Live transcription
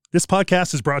This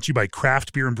podcast is brought to you by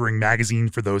Craft Beer and Brewing Magazine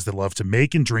for those that love to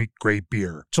make and drink great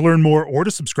beer. To learn more or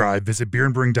to subscribe, visit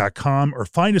beerandbrewing.com or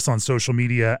find us on social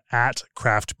media at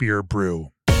Craft Beer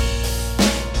Brew.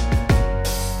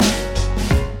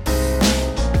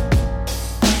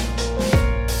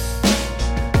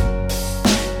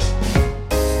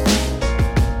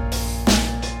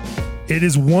 It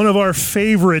is one of our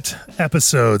favorite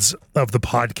episodes of the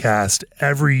podcast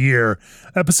every year.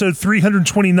 Episode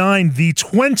 329, the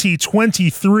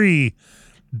 2023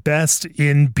 Best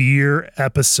in Beer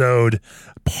episode,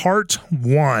 part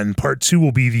 1. Part 2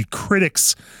 will be the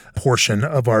critics portion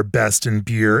of our Best in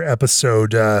Beer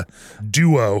episode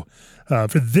duo. For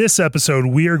this episode,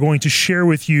 we are going to share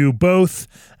with you both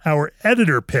our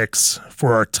editor picks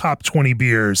for our top 20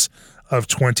 beers of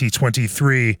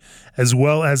 2023, as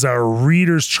well as our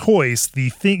reader's choice,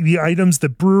 the items, the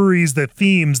breweries, the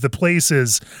themes, the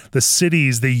places, the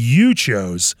cities that you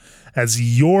chose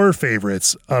as your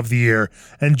favorites of the year.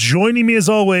 And joining me as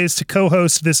always to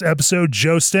co-host this episode,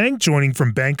 Joe Stange, joining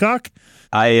from Bangkok.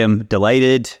 I am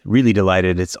delighted, really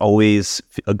delighted. It's always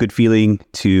a good feeling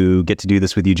to get to do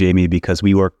this with you, Jamie, because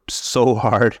we worked so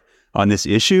hard on this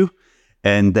issue.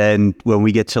 And then when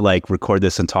we get to record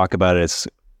this and talk about it, it's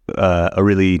a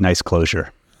really nice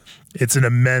closure. It's an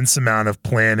immense amount of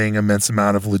planning, immense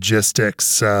amount of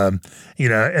logistics, and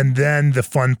then the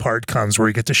fun part comes where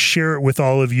you get to share it with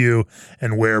all of you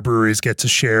and where breweries get to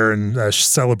share and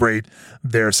celebrate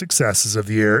their successes of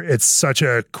the year. It's such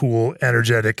a cool,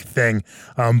 energetic thing,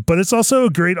 but it's also a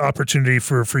great opportunity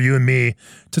for you and me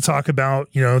to talk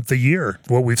about, the year,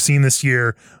 what we've seen this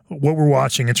year, what we're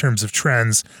watching in terms of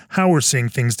trends, how we're seeing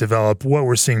things develop, what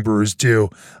we're seeing brewers do,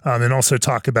 and also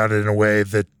talk about it in a way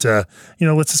that,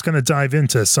 let's just kind of dive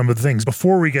into some of the things.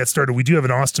 Before we get started, we do have an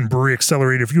Austin Brewery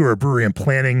Accelerator. If you are a brewery and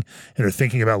planning and are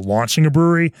thinking about launching a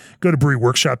brewery, go to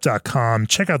breweryworkshop.com.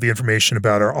 Check out the information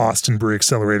about our Austin Brewery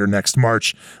Accelerator next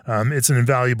March. It's an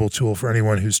invaluable tool for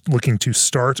anyone who's looking to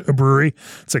start a brewery.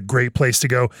 It's a great place to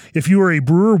go. If you are a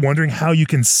brewer wondering how you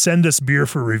can send us beer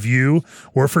for review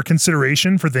or for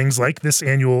consideration for things like this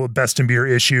annual Best in Beer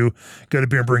issue, go to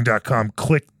beerandbrewing.com,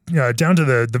 click down to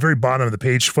the very bottom of the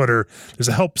page footer. There's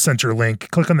a help center link.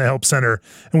 Click on the help center.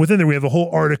 And within there, we have a whole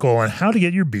article on how to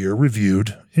get your beer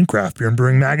reviewed in Craft Beer and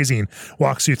Brewing Magazine.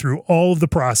 Walks you through all of the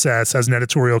process, has an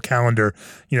editorial calendar,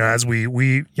 as we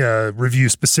review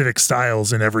specific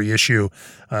styles in every issue.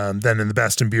 Then in the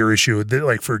Best in Beer issue,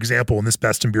 for example, in this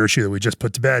Best in Beer issue that we just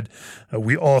put to bed,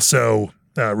 we also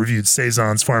reviewed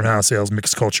Saisons, farmhouse ales,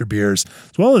 mixed culture beers,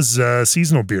 as well as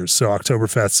seasonal beers, so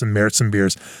Oktoberfests and Märzen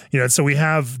beers. So we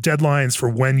have deadlines for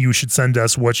when you should send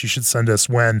us, what you should send us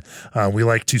when. We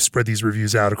like to spread these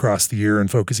reviews out across the year and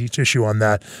focus each issue on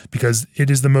that because it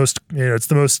is the most, it's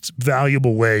the most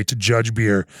valuable way to judge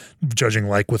beer, judging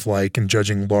like with like and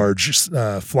judging large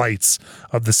flights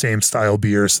of the same style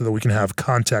beer so that we can have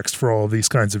context for all of these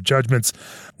kinds of judgments.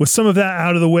 With some of that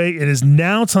out of the way, it is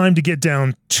now time to get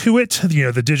down to it.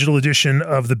 The digital edition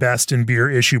of the Best in Beer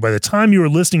issue. By the time you are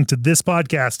listening to this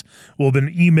podcast, will have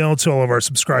been emailed to all of our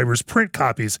subscribers. Print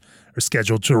copies are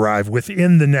scheduled to arrive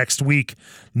within the next week.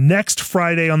 Next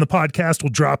Friday on the podcast, we'll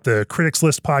drop the Critics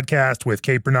List podcast with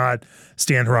Kate Bernat,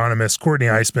 Stan Hieronymus, Courtney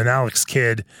Eisman, Alex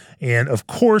Kidd, and of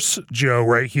course, Joe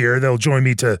right here. They'll join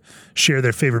me to share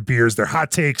their favorite beers, their hot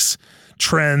takes,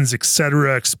 trends,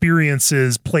 etc.,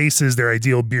 experiences, places, their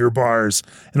ideal beer bars,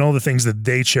 and all the things that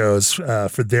they chose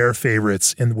for their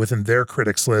favorites within their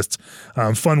critics lists.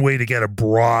 Fun way to get a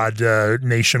broad,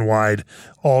 nationwide,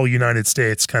 all United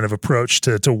States kind of approach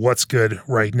to what's good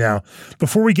right now.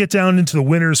 Before we get down into the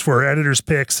winners for our editor's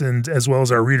picks and as well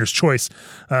as our reader's choice,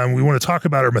 we want to talk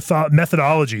about our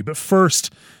methodology. But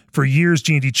first, for years,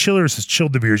 G&D Chillers has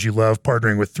chilled the beers you love,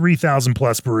 partnering with 3,000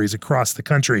 plus breweries across the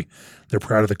country. They're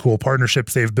proud of the cool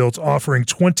partnerships they've built, offering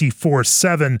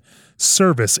 24/7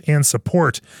 service and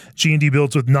support. G&D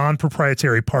builds with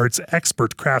non-proprietary parts,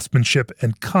 expert craftsmanship,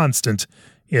 and constant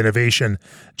innovation.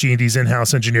 G&D's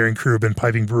in-house engineering crew have been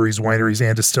piping breweries, wineries,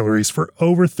 and distilleries for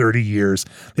over 30 years.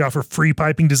 They offer free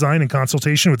piping design and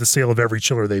consultation with the sale of every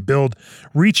chiller they build.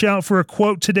 Reach out for a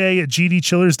quote today at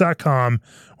gdchillers.com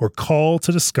or call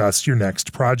to discuss your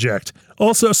next project.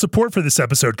 Also, support for this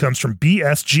episode comes from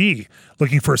BSG.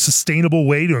 Looking for a sustainable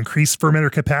way to increase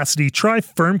fermenter capacity? Try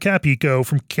FermCap Eco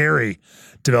from Kerry.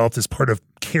 Developed as part of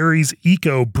Kerry's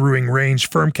Eco brewing range,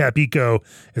 FermCap Eco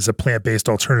is a plant-based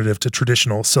alternative to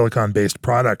traditional silicon-based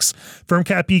products.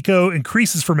 FermCap Eco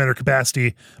increases fermenter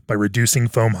capacity by reducing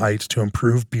foam height to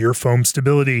improve beer foam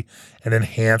stability and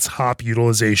enhance hop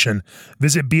utilization.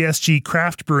 Visit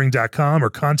bsgcraftbrewing.com or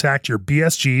contact your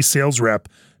BSG sales rep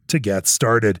to get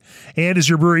started. And is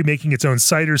your brewery making its own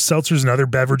ciders, seltzers, and other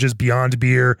beverages beyond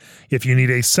beer? If you need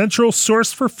a central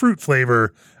source for fruit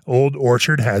flavor, Old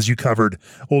Orchard has you covered.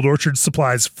 Old Orchard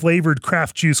supplies flavored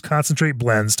craft juice concentrate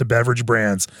blends to beverage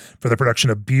brands for the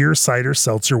production of beer, cider,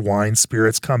 seltzer, wine,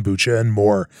 spirits, kombucha, and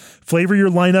more. Flavor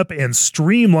your lineup and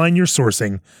streamline your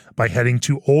sourcing by heading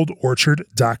to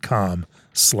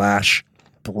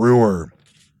oldorchard.com/brewer.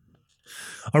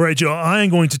 All right, Joe, I am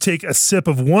going to take a sip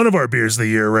of one of our beers of the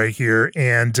year right here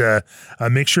and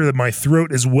make sure that my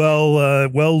throat is well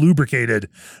lubricated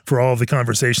for all of the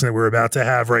conversation that we're about to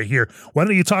have right here. Why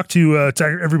don't you talk to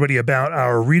everybody about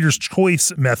our Reader's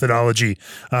Choice methodology,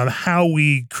 how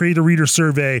we create a reader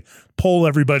survey, poll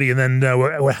everybody, and then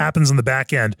what happens on the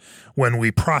back end when we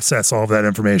process all of that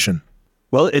information?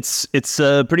 Well, it's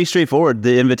pretty straightforward.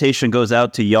 The invitation goes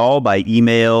out to y'all by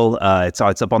email. It's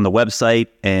up on the website,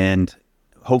 and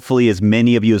hopefully as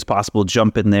many of you as possible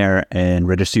jump in there and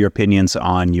register your opinions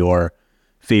on your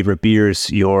favorite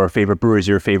beers, your favorite brewers,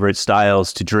 your favorite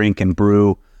styles to drink and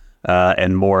brew,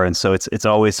 and more. And so it's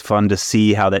always fun to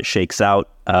see how that shakes out.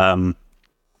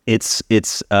 It's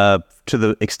to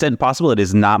the extent possible, it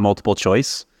is not multiple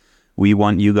choice. We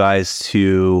want you guys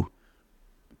to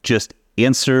just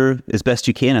answer as best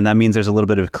you can, and that means there's a little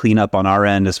bit of cleanup on our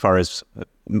end, as far as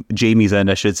Jamie's end,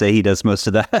 I should say. He does most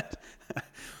of that.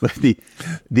 But the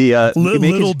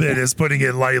little bit is putting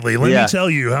it lightly. Let me tell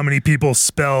you how many people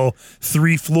spell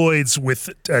Three Floyds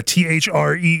with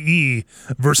THREE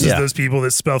versus those people that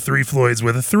spell Three Floyds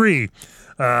with a 3.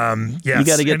 Yes. You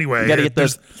gotta get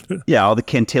those. All the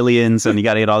cantillions, and you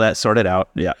got to get all that sorted out.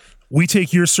 Yeah. We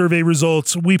take your survey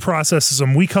results, we process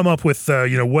them, we come up with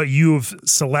what you have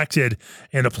selected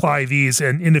and apply these.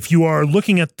 And if you are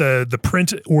looking at the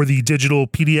print or the digital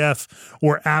PDF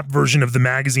or app version of the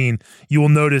magazine, you will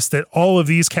notice that all of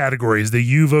these categories that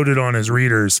you voted on as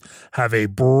readers have a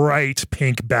bright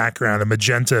pink background, a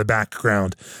magenta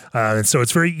background. And so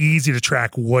it's very easy to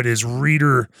track what is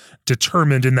reader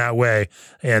determined in that way.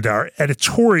 And our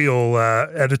editorial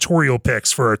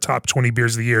picks for our top 20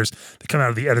 beers of the years that come out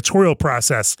of the editorial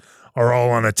process are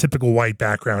all on a typical white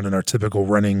background and our typical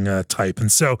running type.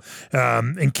 And so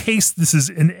in case this is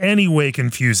in any way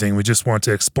confusing, we just want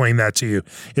to explain that to you.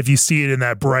 If you see it in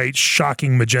that bright,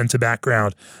 shocking magenta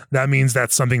background, that means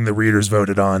that's something the readers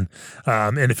voted on.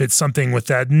 And if it's something with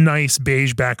that nice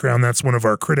beige background, that's one of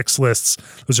our critics lists.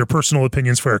 Those are personal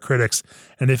opinions for our critics.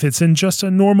 And if it's in just a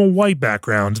normal white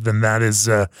background, then that is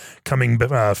coming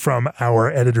from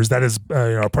our editors. That is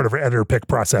part of our editor pick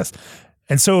process.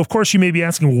 And so, of course, you may be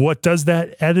asking, what does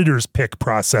that editor's pick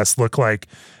process look like?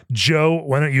 Joe,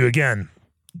 why don't you, again,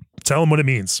 tell them what it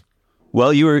means?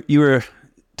 Well, you were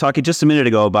talking just a minute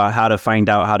ago about how to find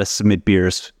out how to submit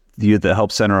beers via the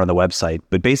Help Center on the website.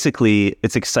 But basically,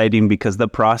 it's exciting because the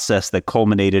process that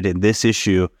culminated in this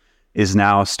issue is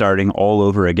now starting all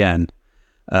over again.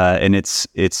 And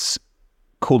it's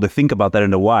cool to think about that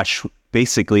and to watch.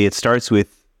 Basically, it starts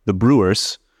with the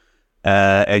brewers,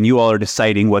 and you all are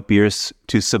deciding what beers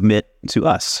to submit to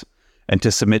us and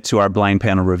to submit to our blind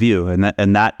panel review.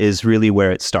 And that is really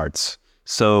where it starts.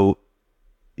 So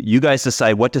you guys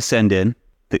decide what to send in.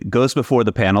 That goes before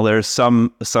the panel. There's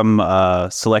some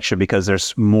selection because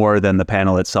there's more than the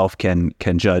panel itself can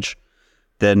judge.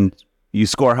 Then you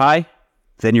score high,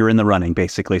 then you're in the running,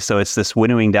 basically. So it's this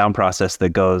winnowing down process that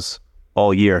goes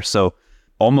all year. So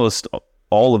almost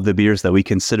all of the beers that we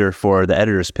consider for the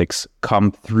editor's picks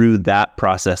come through that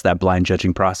process, that blind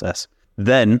judging process.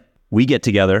 Then we get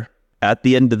together at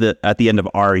the end of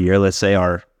our year, let's say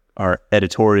our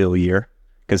editorial year,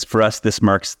 because for us this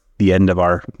marks the end of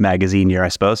our magazine year, I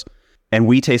suppose, and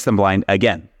we taste them blind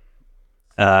again.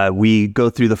 We go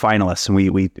through the finalists and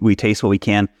we taste what we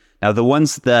can. Now the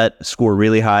ones that score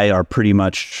really high are pretty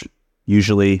much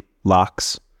usually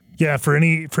locks. Yeah, for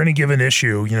any given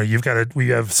issue, we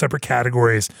have separate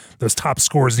categories. Those top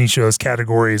scores in each of those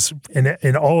categories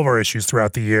in all of our issues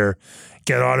throughout the year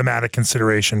get automatic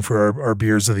consideration for our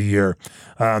beers of the year.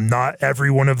 Not every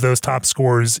one of those top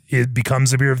scores, it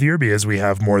becomes a beer of the year because we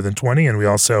have more than 20, and we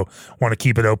also want to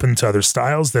keep it open to other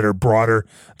styles that are broader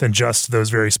than just those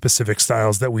very specific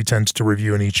styles that we tend to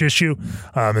review in each issue.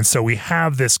 And so we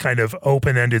have this kind of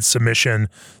open-ended submission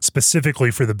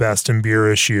specifically for the best in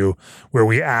beer issue, where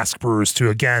we ask brewers to,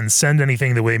 again, send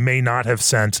anything that we may not have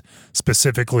sent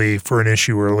specifically for an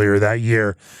issue earlier that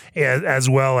year, as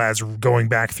well as going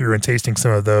back through and tasting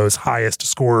some of those highest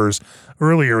scorers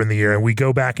earlier in the year, and we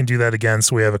go back and do that again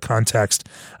so we have a context.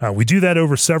 We do that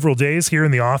over several days here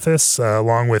in the office,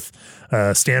 along with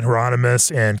Stan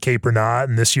Hieronymus and Kate Bernat.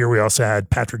 And this year we also had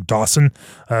Patrick Dawson,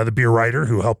 the beer writer,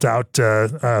 who helped out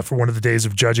for one of the days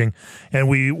of judging. And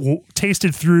we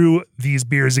tasted through these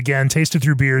beers again, tasted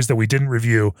through beers that we didn't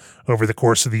review over the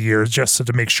course of the year, just so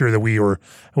to make sure that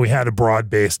we had a broad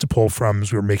base to pull from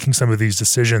as we were making some of these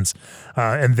decisions.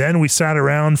 And then we sat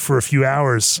around for a few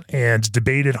hours and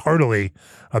debated heartily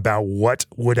about what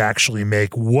would actually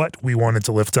make what we wanted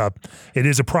to lift up. It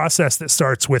is a process that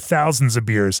starts with thousands of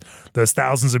beers. Those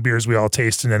thousands of beers we all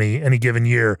taste in any given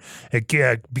year. It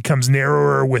becomes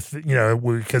narrower with,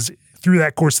 because through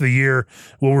that course of the year,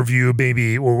 we'll review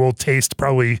we'll taste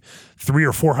probably 300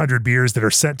 or 400 beers that are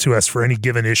sent to us for any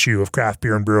given issue of Craft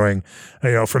Beer and Brewing.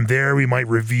 From there, we might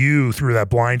review through that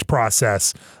blind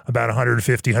process about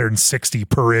 150, 160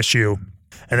 per issue.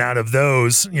 And out of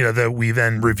those, that we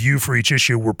then review for each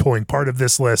issue, we're pulling part of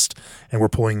this list and we're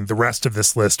pulling the rest of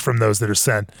this list from those that are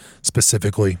sent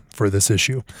specifically for this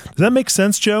issue. Does that make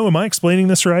sense, Joe? Am I explaining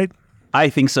this right? I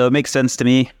think so. It makes sense to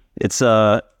me.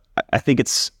 I think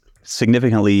it's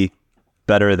significantly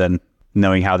better than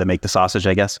knowing how to make the sausage,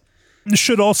 I guess.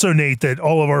 Should also, Nate, that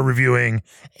all of our reviewing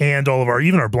and all of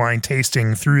even our blind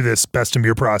tasting through this Best in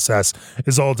Beer process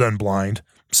is all done blind,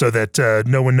 so that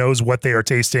no one knows what they are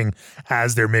tasting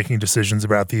as they're making decisions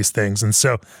about these things. And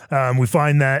so we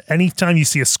find that anytime you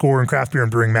see a score in Craft Beer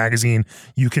and Brewing magazine,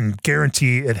 you can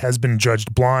guarantee it has been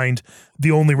judged blind.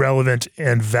 The only relevant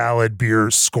and valid beer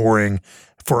scoring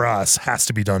for us has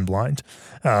to be done blind.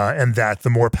 And that the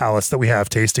more palates that we have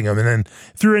tasting them. And then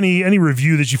through any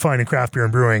review that you find in Craft Beer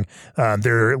and Brewing,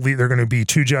 there are going to be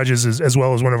two judges as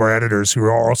well as one of our editors who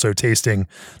are also tasting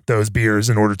those beers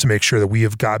in order to make sure that we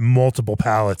have got multiple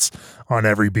palates on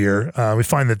every beer. We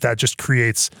find that just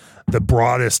creates the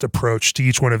broadest approach to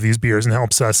each one of these beers and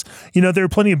helps us. There are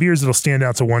plenty of beers that'll stand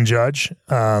out to one judge,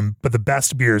 but the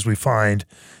best beers we find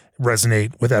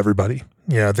resonate with everybody.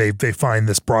 They find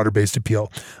this broader based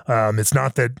appeal. It's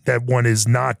not that one is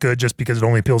not good just because it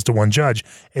only appeals to one judge.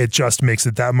 It just makes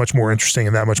it that much more interesting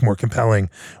and that much more compelling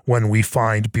when we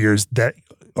find beers that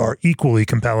are equally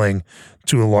compelling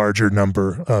to a larger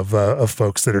number of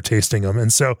folks that are tasting them.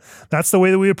 And so that's the way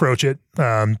that we approach it,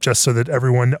 just so that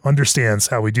everyone understands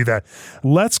how we do that.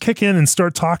 Let's kick in and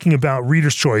start talking about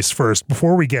Reader's Choice first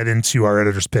before we get into our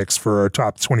editor's picks for our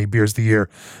top 20 beers of the year.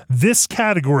 This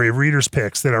category of Reader's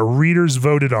Picks that our readers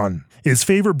voted on is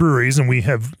favorite breweries, and we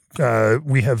have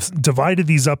divided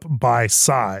these up by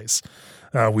size.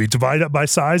 We divide up by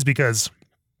size because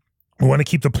we want to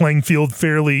keep the playing field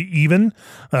fairly even.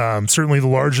 Certainly, the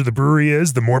larger the brewery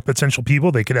is, the more potential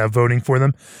people they could have voting for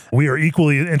them. We are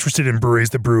equally interested in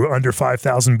breweries that brew under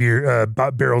 5,000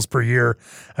 barrels per year,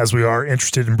 as we are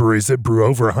interested in breweries that brew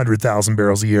over 100,000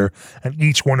 barrels a year. And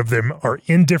each one of them are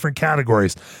in different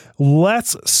categories.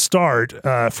 Let's start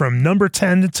from number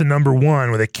 10 to number 1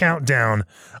 with a countdown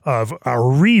of our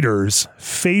readers'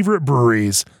 favorite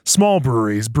breweries, small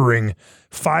breweries brewing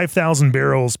 5,000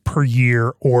 barrels per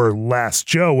year or less.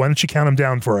 Joe, why don't you count them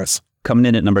down for us? Coming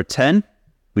in at number 10,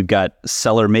 we've got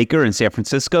Cellar Maker in San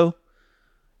Francisco.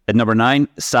 At number 9,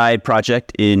 Side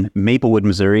Project in Maplewood,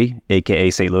 Missouri, a.k.a.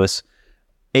 St. Louis.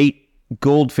 8,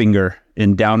 Goldfinger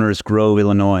in Downers Grove,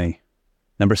 Illinois.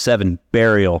 Number 7,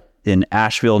 Burial in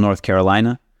Asheville, North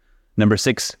Carolina. Number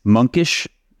 6, Monkish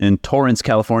in Torrance,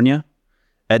 California.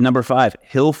 At number 5,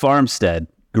 Hill Farmstead,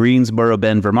 Greensboro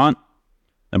Bend, Vermont.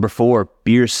 Number 4,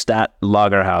 Bierstadt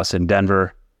Lagerhaus in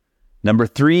Denver. Number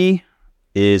 3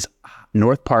 is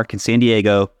North Park in San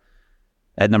Diego.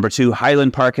 At number 2,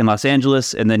 Highland Park in Los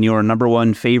Angeles. And then your number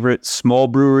 1 favorite small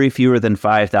brewery, fewer than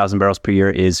 5,000 barrels per year,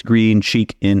 is Green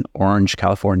Cheek in Orange,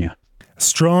 California.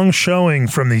 Strong showing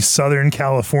from the Southern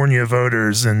California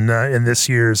voters in this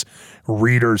year's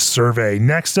Readers Survey.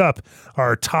 Next up,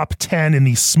 our top 10 in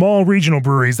the small regional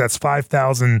breweries. That's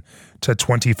 5,000 to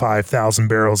 25,000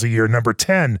 barrels a year. Number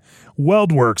 10,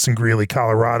 Weldworks in Greeley,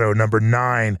 Colorado. Number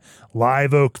 9,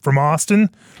 Live Oak from Austin.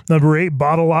 Number 8,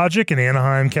 Bottle Logic in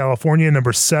Anaheim, California.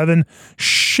 Number 7,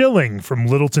 Schilling from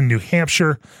Littleton, New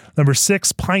Hampshire. Number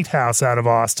 6, Pint House out of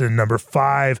Austin. Number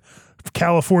 5,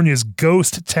 California's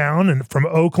Ghost Town and from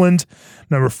Oakland.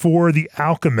 Number 4, The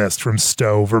Alchemist from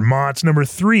Stowe, Vermont. Number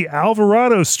 3,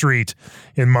 Alvarado Street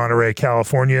in Monterey,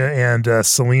 California, and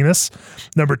Salinas.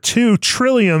 Number 2,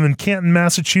 Trillium in Canton,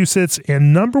 Massachusetts.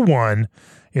 And number 1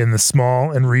 in the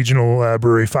small and regional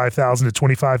brewery, 5,000 to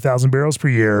 25,000 barrels per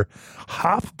year,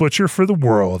 Hop Butcher for the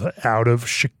World out of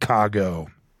Chicago.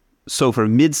 So for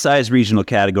mid-size regional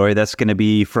category, that's going to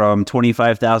be from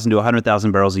 25,000 to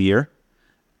 100,000 barrels a year.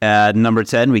 At number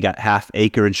 10, we got Half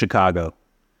Acre in Chicago.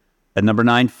 At number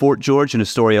 9, Fort George in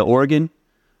Astoria, Oregon.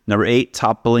 Number 8,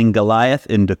 Toppling Goliath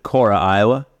in Decorah,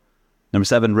 Iowa. Number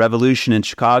 7, Revolution in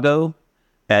Chicago.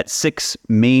 At 6,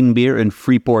 Maine Beer in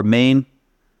Freeport, Maine.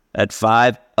 At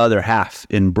 5, Other Half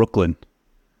in Brooklyn.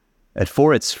 At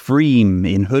 4, it's Freem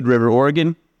in Hood River,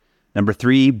 Oregon. Number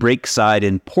 3, Breakside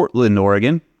in Portland,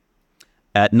 Oregon.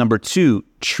 At number 2,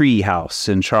 Tree House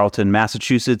in Charlton,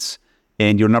 Massachusetts.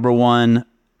 And your number 1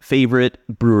 favorite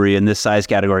brewery in this size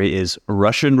category is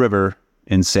Russian River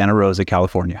in Santa Rosa,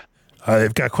 California.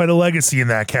 They've got quite a legacy in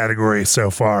that category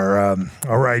so far.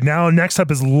 All right, now next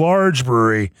up is large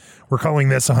brewery. We're calling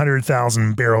this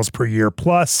 100,000 barrels per year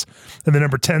plus. And the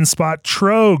number 10 spot,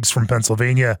 Trogs from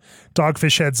Pennsylvania.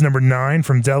 Dogfish Head's number 9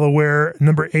 from Delaware.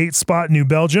 Number 8 spot, New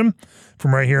Belgium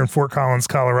from right here in Fort Collins,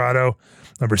 Colorado.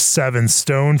 Number 7,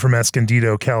 Stone from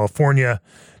Escondido, California.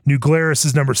 New Glarus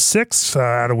is number 6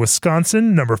 out of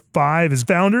Wisconsin. Number 5 is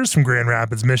Founders from Grand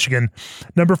Rapids, Michigan.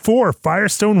 Number 4,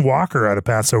 Firestone Walker out of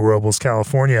Paso Robles,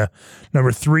 California.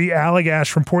 Number 3,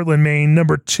 Allagash from Portland, Maine.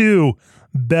 Number 2,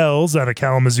 Bells out of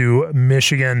Kalamazoo,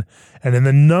 Michigan. And in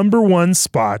the number 1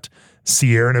 spot,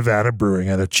 Sierra Nevada Brewing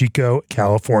out of Chico,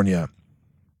 California.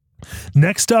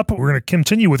 Next up, we're going to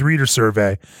continue with Reader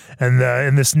Survey. And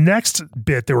in this next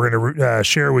bit that we're going to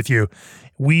share with you,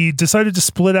 we decided to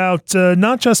split out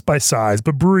not just by size,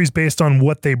 but breweries based on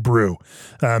what they brew.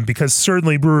 Because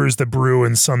certainly brewers that brew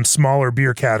in some smaller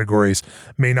beer categories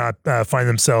may not find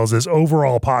themselves as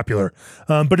overall popular.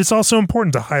 But it's also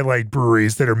important to highlight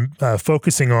breweries that are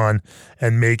focusing on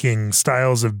and making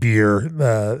styles of beer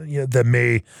that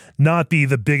may not be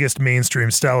the biggest mainstream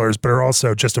sellers, but are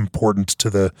also just important to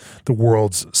the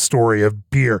world's story of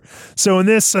beer. So in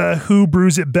this Who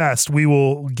Brews It Best, we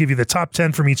will give you the top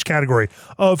 10 from each category.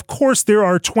 Of course, there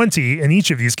are 20 in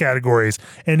each of these categories.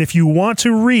 And if you want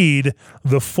to read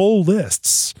the full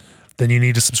lists, then you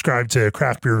need to subscribe to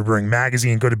Craft Beer and Brewing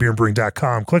Magazine. Go to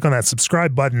beerandbrewing.com, click on that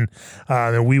subscribe button,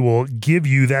 and we will give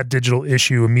you that digital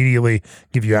issue immediately,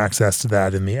 give you access to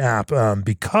that in the app,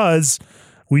 because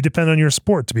we depend on your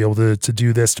support to be able to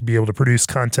do this, to be able to produce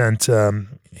content,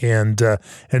 and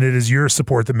it is your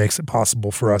support that makes it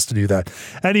possible for us to do that.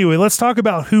 Anyway, let's talk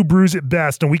about Who Brews It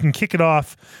Best, and we can kick it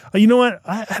off. You know what?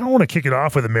 I don't want to kick it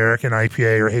off with American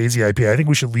IPA or Hazy IPA. I think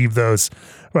we should leave those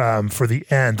for the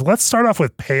end. Let's start off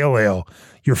with Pale Ale.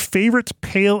 Your favorite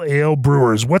Pale Ale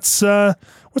brewers. What's the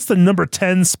number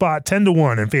 10 spot, 10 to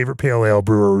 1 in favorite Pale Ale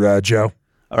brewer, Joe?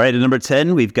 All right, at number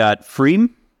 10, we've got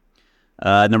Freem.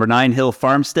 Number 9, Hill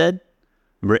Farmstead.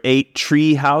 Number 8,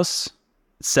 Tree House.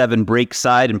 7,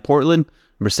 Breakside in Portland.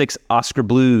 Number 6, Oscar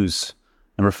Blues.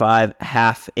 Number 5,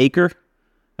 Half Acre.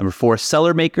 Number 4,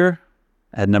 Cellar Maker.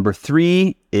 At number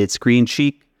 3, it's Green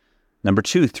Cheek. Number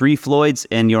 2, Three Floyds.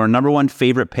 And your number 1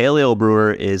 favorite Pale Ale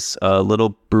brewer is a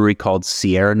little brewery called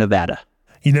Sierra Nevada.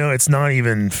 You know, it's not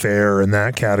even fair in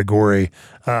that category.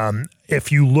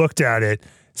 If you looked at it,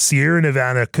 Sierra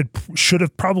Nevada should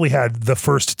have probably had the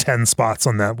first 10 spots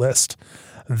on that list.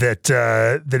 That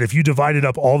if you divided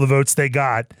up all the votes they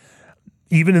got,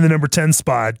 even in the number 10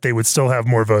 spot, they would still have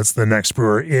more votes than the next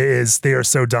brewer. They are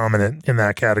so dominant in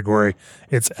that category.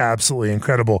 It's absolutely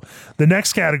incredible. The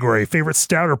next category, favorite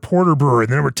stout or porter brewer,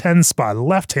 the number 10 spot,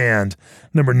 Left Hand.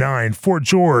 Number 9, Fort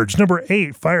George. Number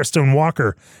 8, Firestone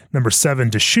Walker. Number 7,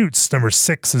 Deschutes. Number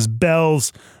 6 is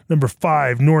Bells. Number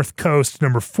 5, North Coast.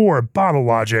 Number 4, Bottle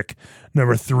Logic.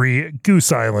 Number 3,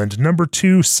 Goose Island. Number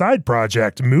 2, Side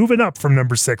Project, moving up from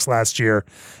number 6 last year.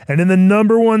 And in the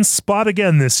number 1 spot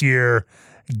again this year,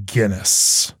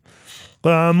 Guinness.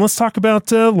 Let's talk about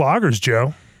lagers,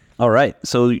 Joe. All right.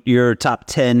 So your top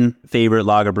 10 favorite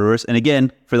lager brewers. And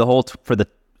again, for the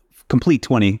complete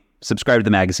 20, subscribe to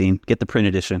the magazine, get the print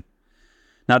edition.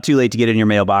 Not too late to get in your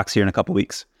mailbox here in a couple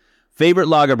weeks. Favorite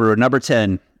lager brewer, number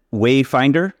 10,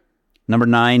 Wayfinder. Number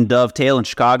 9, Dovetail in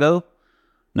Chicago.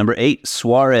 Number 8,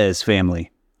 Suarez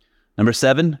Family. Number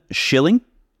 7, Schilling.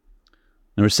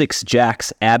 Number 6,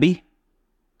 Jack's Abbey.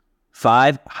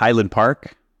 5, Highland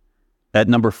Park. At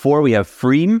number 4, we have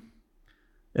Freem.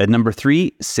 At number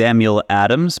 3, Samuel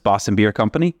Adams, Boston Beer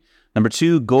Company. Number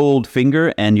 2,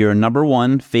 Goldfinger. And your number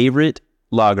 1 favorite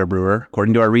lager brewer,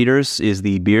 according to our readers, is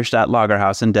the Bierstadt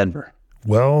Lagerhaus in Denver.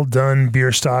 Well done,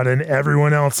 Bierstadt, and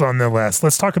everyone else on the list.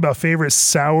 Let's talk about favorite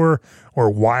sour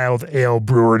or wild ale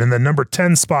brewer. And in the number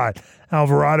 10 spot,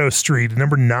 Alvarado Street.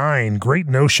 Number 9, Great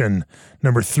Notion.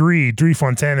 Number 3,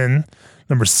 Driefonteinen.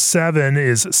 Number 7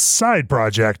 is Side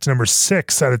Project. Number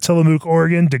 6, out of Tillamook,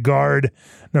 Oregon, DeGard.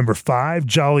 Number 5,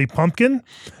 Jolly Pumpkin.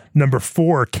 Number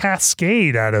 4,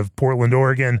 Cascade out of Portland,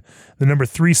 Oregon. The number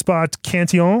 3 spot,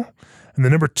 Cantillon. And the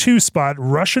number 2 spot,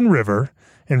 Russian River.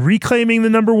 And reclaiming the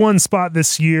number 1 spot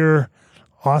this year,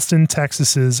 Austin,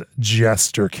 Texas's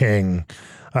Jester King.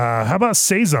 How about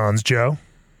Saisons, Joe?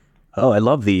 Oh, I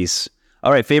love these.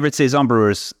 All right, favorite Saison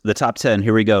brewers, the top 10.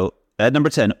 Here we go. At number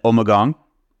 10, Ommegang.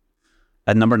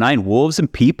 At number 9, Wolves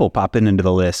and People popping into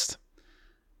the list.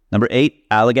 Number 8,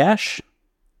 Allagash.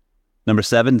 Number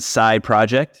 7, Side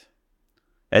Project.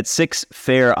 At 6,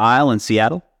 Fair Isle in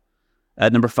Seattle.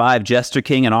 At number 5, Jester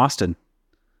King in Austin.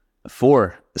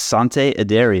 4, Sante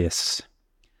Adarius.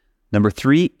 Number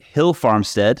 3, Hill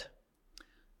Farmstead.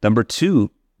 Number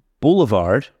 2,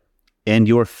 Boulevard. And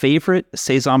your favorite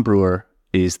Saison brewer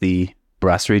is the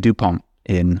Brasserie du Pont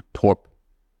in Torp,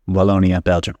 Wallonia,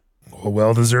 Belgium.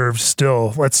 Well deserved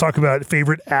still. Let's talk about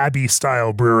favorite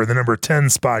Abbey-style brewer. The number 10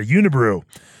 spot, Unibrew.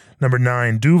 Number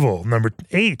 9, Duvel. Number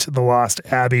 8, The Lost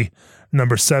Abbey.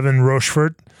 Number 7,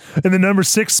 Rochefort. In the number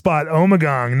 6 spot,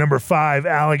 Ommegang. Number 5,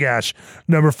 Allagash.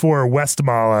 Number 4,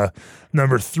 Westmalle.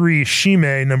 Number 3,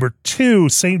 Chimay. Number 2,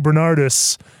 St.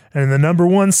 Bernardus. And in the number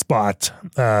 1 spot,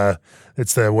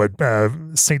 it's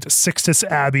the St. Sixtus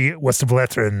Abbey, West of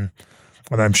Letteren.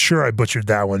 And I'm sure I butchered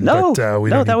that one. No,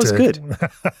 but, that was good.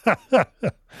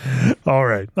 All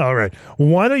right.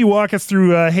 Why don't you walk us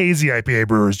through hazy IPA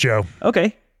brewers, Joe?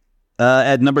 Okay.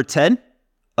 At number 10,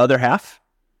 Other Half.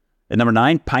 At number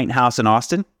 9, Pint House in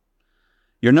Austin.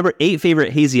 Your number 8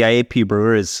 favorite hazy IPA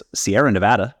brewer is Sierra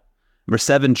Nevada. Number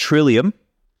 7, Trillium.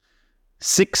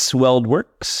 6, Weld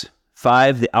Works.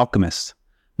 5, The Alchemist.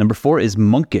 Number 4 is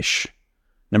Monkish.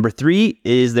 Number 3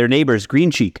 is their neighbors,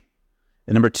 Green Cheek.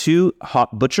 And number 2,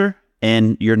 Hop Butcher.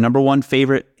 And your number 1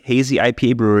 favorite hazy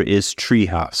IPA brewer is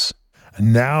Treehouse.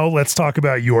 Now let's talk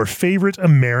about your favorite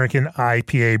American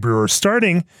IPA brewer,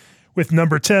 starting with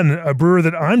number 10, a brewer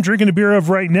that I'm drinking a beer of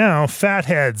right now,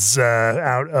 Fatheads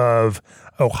out of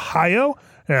Ohio.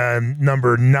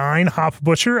 Number 9, Hop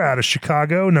Butcher out of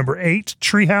Chicago. Number 8,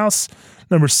 Treehouse.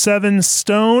 Number 7,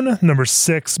 Stone. Number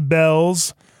 6,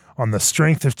 Bells. On the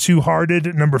strength of Two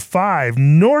Hearted. Number 5,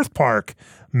 North Park,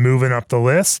 moving up the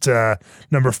list.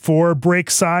 Number 4,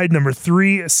 Breakside. Number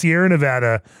 3, Sierra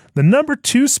Nevada. The number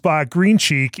 2 spot, Green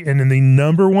Cheek. And in the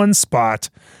number 1 spot,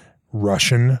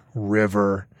 Russian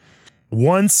River.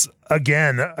 Once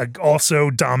again, also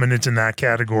dominant in that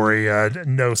category.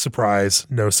 No surprise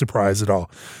at all.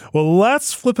 Well,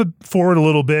 let's flip it forward a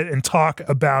little bit and talk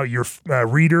about your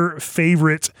reader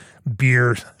favorite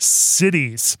beer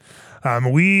cities.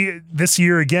 We, this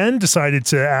year again, decided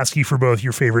to ask you for both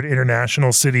your favorite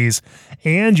international cities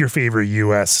and your favorite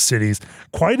U.S. cities.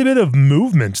 Quite a bit of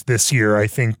movement this year, I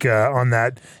think, on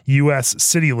that U.S.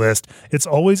 city list. It's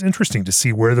always interesting to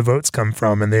see where the votes come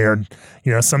from. And they are,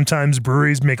 sometimes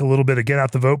breweries make a little bit of get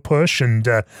out the vote push. And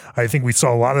I think we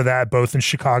saw a lot of that both in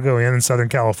Chicago and in Southern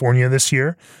California this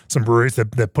year. Some breweries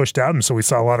that pushed out. And so we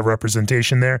saw a lot of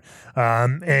representation there.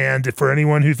 And for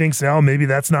anyone who thinks, maybe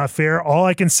that's not fair, all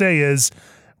I can say is,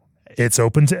 it's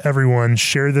open to everyone.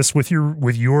 Share this with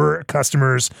your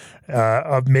customers.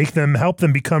 Help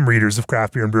them become readers of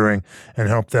craft beer and brewing, and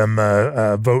help them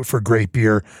vote for great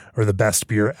beer or the best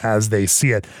beer as they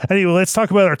see it. Anyway, let's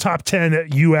talk about our top 10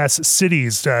 U.S.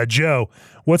 cities. Joe,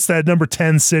 what's that number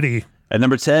 10 city? At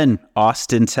number 10,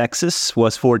 Austin, Texas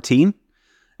was 14.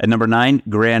 At number 9,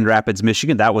 Grand Rapids,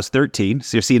 Michigan. That was 13.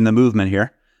 So you're seeing the movement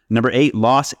here. Number 8,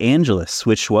 Los Angeles,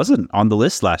 which wasn't on the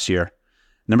list last year.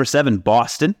 Number 7,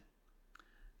 Boston.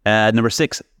 Number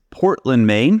 6, Portland,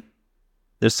 Maine.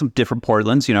 There's some different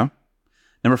Portlands,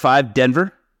 Number 5,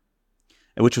 Denver,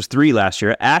 which was 3 last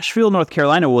year. Asheville, North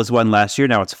Carolina was 1 last year.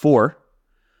 Now it's 4.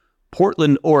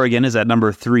 Portland, Oregon is at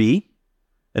number 3.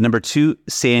 At number 2,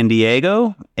 San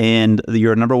Diego. And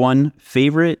your number 1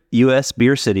 favorite U.S.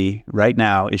 beer city right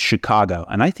now is Chicago.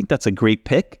 And I think that's a great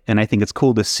pick. And I think it's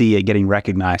cool to see it getting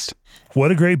recognized.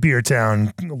 What a great beer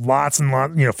town. Lots and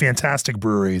lots, fantastic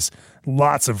breweries.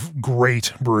 Lots of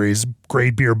great breweries,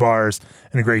 great beer bars,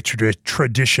 and a great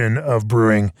tradition of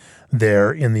brewing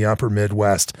there in the upper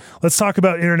Midwest. Let's talk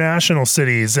about international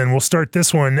cities, and we'll start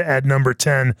this one at number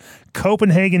 10,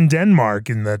 Copenhagen, Denmark,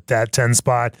 in that 10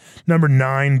 spot. Number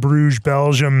 9, Bruges,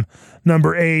 Belgium.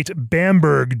 Number 8,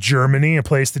 Bamberg, Germany, a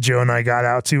place that Joe and I got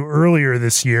out to earlier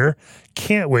this year.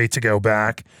 Can't wait to go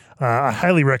back. I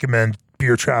highly recommend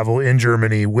beer travel in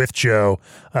Germany with Joe.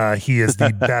 He is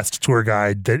the best tour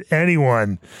guide that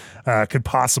anyone could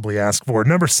possibly ask for.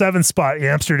 Number 7 spot,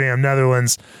 Amsterdam,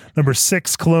 Netherlands. Number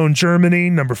 6, Cologne,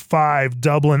 Germany. Number 5,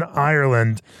 Dublin,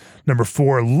 Ireland. Number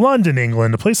 4, London,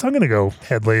 England, a place I'm going to go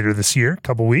head later this year, a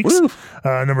couple weeks.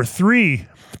 Number 3,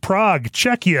 Prague,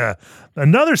 Czechia,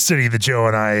 another city that Joe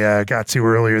and I got to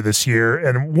earlier this year,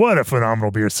 and what a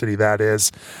phenomenal beer city that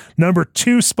is. Number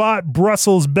 2 spot,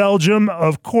 Brussels, Belgium,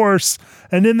 of course,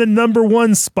 and in the number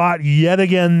 1 spot yet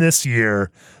again this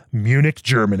year, Munich,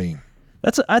 Germany.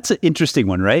 That's an interesting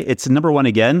one, right? It's number one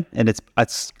again, and it's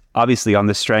obviously on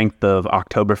the strength of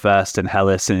Oktoberfest and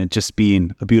Helles and it just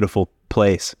being a beautiful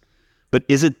place. But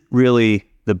is it really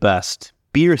the best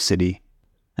beer city?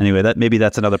 Anyway, maybe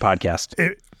that's another podcast.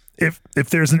 If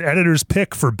there's an editor's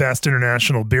pick for best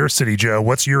international beer city, Joe,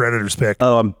 what's your editor's pick?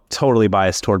 Oh, I'm totally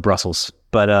biased toward Brussels,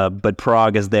 but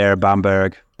Prague is there,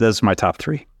 Bamberg. Those are my top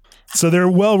three. So they're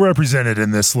well represented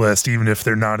in this list, even if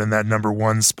they're not in that number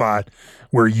one spot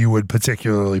where you would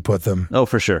particularly put them. Oh,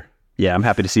 for sure. Yeah, I'm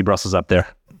happy to see Brussels up there.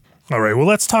 All right. Well,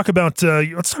 let's talk about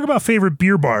favorite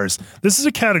beer bars. This is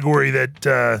a category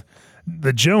that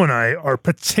Joe and I are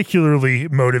particularly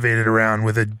motivated around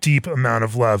with a deep amount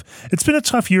of love. It's been a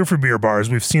tough year for beer bars.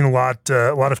 We've seen a lot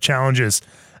of challenges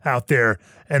out there,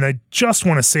 and I just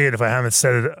want to say it if I haven't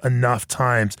said it enough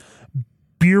times.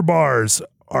 Beer bars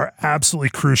are absolutely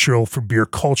crucial for beer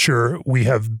culture. We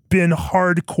have been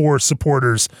hardcore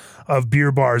supporters of beer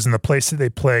bars and the place that they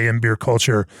play in beer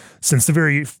culture since the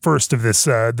very first of this,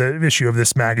 the issue of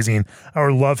this magazine.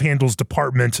 Our Love Handles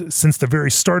department, since the very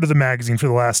start of the magazine for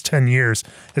the last 10 years,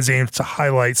 has aimed to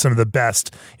highlight some of the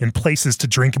best in places to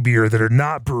drink beer that are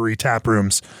not brewery tap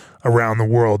rooms around the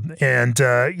world. And,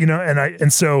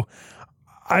 so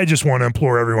I just want to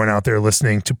implore everyone out there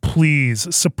listening to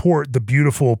please support the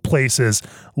beautiful places,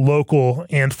 local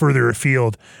and further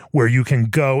afield, where you can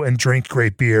go and drink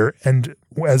great beer. And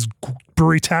as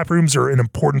brewery tap rooms are an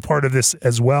important part of this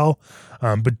as well,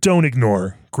 but don't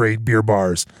ignore great beer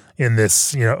bars in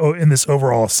this, in this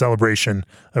overall celebration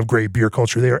of great beer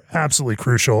culture. They are absolutely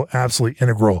crucial, absolutely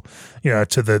integral,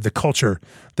 to the culture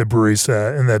that breweries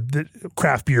and the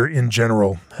craft beer in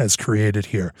general has created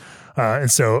here.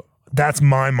 And so that's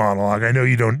my monologue. I know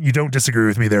you don't disagree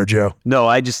with me there, Joe. No,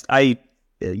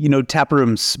 tap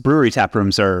rooms, brewery tap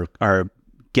rooms are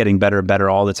getting better and better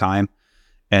all the time.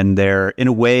 And they're, in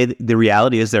a way, the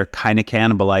reality is they're kind of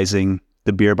cannibalizing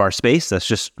the beer bar space. That's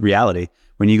just reality.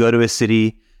 When you go to a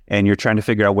city and you're trying to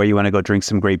figure out where you want to go drink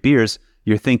some great beers,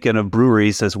 you're thinking of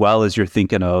breweries as well as you're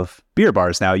thinking of beer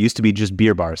bars now. It used to be just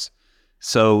beer bars.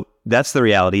 So that's the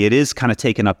reality. It is kind of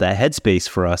taking up that headspace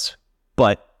for us,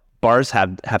 but bars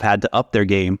have had to up their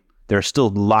game. There are still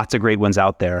lots of great ones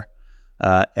out there.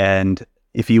 And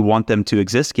if you want them to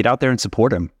exist, get out there and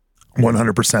support them.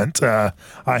 100%.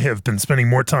 I have been spending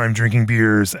more time drinking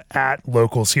beers at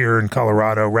locals here in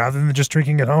Colorado rather than just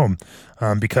drinking at home,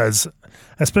 because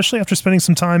especially after spending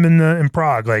some time in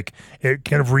Prague, like it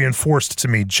kind of reinforced to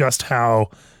me just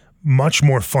how much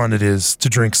more fun it is to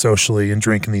drink socially and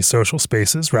drink in these social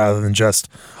spaces rather than just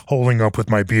holding up with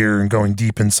my beer and going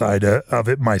deep inside of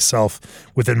it myself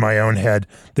within my own head.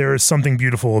 There is something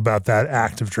beautiful about that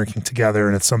act of drinking together,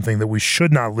 and it's something that we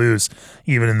should not lose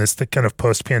even in this kind of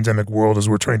post-pandemic world as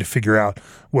we're trying to figure out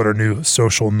what our new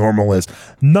social normal is.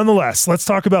 Nonetheless, let's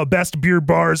talk about best beer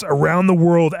bars around the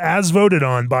world as voted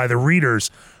on by the readers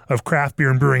of Craft Beer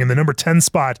and Brewing. In the number 10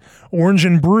 spot, Orange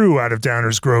and Brew out of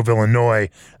Downers Grove, Illinois.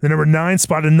 The number 9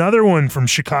 spot, another one from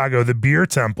Chicago, the Beer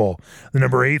Temple. The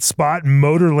number 8 spot,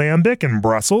 Motor Lambic in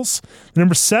Brussels. The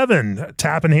number 7,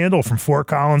 Tap and Handle from Fort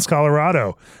Collins,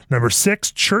 Colorado. Number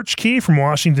 6, Church Key from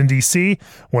Washington, D.C.,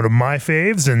 one of my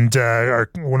faves, and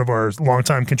one of our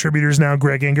longtime contributors now,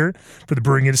 Greg Engert, for the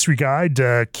Brewing Industry Guide,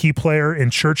 key player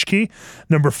in Church Key.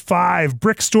 Number 5,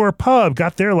 Brick Store Pub,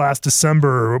 got there last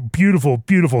December. Beautiful,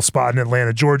 beautiful spot in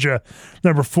Atlanta, Georgia.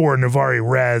 Number 4, Navari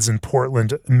Res in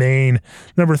Portland, Maine.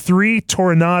 Number 3,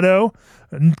 Toronado,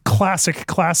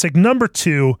 classic. Number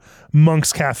 2,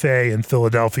 Monk's Cafe in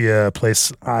Philadelphia, a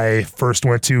place I first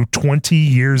went to 20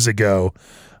 years ago.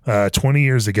 20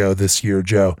 years ago this year,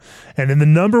 Joe. And in the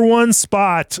number 1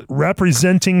 spot,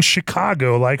 representing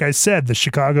Chicago, like I said, the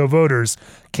Chicago voters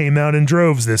came out in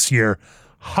droves this year.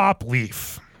 Hop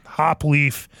Leaf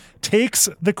takes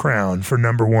the crown for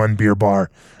number 1 beer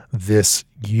bar this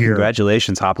year.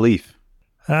 Congratulations, Hop Leaf.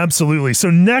 Absolutely. So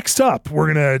next up,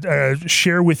 we're going to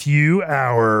share with you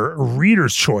our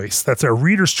Reader's Choice. That's our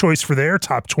Reader's Choice for their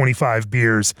top 25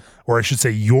 beers, or I should say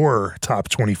your top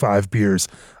 25 beers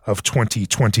of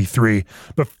 2023.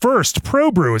 But first,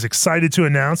 ProBrew is excited to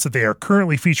announce that they are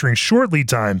currently featuring short lead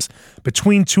times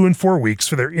between 2 and 4 weeks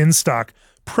for their in-stock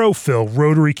ProFill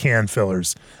rotary can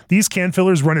fillers. These can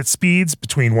fillers run at speeds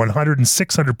between 100 and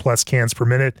 600 plus cans per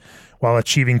minute while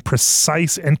achieving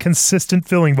precise and consistent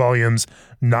filling volumes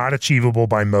not achievable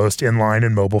by most inline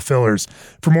and mobile fillers.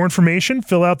 For more information,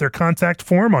 fill out their contact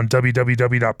form on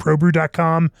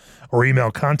www.probrew.com or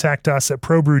email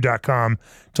contact@probrew.com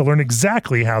to learn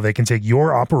exactly how they can take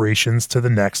your operations to the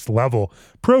next level.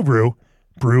 ProBrew,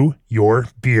 Brew your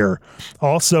beer.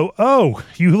 Also,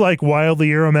 you like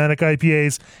wildly aromatic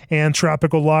IPAs and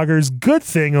tropical lagers? Good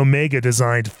thing Omega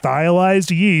designed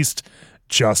thiolized yeast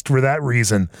just for that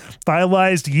reason.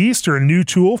 Thiolized yeast are a new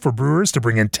tool for brewers to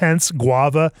bring intense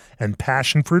guava and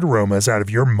passion fruit aromas out of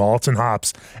your malt and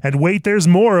hops. And wait, there's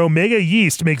more. Omega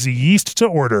yeast makes a yeast to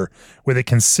order with a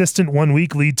consistent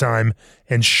 1-week lead time,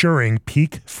 ensuring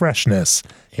peak freshness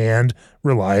and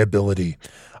reliability.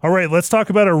 All right, let's talk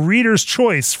about a reader's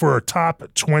choice for our top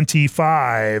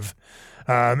 25.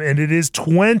 And it is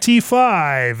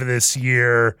 25 this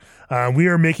year. We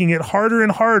are making it harder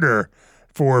and harder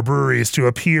for breweries to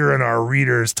appear in our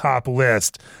readers' top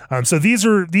list. So these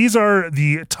are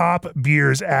the top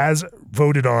beers as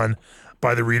voted on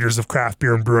by the readers of Craft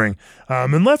Beer and Brewing.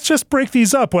 And let's just break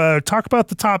these up. Talk about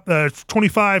the top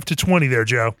 25 to 20 there,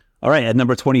 Joe. All right, at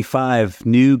number 25,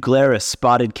 New Glarus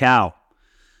Spotted Cow.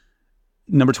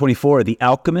 Number 24, The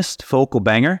Alchemist Focal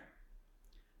Banger.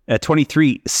 At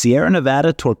 23, Sierra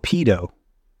Nevada Torpedo.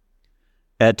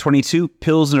 At 22,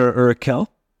 Pilsner Urquell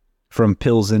from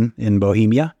Pilsen in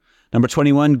Bohemia. Number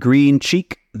 21, Green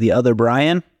Cheek, The Other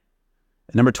Brian.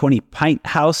 At number 20, Pint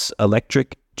House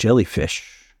Electric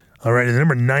Jellyfish. All right, and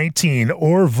number 19,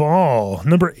 Orval.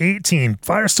 Number 18,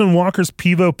 Firestone Walker's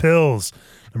Pivo Pills.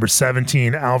 Number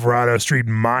 17, Alvarado Street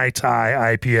Mai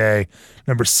Tai IPA.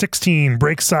 Number 16,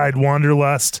 Breakside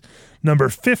Wanderlust. Number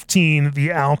 15,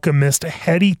 The Alchemist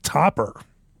Heady Topper.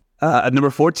 At number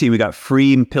 14, we got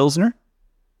Freem Pilsner.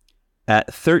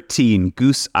 At 13,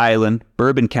 Goose Island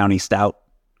Bourbon County Stout.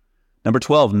 Number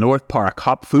 12, North Park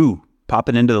Hop Fu,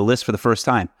 popping into the list for the first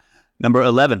time. Number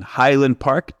 11, Highland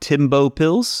Park Timbo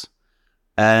Pills.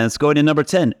 And it's going to number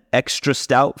 10, Extra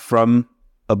Stout from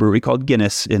a brewery called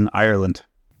Guinness in Ireland.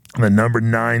 On the number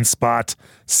 9 spot,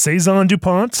 Saison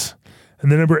DuPont.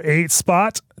 And the number 8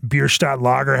 spot, Bierstadt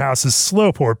Lagerhouse's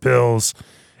Slow Pour Pills.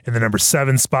 In the number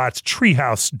 7 spot,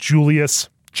 Treehouse Julius,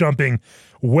 jumping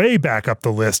way back up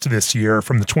the list this year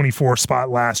from the 24 spot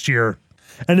last year.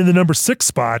 And in the number 6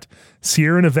 spot,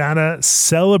 Sierra Nevada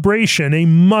Celebration, a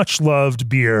much-loved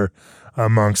beer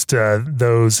amongst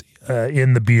those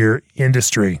in the beer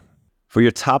industry. For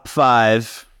your top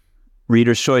 5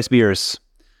 Reader's Choice beers,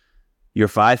 your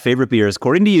 5 favorite beers,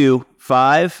 according to you: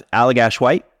 5, Allagash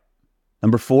White.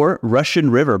 Number 4,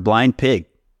 Russian River Blind Pig.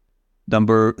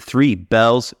 Number 3,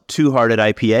 Bell's Two-Hearted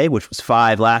IPA, which was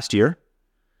 5 last year.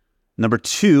 Number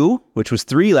 2, which was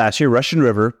 3 last year, Russian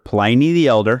River Pliny the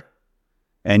Elder.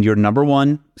 And your number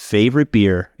 1 favorite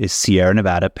beer is Sierra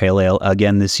Nevada Pale Ale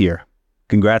again this year.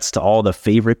 Congrats to all the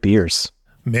favorite beers.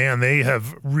 Man, they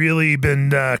have really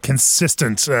been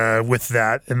consistent with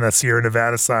that in the Sierra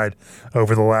Nevada side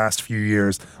over the last few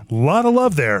years. A lot of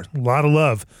love there, a lot of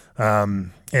love.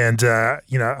 And I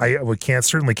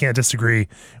certainly can't disagree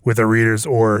with our readers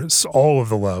or all of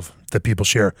the love that people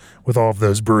share with all of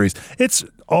those breweries. It's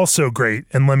also great,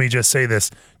 and let me just say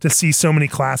this, to see so many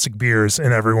classic beers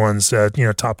in everyone's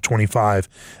top 25.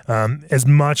 As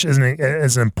much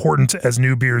as important as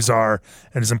new beers are,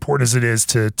 and as important as it is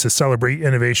to celebrate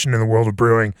innovation in the world of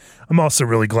brewing, I'm also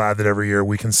really glad that every year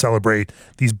we can celebrate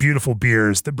these beautiful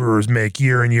beers that brewers make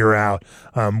year in, year out.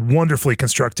 Wonderfully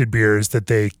constructed beers that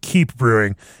they keep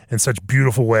brewing in such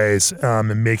beautiful ways,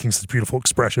 and making such beautiful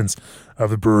expressions of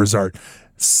the brewer's art.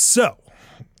 So,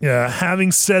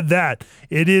 having said that,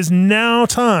 it is now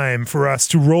time for us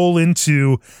to roll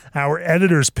into our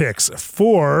editor's picks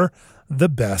for the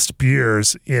best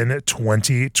beers in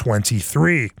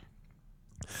 2023.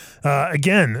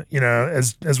 Again,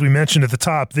 as we mentioned at the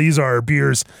top, these are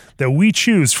beers that we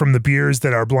choose from the beers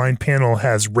that our blind panel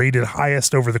has rated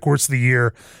highest over the course of the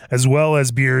year, as well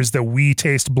as beers that we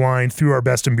taste blind through our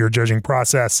best in beer judging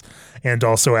process, and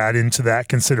also add into that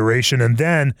consideration. And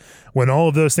then when all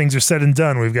of those things are said and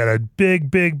done, we've got a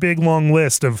big long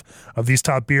list of these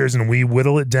top beers, and we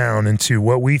whittle it down into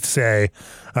what we say,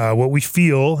 what we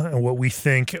feel, and what we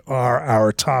think are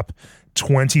our top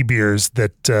 20 beers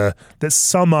that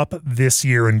sum up this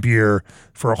year in beer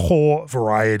for a whole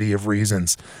variety of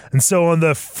reasons. And so on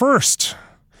the first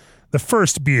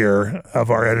beer of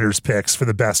our editor's picks for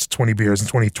the best 20 beers in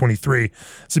 2023,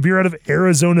 it's a beer out of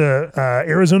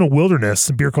Arizona Wilderness,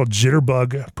 a beer called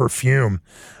Jitterbug Perfume.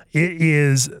 It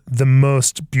is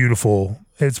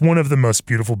it's one of the most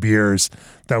beautiful beers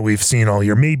that we've seen all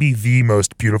year, maybe the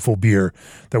most beautiful beer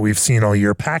that we've seen all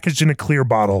year, packaged in a clear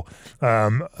bottle,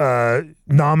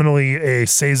 nominally a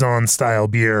Saison-style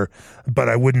beer, but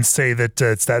I wouldn't say that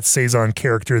it's that Saison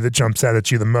character that jumps out at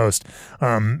you the most.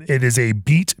 It is a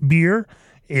beet beer.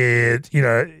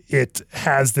 It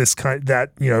has this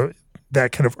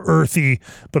that kind of earthy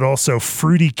but also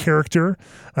fruity character.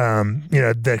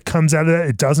 that comes out of that.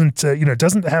 It doesn't, it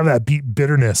doesn't have that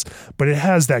bitterness, but it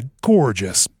has that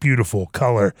gorgeous, beautiful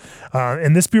color.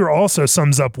 And this beer also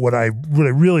sums up what I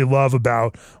really love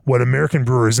about what American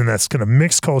brewers in that kind of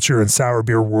mixed culture and sour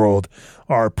beer world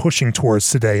are pushing towards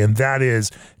today. And that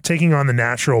is taking on the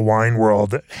natural wine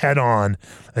world head on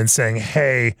and saying,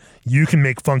 hey, you can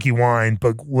make funky wine,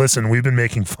 but listen, we've been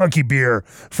making funky beer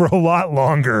for a lot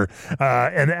longer,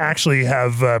 and actually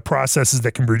have processes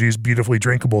that can produce beautifully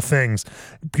drinkable things,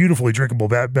 beautifully drinkable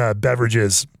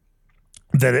beverages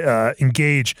that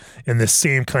engage in the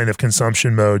same kind of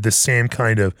consumption mode, the same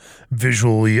kind of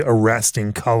visually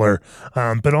arresting color,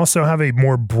 but also have a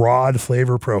more broad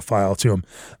flavor profile to them.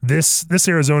 This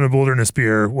Arizona Wilderness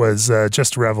beer was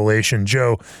just a revelation.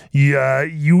 Joe,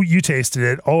 you tasted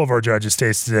it. All of our judges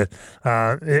tasted it.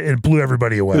 It blew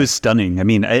everybody away. It was stunning. I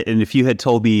mean, and if you had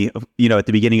told me, at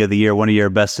the beginning of the year, one of your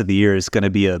best of the year is going to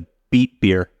be a beet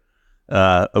beer,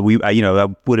 I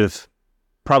would have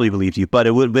probably believed you, but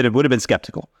it would have been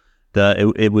skeptical.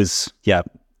 It was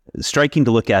striking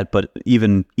to look at, but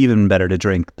even better to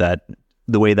drink. That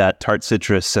the way that tart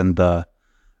citrus and the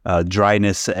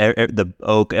dryness, the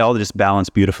oak, all just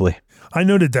balanced beautifully. I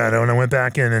noted that when I went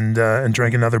back in and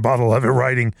drank another bottle of it,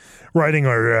 writing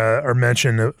our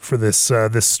mention for this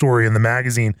story in the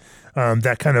magazine.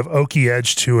 That kind of oaky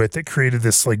edge to it that created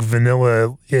this like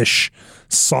vanilla-ish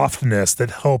softness that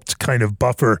helped kind of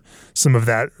buffer some of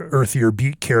that earthier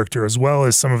beet character, as well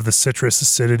as some of the citrus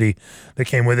acidity that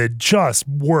came with it. Just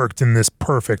worked in this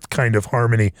perfect kind of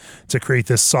harmony to create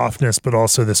this softness, but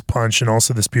also this punch and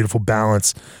also this beautiful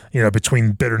balance,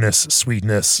 between bitterness,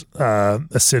 sweetness,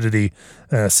 acidity,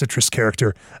 citrus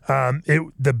character.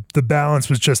 The balance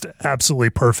was just absolutely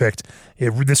perfect.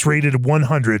 This rated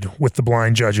 100 with the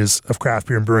blind judges of craft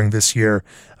beer and brewing this year.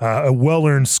 A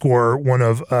well-earned score, one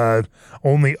of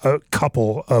only a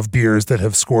couple of beers that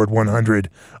have scored 100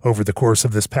 over the course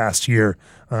of this past year.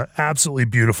 Absolutely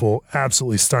beautiful,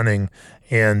 absolutely stunning,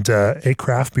 and a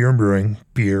craft beer and brewing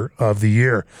beer of the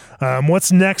year.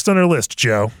 What's next on our list,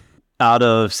 Joe? Out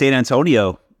of San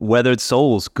Antonio, Weathered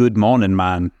Souls, Good Morning,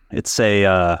 Man. It's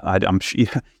I'm sure,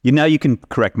 you can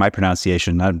correct my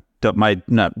pronunciation. My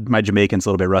Jamaican's a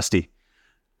little bit rusty.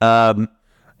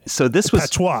 So this was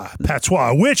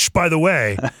patois, which, by the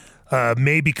way,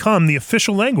 may become the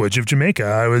official language of Jamaica.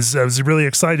 I was really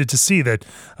excited to see that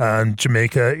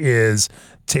Jamaica is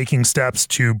taking steps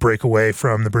to break away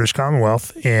from the British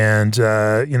Commonwealth, and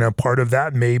part of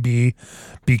that may be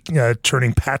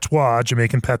turning patois,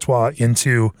 Jamaican patois,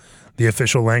 into the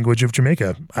official language of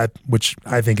Jamaica, which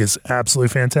I think is absolutely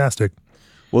fantastic.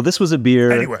 Well, this was a beer.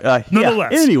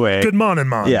 Nonetheless. Anyway. Good morning,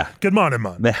 man. Yeah. Good morning,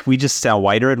 man. We just sound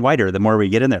whiter and whiter the more we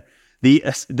get in there.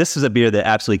 This is a beer that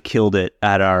absolutely killed it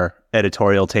at our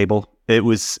editorial table. It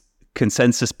was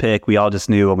consensus pick. We all just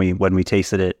knew when we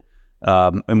tasted it.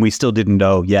 And we still didn't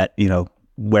know yet,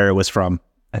 where it was from.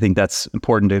 I think that's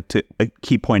important to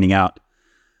keep pointing out.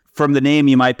 From the name,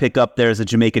 you might pick up there's a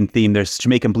Jamaican theme. There's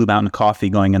Jamaican Blue Mountain coffee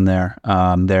going in there.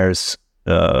 There's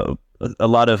a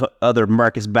lot of other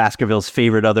Marcus Baskerville's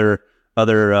favorite other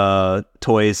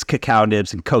toys, cacao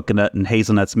nibs and coconut and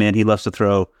hazelnuts. Man, he loves to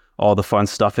throw all the fun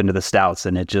stuff into the stouts,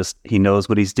 and he knows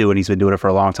what he's doing. He's been doing it for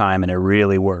a long time, and it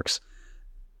really works.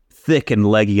 Thick and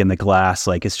leggy in the glass,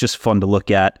 like it's just fun to look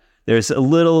at. There's a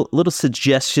little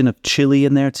suggestion of chili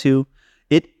in there too.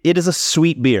 It is a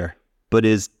sweet beer, but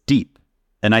is deep.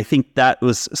 And I think that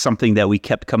was something that we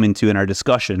kept coming to in our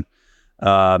discussion.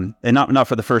 And not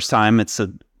for the first time. It's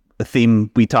a theme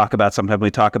we talk about sometimes.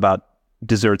 We talk about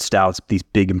dessert stouts, these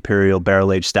big imperial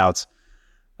barrel-aged stouts.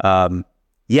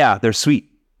 They're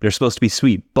sweet. They're supposed to be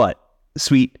sweet. But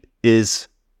sweet is,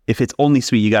 if it's only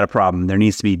sweet, you got a problem. There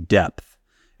needs to be depth.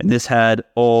 And this had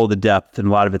all the depth, and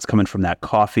a lot of it's coming from that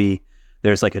coffee.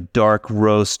 There's like a dark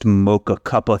roast mocha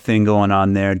cuppa thing going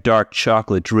on there. Dark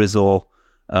chocolate drizzle,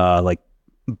 like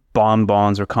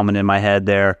bonbons are coming in my head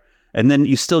there, and then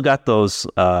you still got those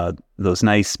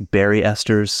nice berry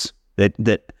esters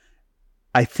that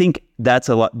I think that's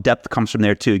a lot. Depth comes from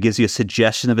there too. It gives you a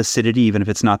suggestion of acidity, even if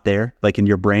it's not there. Like in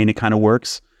your brain, it kind of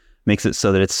works, makes it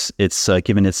so that it's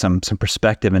giving it some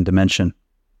perspective and dimension.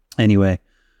 Anyway,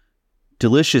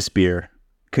 delicious beer.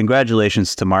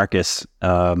 Congratulations to Marcus.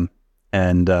 I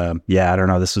don't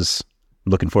know. This was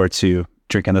looking forward to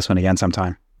drinking this one again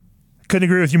sometime. Couldn't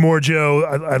agree with you more, Joe.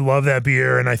 I love that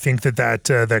beer, and I think that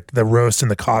the roast and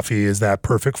the coffee is that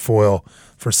perfect foil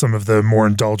for some of the more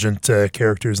indulgent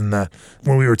characters in that.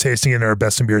 When we were tasting it in our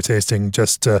best in beer tasting,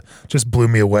 just blew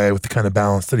me away with the kind of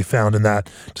balance that he found in that,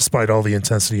 despite all the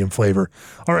intensity and flavor.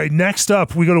 All right, next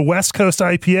up, we go to West Coast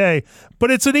IPA,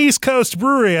 but it's an East Coast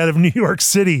brewery out of New York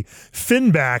City.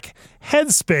 Finback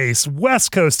Headspace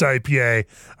West Coast IPA,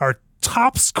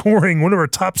 one of our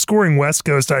top scoring West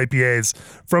Coast IPAs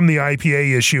from the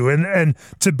IPA issue. And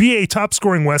to be a top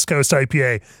scoring West Coast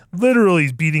IPA,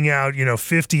 literally beating out,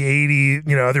 50,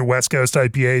 80, other West Coast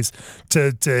IPAs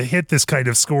to hit this kind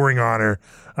of scoring honor.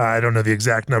 I don't know the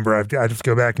exact number. I'd have to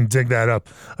go back and dig that up.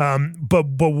 But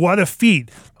what a feat.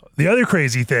 The other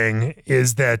crazy thing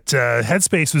is that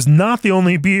Headspace was not the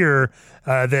only beer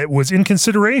that was in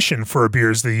consideration for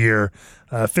Beers of the Year.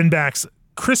 Finback's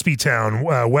Crispy Town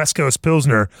West Coast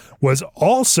Pilsner was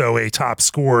also a top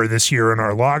scorer this year in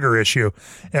our lager issue.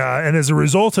 And as a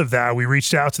result of that, we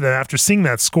reached out to them after seeing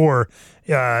that score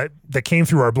that came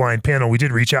through our blind panel. We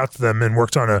did reach out to them and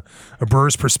worked on a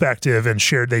brewer's perspective, and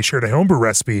they shared a homebrew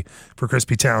recipe for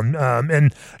Crispy Town.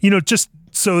 And just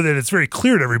so that it's very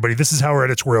clear to everybody, this is how our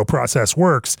editorial process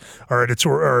works.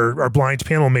 Our blind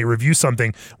panel may review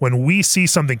something. When we see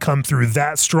something come through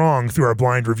that strong through our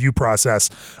blind review process,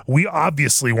 we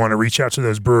obviously want to reach out to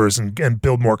those brewers and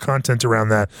build more content around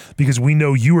that, because we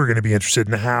know you are going to be interested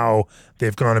in how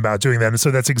they've gone about doing that. And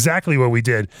so that's exactly what we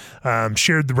did.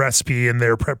 Shared the recipe and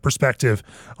their perspective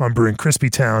on brewing Crispy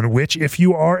Town, which, if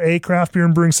you are a Craft Beer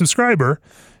and Brewing subscriber,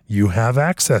 you have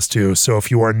access to. So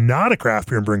if you are not a Craft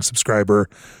Beer and Brewing subscriber,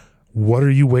 what are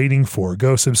you waiting for?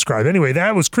 Go subscribe. Anyway,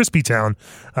 that was Crispy Town,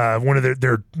 one of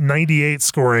their 98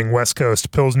 scoring West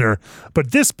Coast Pilsner.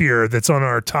 But this beer that's on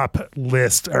our top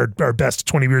list, our best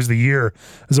 20 beers of the year,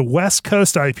 is a West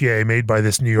Coast IPA made by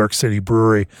this New York City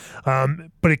brewery.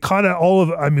 But it caught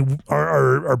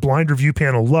our blind review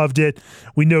panel loved it.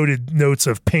 We noted notes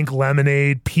of pink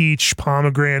lemonade, peach,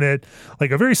 pomegranate,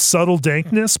 like a very subtle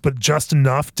dankness, but just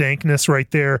enough dankness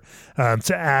right there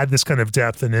to add this kind of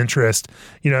depth and interest.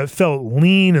 It felt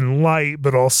lean and light,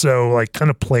 but also like kind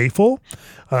of playful.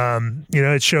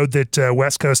 It showed that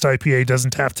West Coast IPA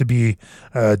doesn't have to be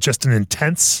just an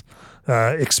intense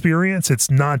experience. It's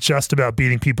not just about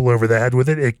beating people over the head with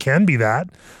it. It can be that.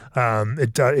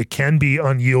 It can be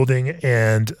unyielding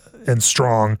and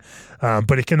strong,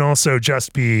 but it can also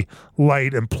just be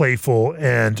light and playful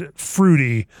and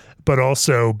fruity, but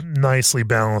also nicely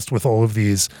balanced with all of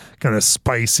these kind of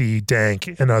spicy, dank,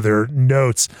 and other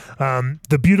notes.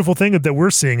 The beautiful thing that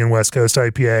we're seeing in West Coast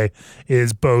IPA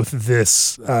is both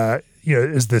this,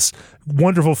 is this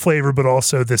wonderful flavor, but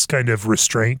also this kind of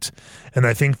restraint. And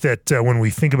I think that when we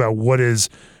think about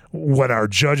what our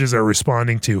judges are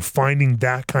responding to, finding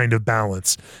that kind of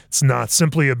balance. It's not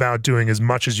simply about doing as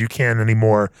much as you can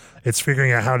anymore. It's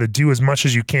figuring out how to do as much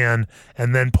as you can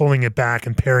and then pulling it back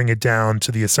and paring it down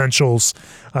to the essentials,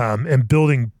 and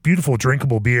building beautiful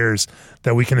drinkable beers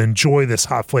that we can enjoy this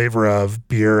hot flavor of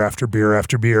beer after beer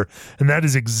after beer. And that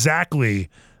is exactly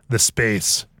the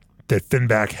space that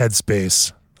Finback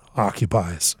Headspace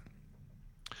occupies.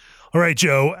 All right,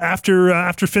 Joe, after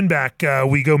Finback,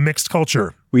 we go mixed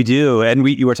culture. We do. And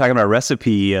you were talking about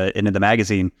recipe in the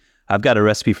magazine. I've got a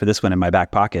recipe for this one in my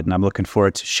back pocket, and I'm looking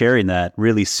forward to sharing that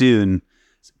really soon,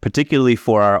 particularly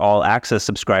for our All Access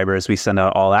subscribers. We send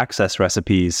out All Access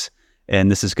recipes,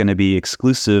 and this is going to be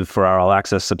exclusive for our All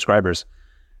Access subscribers.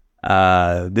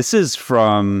 This is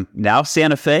from now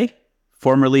Santa Fe,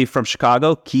 formerly from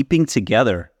Chicago, Keeping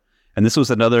Together. And this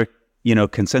was another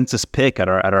consensus pick at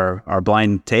our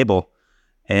blind table.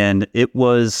 And it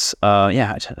was,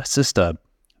 it's just a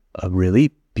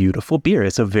really beautiful beer.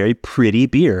 It's a very pretty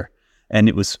beer. And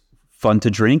it was fun to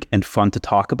drink and fun to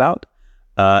talk about.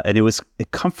 And it was a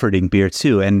comforting beer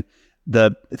too. And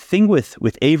the thing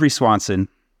with Avery Swanson,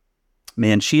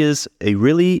 man, she is a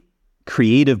really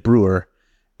creative brewer.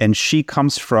 And she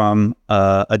comes from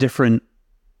a different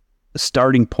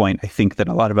starting point, I think, than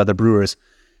a lot of other brewers.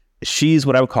 She's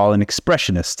what I would call an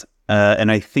expressionist.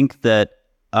 And I think that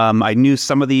I knew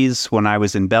some of these when I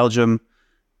was in Belgium.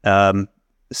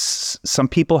 Some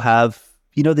people have,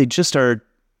 they just are,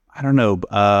 I don't know,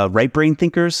 right brain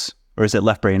thinkers, or is it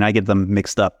left brain? I get them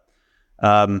mixed up.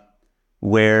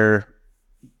 What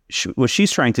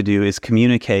she's trying to do is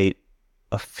communicate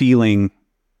a feeling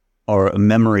or a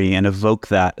memory and evoke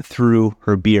that through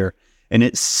her beer. And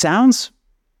it sounds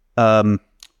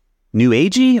new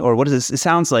agey, or what is this? It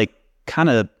sounds like kind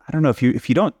of, I don't know, if you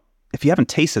haven't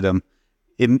tasted them,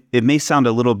 it may sound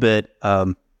a little bit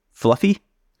fluffy,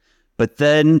 but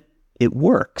then it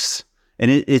works. And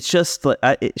it's just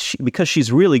because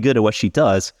she's really good at what she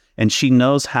does, and she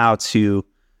knows how to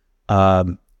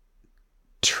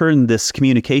turn this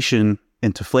communication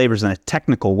into flavors in a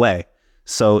technical way.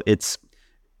 So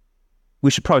we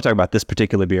should probably talk about this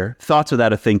particular beer. Thoughts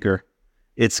Without a Thinker.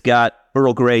 It's got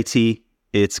Earl Grey tea.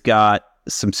 It's got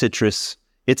some citrus.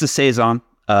 It's a saison,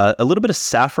 a little bit of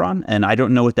saffron, and I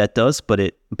don't know what that does, but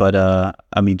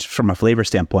I mean, from a flavor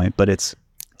standpoint, but it's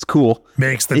cool.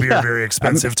 Makes the beer very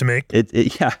expensive to make.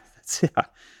 Yeah.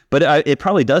 But it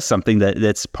probably does something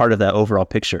that's part of that overall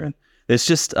picture. And it's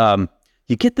just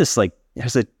you get this like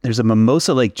there's a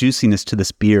mimosa like juiciness to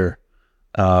this beer,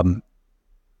 but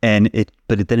then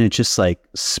it just like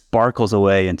sparkles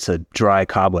away into dry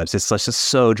cobwebs. It's just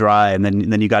so dry, and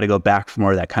then you got to go back for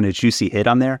more of that kind of juicy hit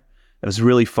on there. It was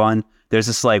really fun. There's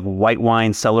this like white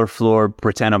wine cellar floor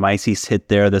Brettanomyces hit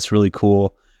there that's really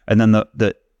cool, and then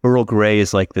the Earl Grey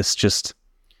is like this just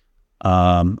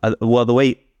well, the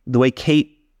way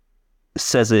Kate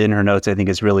says it in her notes, I think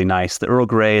is really nice. The Earl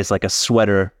Grey is like a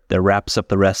sweater that wraps up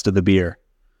the rest of the beer.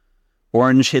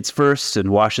 Orange hits first and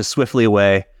washes swiftly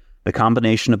away. The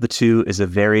combination of the two is a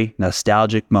very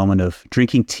nostalgic moment of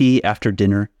drinking tea after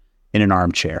dinner in an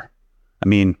armchair. I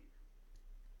mean,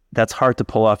 that's hard to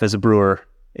pull off as a brewer.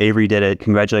 Avery did it.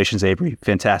 Congratulations, Avery.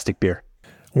 Fantastic beer.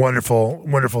 Wonderful,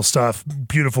 wonderful stuff.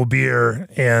 Beautiful beer.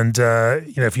 And,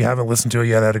 if you haven't listened to it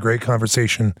yet, I had a great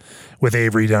conversation with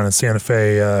Avery down in Santa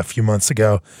Fe a few months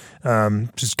ago.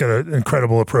 Just got an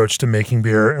incredible approach to making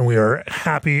beer. And we are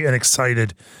happy and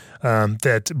excited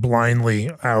that blindly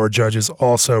our judges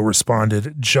also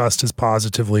responded just as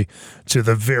positively to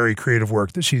the very creative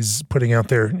work that she's putting out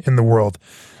there in the world.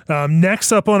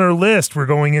 Next up on our list, we're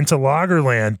going into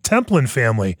Lagerland, Templin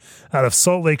family out of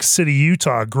Salt Lake City,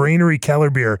 Utah, Granary Keller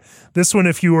beer. This one,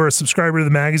 if you are a subscriber to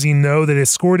the magazine, know that it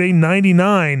scored a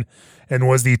 99 and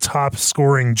was the top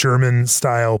scoring German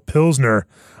style Pilsner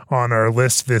on our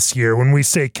list this year. When we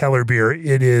say Keller beer,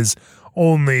 it is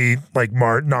only like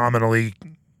nominally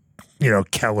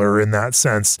Keller in that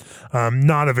sense.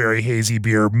 Not a very hazy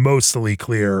beer, mostly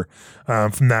clear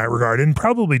from that regard, and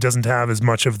probably doesn't have as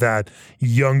much of that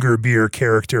younger beer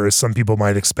character as some people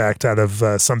might expect out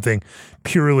of something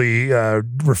purely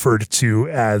referred to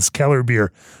as Keller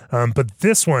beer. But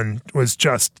this one was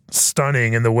just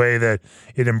stunning in the way that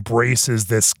it embraces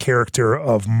this character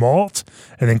of malt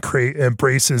and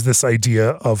embraces this idea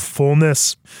of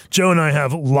fullness. Joe and I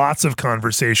have lots of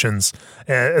conversations,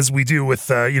 as we do with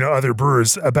other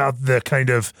brewers, about the kind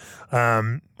of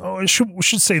we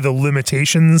should say the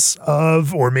limitations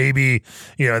of, or maybe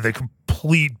the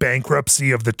complete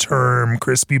bankruptcy of the term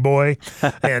crispy boy,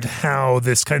 and how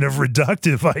this kind of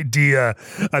reductive idea,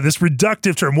 this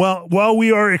reductive term, while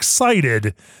we are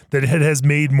excited that it has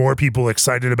made more people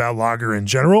excited about lager in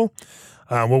general,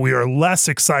 what we are less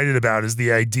excited about is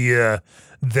the idea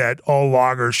that all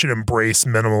lagers should embrace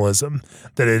minimalism,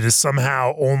 that it is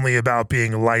somehow only about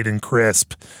being light and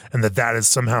crisp, and that is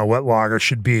somehow what lager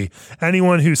should be.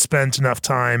 Anyone who spent enough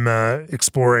time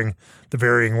exploring the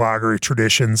varying lager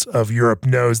traditions of Europe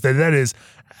knows that is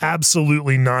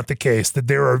absolutely not the case, that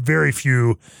there are very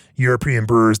few European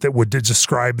brewers that would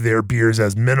describe their beers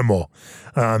as minimal.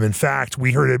 In fact,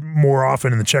 we heard it more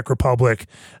often in the Czech Republic,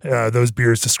 those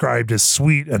beers described as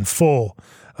sweet and full.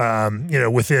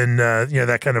 Within,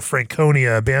 that kind of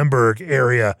Franconia, Bamberg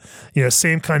area,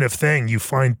 same kind of thing. You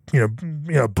find,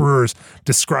 brewers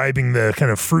describing the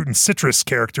kind of fruit and citrus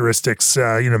characteristics,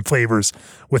 flavors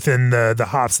within the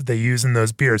hops that they use in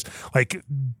those beers. Like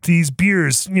these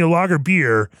beers, lager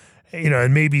beer,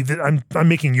 and maybe I'm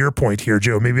making your point here,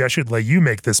 Joe. Maybe I should let you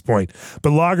make this point.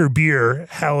 But lager beer,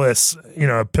 Helles,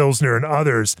 Pilsner and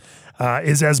others,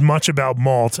 is as much about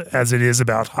malt as it is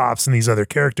about hops and these other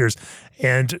characters.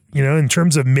 And, in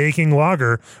terms of making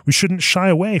lager, we shouldn't shy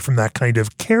away from that kind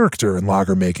of character in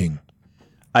lager making.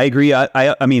 I agree.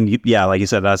 I mean, yeah, like you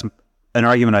said, that's an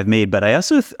argument I've made, but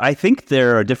I think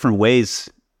there are different ways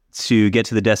to get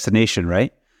to the destination,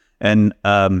 right? And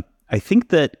I think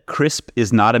that crisp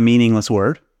is not a meaningless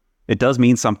word. It does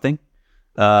mean something.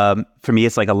 For me,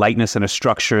 it's like a lightness and a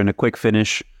structure and a quick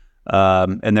finish.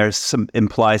 And there's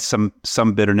implies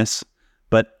some bitterness,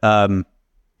 but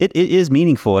it is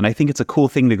meaningful, and I think it's a cool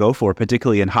thing to go for,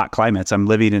 particularly in hot climates. I'm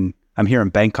here in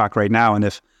Bangkok right now, and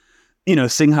if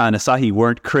Singha and Asahi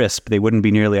weren't crisp, they wouldn't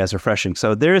be nearly as refreshing.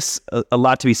 So there's a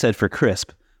lot to be said for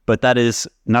crisp, but that is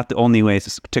not the only way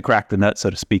to crack the nut,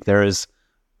 so to speak. There is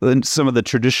some of the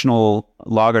traditional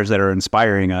lagers that are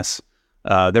inspiring us.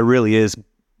 There really is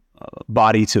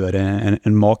body to it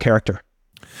and malt character.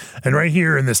 And right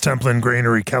here in this Templin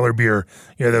Granary Keller beer,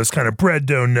 those kind of bread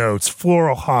dough notes,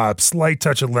 floral hops, light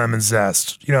touch of lemon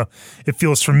zest. It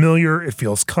feels familiar. It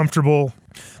feels comfortable.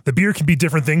 The beer can be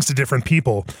different things to different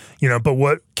people, but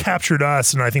what captured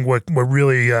us, and I think what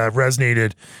really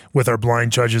resonated with our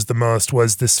blind judges the most,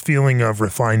 was this feeling of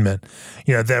refinement.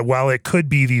 That while it could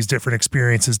be these different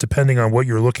experiences depending on what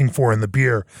you're looking for in the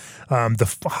beer,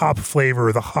 the hop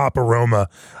flavor, the hop aroma,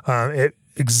 it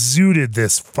exuded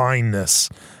this fineness.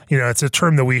 It's a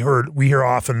term that we hear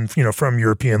often, from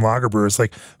European lager brewers,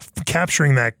 like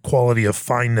capturing that quality of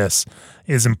fineness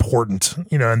is important,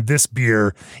 and this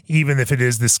beer, even if it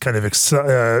is this kind of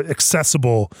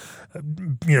accessible,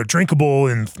 drinkable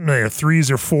in 3s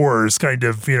or 4s kind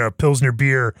of, Pilsner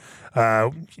beer,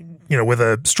 with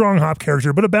a strong hop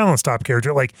character, but a balanced hop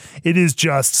character, like it is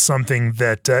just something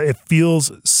that it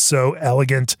feels so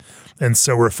elegant and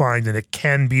so refined, and it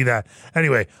can be that.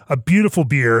 Anyway, a beautiful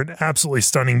beer, an absolutely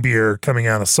stunning beer coming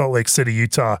out of Salt Lake City,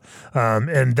 Utah.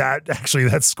 And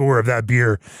that score of that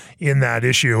beer in that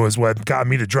issue was what got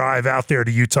me to drive out there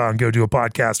to Utah and go do a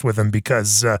podcast with him,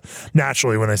 because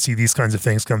naturally when I see these kinds of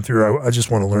things come through, I just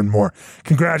want to learn more.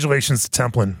 Congratulations to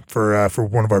Templin for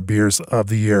one of our beers of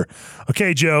the year.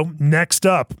 Okay, Joe, next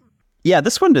up. Yeah,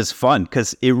 this one is fun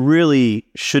because it really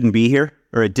shouldn't be here,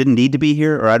 or it didn't need to be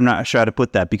here, or I'm not sure how to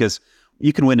put that, because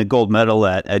you can win a gold medal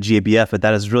at GABF, but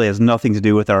that really has nothing to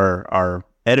do with our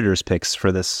editors' picks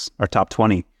for this, our top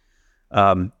 20.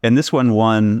 And this one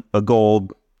won a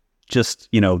gold just,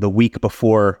 the week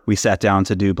before we sat down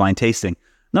to do blind tasting.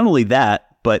 Not only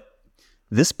that, but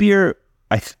this beer,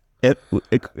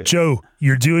 Joe,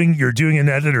 you're doing an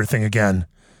editor thing again.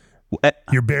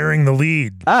 You're bearing the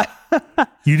lead.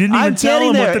 You didn't even tell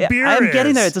him what the beer is. I'm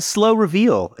getting there. It's a slow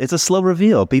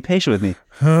reveal. Be patient with me.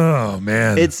 Oh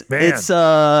man.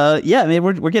 We're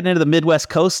getting into the Midwest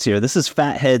coast here. This is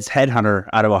Fathead's Headhunter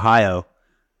out of Ohio.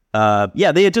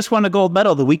 They had just won a gold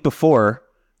medal the week before.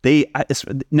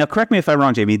 Now correct me if I'm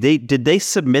wrong, Jamie. Did they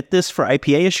submit this for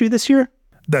IPA issue this year?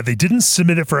 That they didn't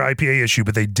submit it for IPA issue,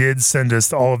 but they did send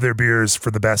us all of their beers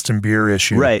for the Best in Beer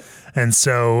issue. Right. And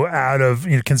so out of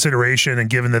consideration, and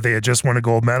given that they had just won a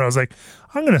gold medal, I was like,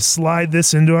 I'm going to slide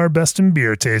this into our Best in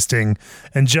Beer tasting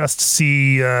and just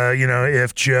see,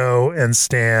 if Joe and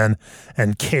Stan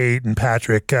and Kate and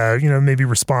Patrick, maybe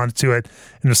respond to it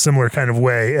in a similar kind of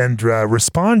way. And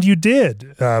respond you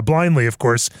did, blindly, of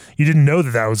course. You didn't know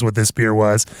that was what this beer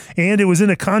was. And it was in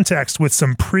a context with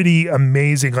some pretty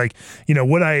amazing,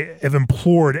 what I have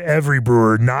implored every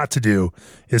brewer not to do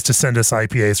is to send us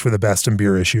IPAs for the Best in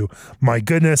Beer issue. My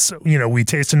goodness, we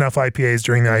taste enough IPAs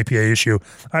during the IPA issue.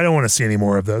 I don't want to see any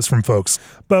more of those from folks.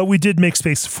 But we did make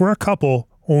space for a couple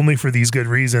only for these good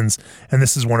reasons, and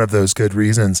this is one of those good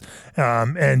reasons.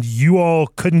 And you all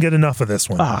couldn't get enough of this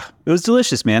one. It was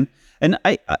delicious, man. And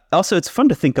I also, it's fun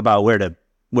to think about where to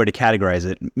categorize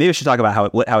it. Maybe I should talk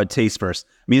about how it tastes first.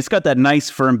 I mean, it's got that nice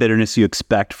firm bitterness you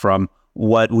expect from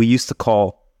what we used to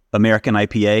call American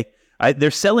IPA.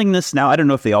 They're selling this now. I don't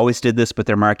know if they always did this, but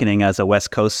they're marketing as a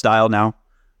West Coast style now,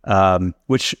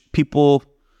 which people,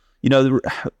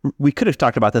 we could have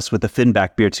talked about this with the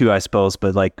Finback beer too, I suppose,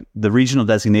 but the regional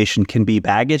designation can be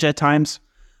baggage at times,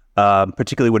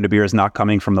 particularly when the beer is not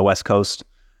coming from the West Coast.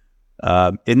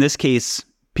 In this case,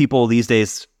 people these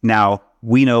days now,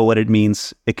 we know what it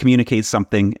means. It communicates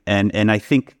something. And I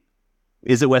think,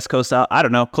 is it West Coast style? I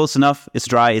don't know. Close enough. It's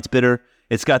dry. It's bitter.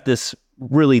 It's got this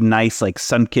really nice,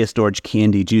 sun-kissed orange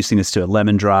candy juiciness to it,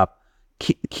 lemon drop,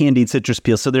 candied citrus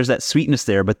peel. So there's that sweetness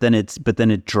there, but then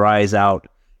it dries out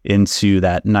into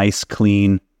that nice,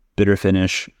 clean, bitter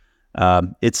finish.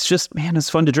 It's just, man,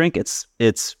 it's fun to drink. It's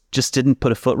just didn't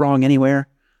put a foot wrong anywhere.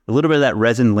 A little bit of that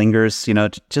resin lingers,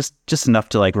 just enough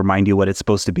to remind you what it's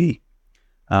supposed to be.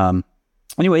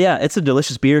 Anyway, yeah, it's a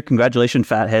delicious beer. Congratulations,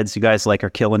 Fatheads. You guys are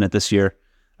killing it this year.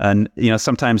 And,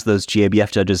 sometimes those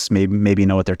GABF judges maybe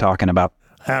know what they're talking about.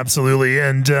 Absolutely.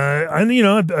 And,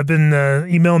 I've been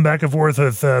emailing back and forth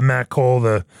with Matt Cole,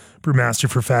 the brewmaster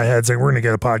for Fatheads. We're going to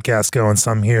get a podcast going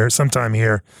sometime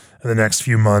here in the next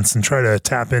few months and try to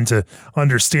tap into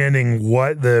understanding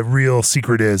what the real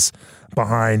secret is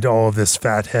behind all of this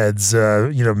Fatheads,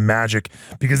 magic,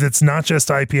 because it's not just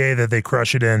IPA that they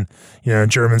crush it in,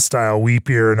 German style wheat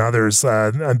beer and others.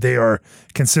 They are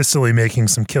consistently making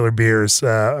some killer beers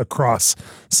across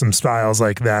some styles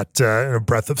like that, a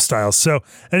breadth of styles. So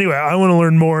anyway, I want to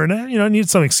learn more, and I need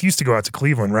some excuse to go out to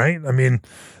Cleveland, right? I mean,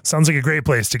 sounds like a great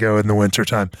place to go in the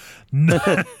wintertime.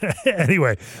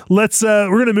 Anyway, we're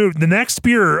going to move. The next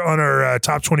beer on our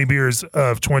top 20 beers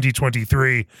of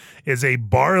 2023 is a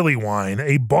barley wine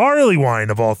a barley wine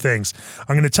of all things.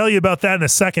 I'm going to tell you about that in a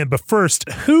second, but first,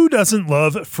 who doesn't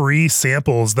love free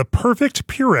samples? The Perfect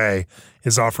Puree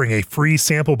is offering a free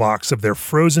sample box of their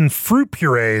frozen fruit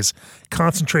purees,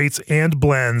 concentrates, and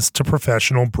blends to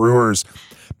professional brewers.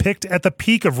 Picked at the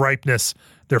peak of ripeness,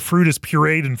 their fruit is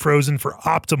pureed and frozen for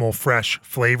optimal fresh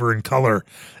flavor and color.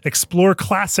 Explore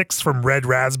classics from red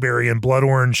raspberry and blood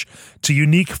orange to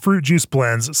unique fruit juice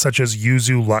blends such as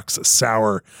Yuzu Lux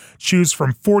Sour. Choose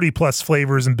from 40 plus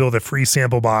flavors and build a free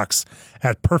sample box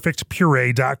at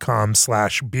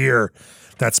perfectpuree.com/beer.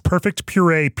 That's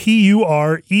perfectpuree,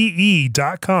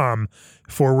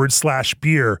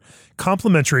 PUREE.com/beer.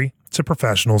 Complimentary to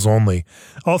professionals only.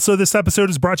 Also, this episode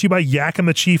is brought to you by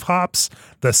Yakima Chief Hops.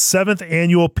 The 7th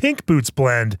annual Pink Boots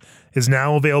blend is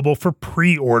now available for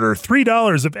pre-order.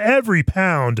 $3 of every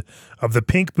pound of the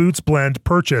Pink Boots blend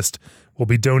purchased will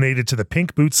be donated to the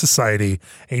Pink Boots Society,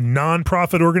 a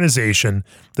nonprofit organization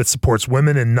that supports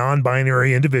women and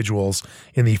non-binary individuals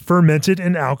in the fermented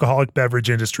and alcoholic beverage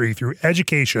industry through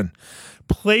education.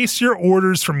 Place your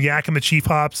orders from Yakima Chief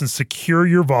Hops and secure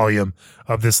your volume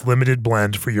of this limited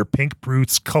blend for your Pink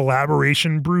Boots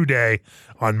collaboration brew day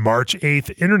on March 8th,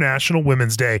 International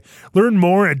Women's Day. Learn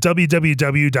more at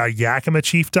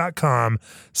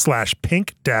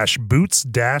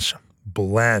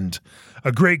www.yakimachief.com/pink-boots-blend.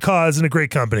 A great cause and a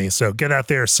great company. So get out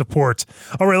there, support.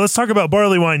 All right, let's talk about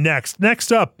barley wine next.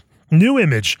 Next up, New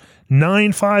Image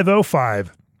 9505.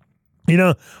 You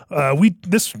know,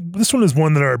 this one is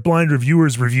one that our blind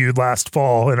reviewers reviewed last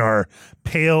fall in our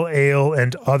Pale Ale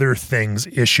and Other Things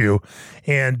issue,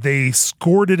 and they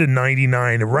scored it a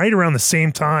 99. Right around the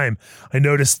same time, I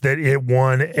noticed that it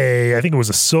won I think it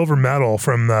was a silver medal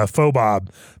from FOBAB,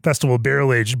 Festival of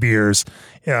Barrel-Aged Beers,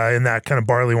 in that kind of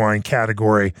barley wine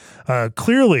category.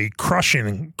 Clearly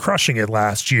crushing it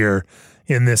last year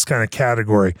in this kind of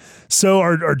category. So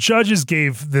our judges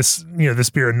gave this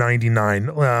beer a 99.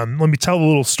 Let me tell a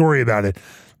little story about it.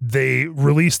 They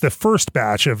released the first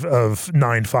batch of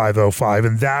 9505,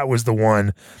 and that was the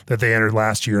one that they entered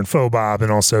last year in FOBAB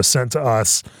and also sent to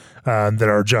us that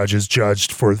our judges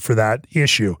judged for that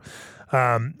issue.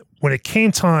 When it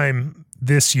came time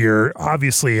this year,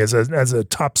 obviously as a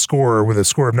top scorer with a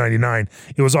score of 99,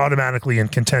 it was automatically in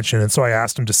contention. And so I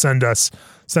asked them to send us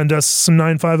some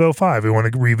 9505. We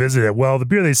want to revisit it. Well, the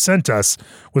beer they sent us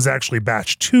was actually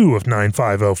batch 2 of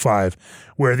 9505,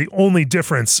 where the only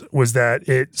difference was that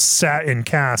it sat in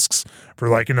casks for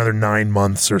like another 9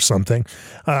 months or something.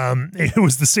 It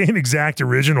was the same exact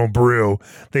original brew.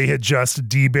 They had just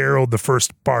debarreled the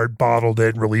first part, bottled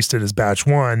it, released it as batch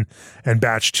 1, and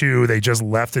batch 2, they just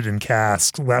left it in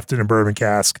casks, left it in bourbon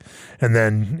cask, and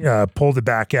then pulled it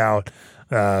back out.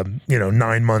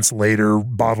 9 months later,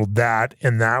 bottled that,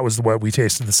 and that was what we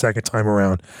tasted the second time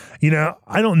around.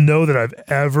 I don't know that I've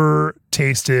ever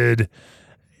tasted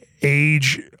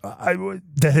age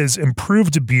that has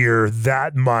improved a beer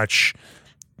that much,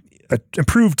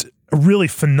 improved a really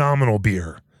phenomenal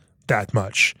beer that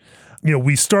much.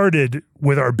 We started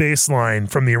with our baseline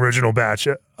from the original batch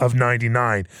of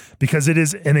 99 because it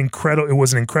was an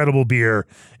incredible beer.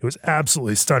 It was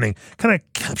absolutely stunning. Kind of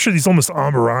captured these almost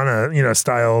Amburana,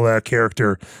 style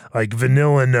character, like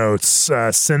vanilla notes,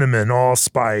 cinnamon,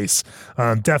 allspice,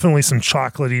 definitely some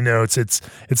chocolatey notes. It's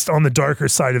on the darker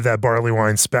side of that barley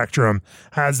wine spectrum,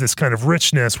 has this kind of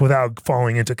richness without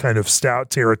falling into kind of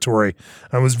stout territory.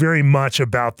 It was very much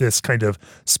about this kind of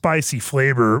spicy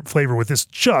flavor with this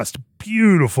just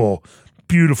beautiful,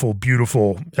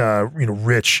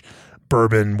 rich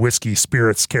bourbon, whiskey,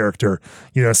 spirits character.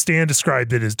 Stan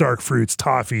described it as dark fruits,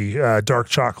 toffee, dark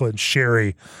chocolate, and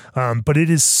sherry. But it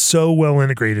is so well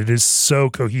integrated. It is so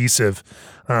cohesive,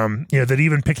 that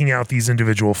even picking out these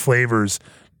individual flavors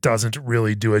doesn't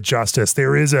really do it justice.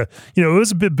 There is it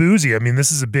was a bit boozy. I mean,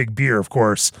 this is a big beer, of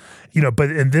course, but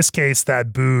in this case,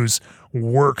 that booze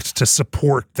worked to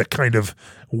support the kind of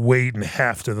weight and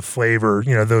heft of the flavor,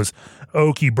 those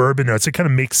oaky bourbon notes. It kind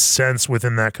of makes sense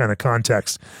within that kind of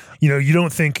context. You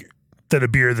don't think that a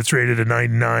beer that's rated a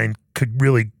 99 could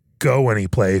really go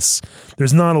anyplace.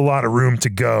 There's not a lot of room to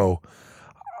go.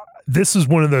 This is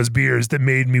one of those beers that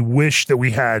made me wish that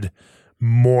we had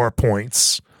more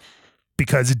points,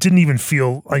 because it didn't even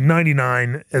feel like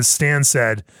 99, as Stan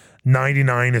said,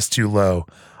 99 is too low.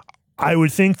 I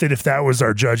would think that if that was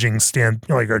our judging standard,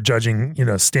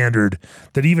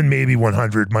 that even maybe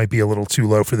 100 might be a little too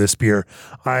low for this beer.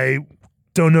 I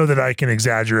don't know that I can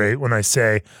exaggerate when I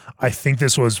say I think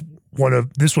this was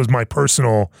my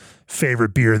personal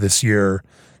favorite beer this year,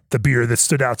 the beer that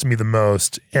stood out to me the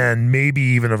most, and maybe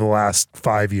even of the last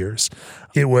 5 years.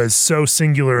 It was so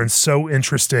singular and so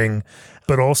interesting,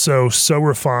 but also so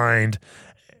refined,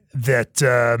 that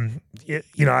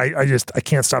I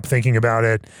can't stop thinking about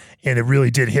it, and it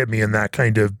really did hit me in that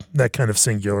kind of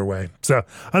singular way. So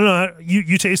I don't know.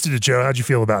 You tasted it, Joe. How'd you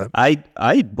feel about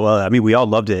it? Well, I mean, we all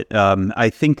loved it. I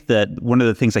think that one of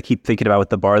the things I keep thinking about with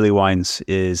the barley wines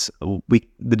is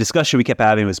the discussion we kept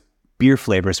having was beer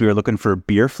flavors. We were looking for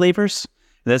beer flavors.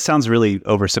 That sounds really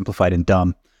oversimplified and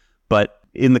dumb, but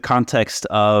in the context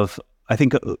of, I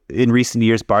think in recent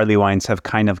years, barley wines have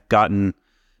kind of gotten,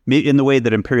 in the way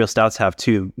that imperial stouts have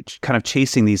too, kind of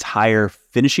chasing these higher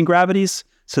finishing gravities,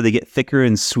 so they get thicker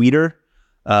and sweeter,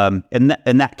 and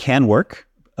that can work,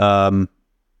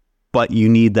 but you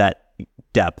need that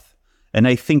depth. And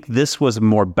I think this was a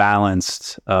more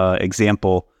balanced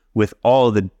example with all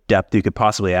of the depth you could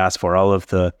possibly ask for, all of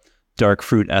the dark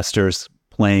fruit esters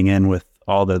playing in with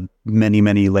all the many,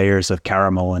 many layers of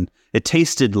caramel, and it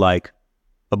tasted like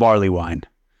a barley wine.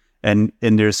 And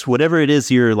there's whatever it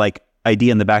is your like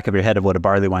idea in the back of your head of what a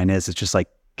barley wine is, it's just like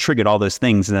triggered all those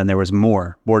things, and then there was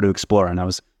more to explore, and that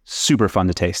was super fun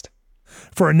to taste.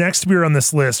 For our next beer on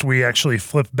this list, we actually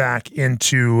flipped back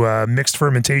into mixed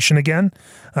fermentation again.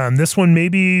 This one may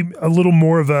be a little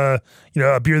more of a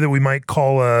beer that we might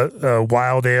call a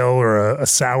wild ale or a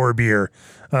sour beer.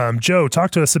 Joe,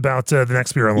 talk to us about the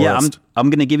next beer on the list. I'm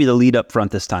going to give you the lead up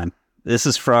front this time. This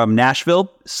is from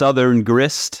Nashville, Southern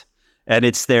Grist, and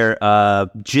it's their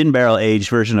gin barrel aged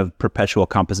version of Perpetual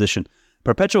Composition.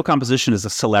 Perpetual Composition is a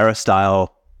Solera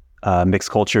style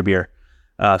mixed culture beer.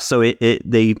 So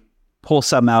they pull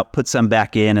some out, put some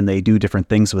back in, and they do different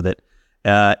things with it.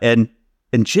 And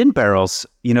gin barrels,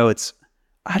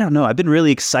 I don't know. I've been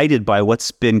really excited by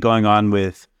what's been going on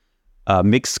with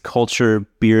mixed culture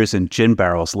beers and gin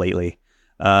barrels lately.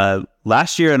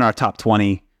 Last year in our top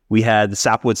 20, we had the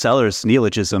Sapwood Cellars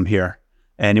neologism here.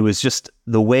 And it was just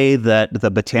the way that the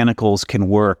botanicals can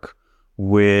work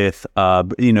with,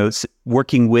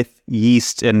 working with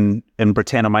yeast and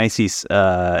Brettanomyces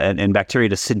and bacteria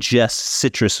to suggest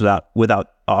citrus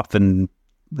without often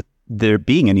there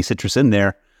being any citrus in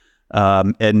there.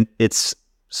 And it's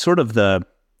sort of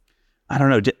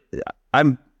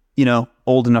I'm,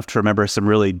 old enough to remember some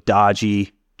really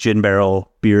dodgy gin barrel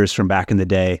beers from back in the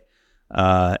day.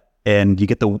 And you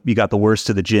got the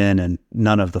worst of the gin and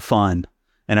none of the fun.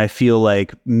 And I feel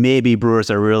like maybe brewers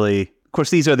are really, of course,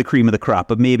 these are the cream of the crop,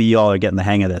 but maybe y'all are getting the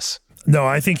hang of this. No,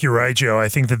 I think you're right, Joe. I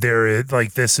think that there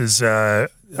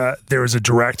is a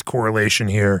direct correlation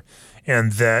here,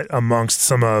 and that amongst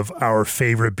some of our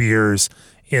favorite beers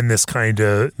in this kind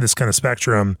of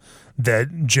spectrum,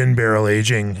 that gin barrel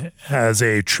aging has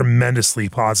a tremendously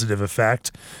positive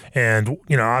effect. And,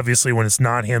 obviously when it's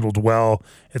not handled well,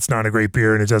 it's not a great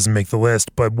beer and it doesn't make the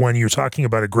list. But when you're talking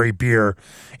about a great beer,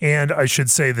 and I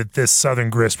should say that this Southern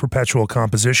Grist Perpetual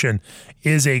Composition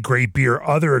is a great beer.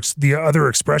 The other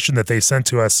expression that they sent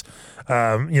to us,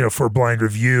 for blind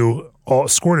review,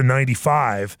 scored a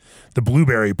 95, the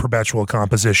Blueberry Perpetual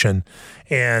Composition.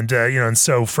 And, and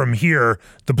so from here,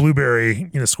 the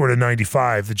Blueberry, scored a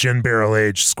 95, the Gin Barrel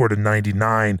Age scored a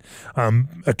 99.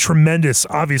 A tremendous,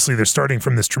 obviously they're starting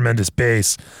from this tremendous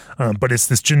base, but it's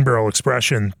this Gin Barrel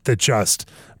expression that just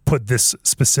put this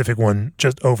specific one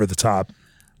just over the top.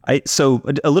 So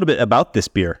a little bit about this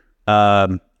beer.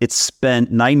 It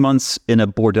spent 9 months in a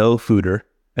Bordeaux foeder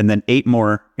and then 8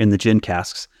 more in the gin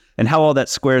casks. And how all that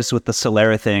squares with the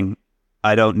Solera thing,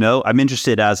 I don't know. I'm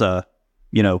interested as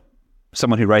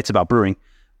someone who writes about brewing,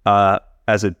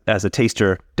 as a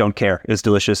taster, don't care. It's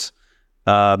delicious.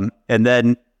 And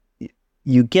then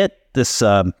you get this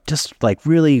just like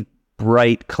really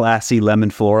bright, classy lemon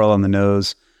floral on the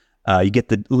nose. You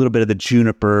get a little bit of the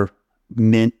juniper,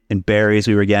 mint, and berries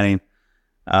we were getting.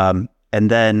 And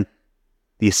then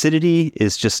the acidity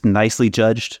is just nicely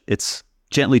judged. It's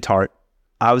gently tart.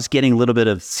 I was getting a little bit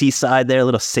of seaside there, a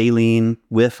little saline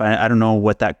whiff. I don't know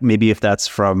what that, maybe if that's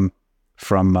from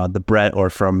the Brett or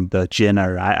from the gin,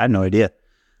 or I have no idea.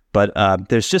 But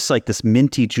there's just like this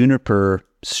minty juniper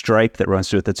stripe that runs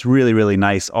through it that's really, really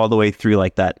nice all the way through,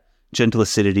 like that gentle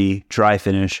acidity, dry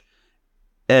finish.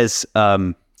 As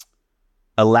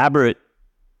elaborately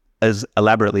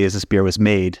as this beer was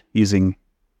made using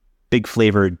big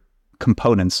flavored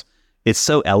components, it's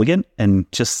so elegant and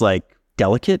just like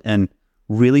delicate and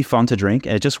really fun to drink,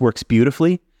 and it just works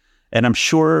beautifully. And I'm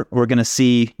sure we're going to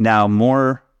see now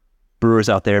more brewers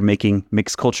out there making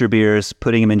mixed culture beers,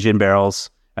 putting them in gin barrels,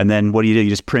 and then what do? You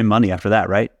just print money after that,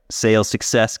 right? Sales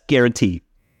success guaranteed.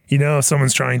 If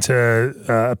someone's trying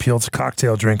to appeal to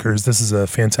cocktail drinkers, this is a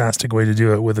fantastic way to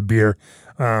do it with a beer,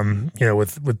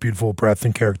 with beautiful breadth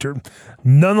and character.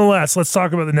 Nonetheless, let's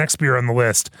talk about the next beer on the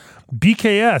list.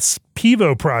 BKS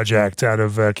Pivo Project out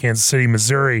of Kansas City,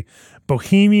 Missouri.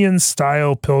 Bohemian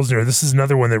Style Pilsner. This is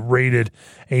another one that rated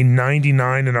a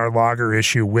 99 in our lager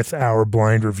issue with our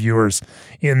blind reviewers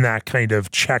in that kind of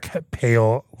Czech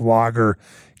pale lager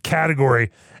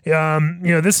category.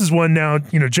 This is one now,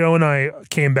 Joe and I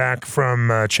came back from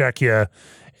Czechia,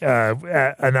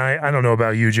 and I don't know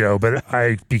about you, Joe, but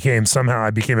I became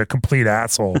a complete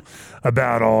asshole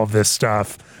about all of this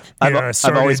stuff. I've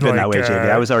always been that way, JD.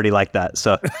 I was already like that,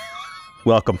 so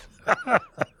welcome.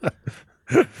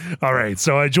 All right,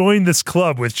 so I joined this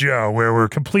club with Joe where we're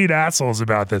complete assholes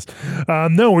about this.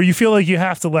 Where you feel like you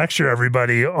have to lecture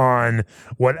everybody on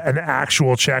what an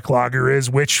actual Czech lager is,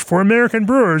 which for American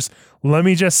brewers, let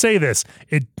me just say this,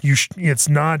 it's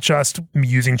not just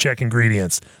using Czech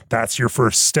ingredients. That's your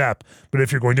first step. But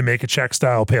if you're going to make a Czech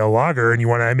style pale lager and you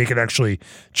want to make it actually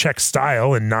Czech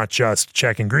style and not just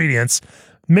Czech ingredients,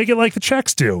 make it like the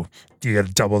Czechs do. You got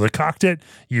to double decoct it.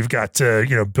 You've got to,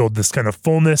 build this kind of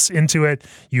fullness into it.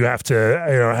 You have to,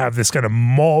 have this kind of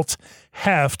malt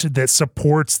heft that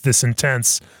supports this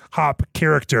intense hop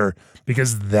character,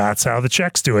 because that's how the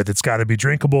Czechs do it. It's got to be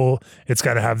drinkable. It's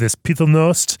got to have this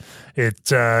pitelnost.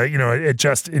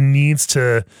 It needs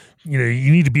to,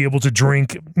 you need to be able to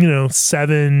drink,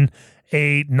 7,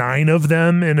 8, 9 of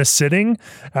them in a sitting.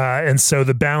 And so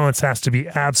the balance has to be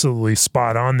absolutely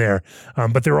spot on there.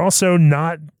 But they're also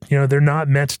not, they're not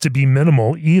meant to be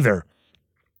minimal either.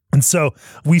 And so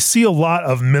we see a lot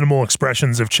of minimal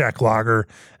expressions of Czech lager,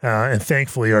 and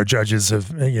thankfully our judges have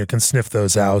can sniff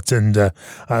those out. And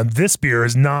this beer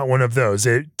is not one of those.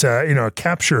 It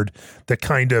captured the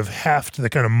kind of heft, the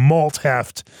kind of malt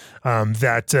heft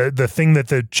that the thing that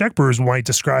the Czech brewers might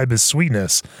describe as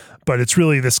sweetness. But it's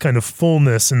really this kind of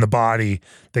fullness in the body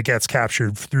that gets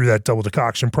captured through that double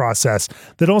decoction process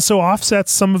that also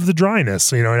offsets some of the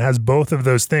dryness. It has both of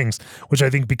those things, which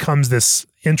I think becomes this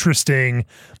interesting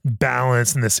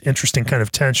balance and this interesting kind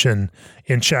of tension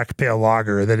in Czech pale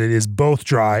lager, that it is both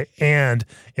dry and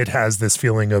it has this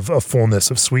feeling of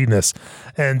fullness, of sweetness.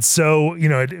 And so,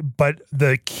 but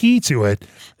the key to it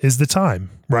is the time,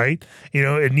 right?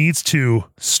 It needs to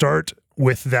start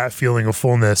with that feeling of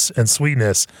fullness and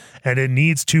sweetness, and it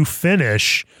needs to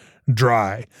finish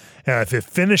dry. If it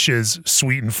finishes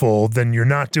sweet and full, then you're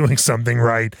not doing something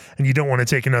right, and you don't want to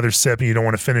take another sip, and you don't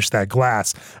want to finish that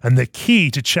glass. And the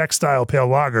key to Czech style pale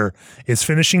lager is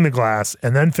finishing the glass,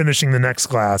 and then finishing the next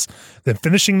glass, then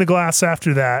finishing the glass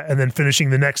after that, and then finishing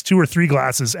the next 2 or 3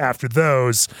 glasses after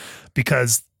those,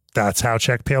 because that's how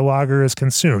Czech pale lager is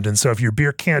consumed. And so if your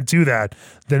beer can't do that,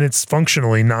 then it's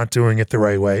functionally not doing it the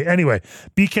right way. Anyway,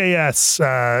 BKS,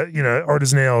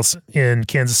 Artisanales in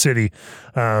Kansas City,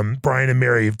 Brian and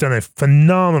Mary have done a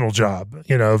phenomenal job,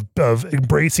 of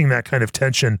embracing that kind of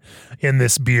tension in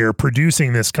this beer,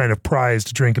 producing this kind of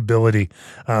prized drinkability,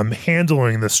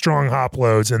 handling the strong hop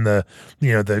loads and the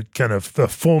kind of the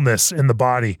fullness in the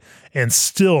body, and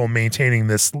still maintaining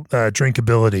this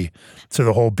drinkability to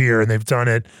the whole beer. And they've done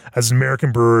it as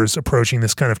American brewers approaching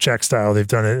this kind of Czech style. They've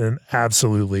done it in an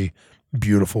absolutely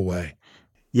beautiful way.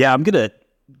 Yeah, I'm going to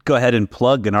go ahead and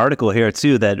plug an article here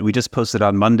too that we just posted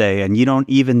on Monday, and you don't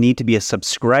even need to be a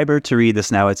subscriber to read this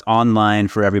now. It's online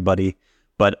for everybody.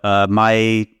 But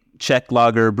my Czech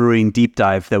lager brewing deep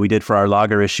dive that we did for our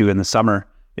lager issue in the summer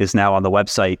is now on the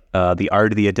website, The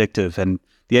Art of the Addictive. And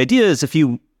the idea is, if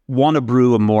you want to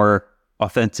brew a more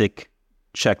authentic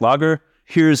Czech lager,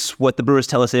 here's what the brewers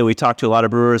tell us. We talk to a lot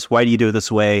of brewers. Why do you do it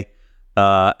this way?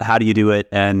 How do you do it?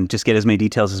 And just get as many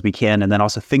details as we can. And then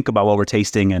also think about what we're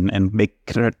tasting and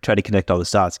try to connect all the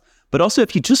dots. But also,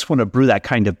 if you just want to brew that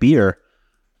kind of beer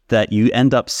that you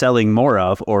end up selling more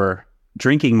of or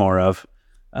drinking more of,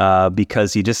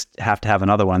 because you just have to have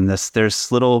another one.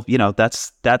 There's little,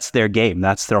 that's their game.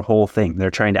 That's their whole thing.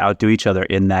 They're trying to outdo each other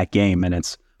in that game. And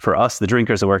it's, for us, the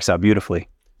drinkers, it works out beautifully.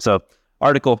 So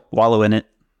article, wallow in it.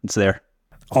 It's there.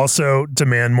 Also,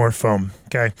 demand more foam.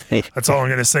 Okay. Hey. That's all I'm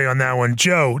going to say on that one.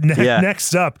 Joe,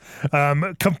 next up,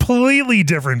 completely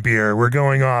different beer. We're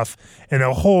going off in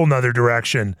a whole nother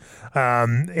direction.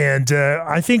 And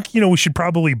I think, we should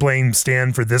probably blame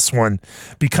Stan for this one,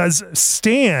 because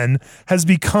Stan has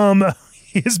become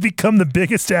the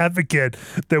biggest advocate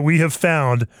that we have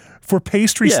found for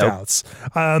pastry stouts.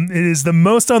 It is the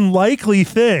most unlikely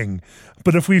thing.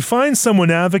 But if we find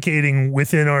someone advocating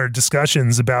within our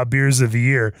discussions about beers of the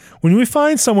year, when we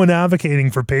find someone advocating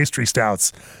for pastry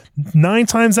stouts, 9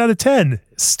 times out of 10,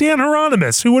 Stan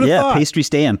Hieronymus. Who would have thought? Yeah, Pastry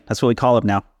Stan. That's what we call him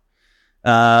now.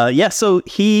 So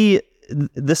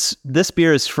this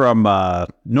beer is from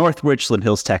North Richland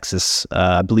Hills, Texas.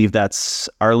 I believe that's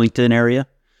Arlington area,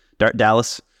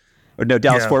 Dallas. Or no,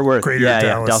 Dallas-Fort Worth.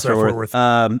 Dallas-Fort Worth.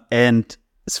 And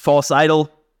it's False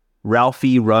Idol,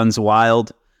 Ralphie Runs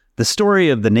Wild. The story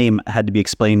of the name had to be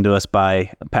explained to us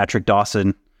by Patrick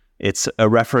Dawson. It's a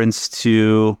reference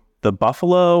to the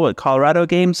Buffalo at Colorado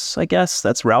games, I guess.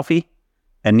 That's Ralphie.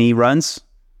 And he runs.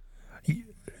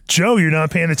 Joe, you're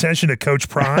not paying attention to Coach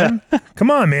Prime? Come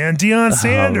on, man. Deion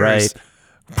Sanders. Right.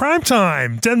 Prime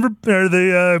time. Denver or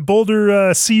the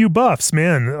Boulder CU Buffs,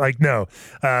 man. Like, no.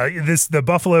 The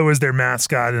Buffalo is their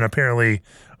mascot, and apparently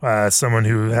someone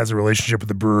who has a relationship with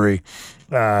the brewery,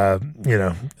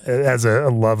 has a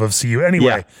love of CU.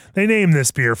 Anyway, They named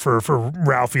this beer for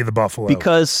Ralphie the Buffalo.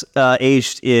 Because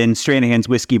aged in Stranahan's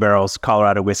whiskey barrels,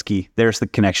 Colorado whiskey. There's the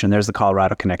connection. There's the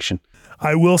Colorado connection.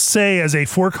 I will say, as a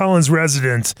Fort Collins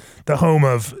resident, the home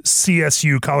of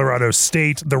CSU, Colorado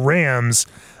State, the Rams,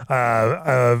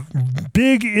 a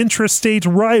big intrastate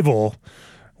rival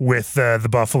with the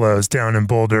Buffaloes down in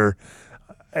Boulder.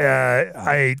 You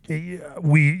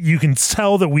can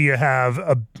tell that we have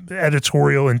a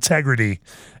editorial integrity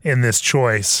in this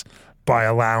choice by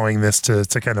allowing this to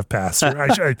kind of pass.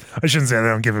 I shouldn't say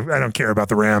I don't care about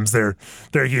the Rams. They're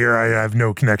here. I have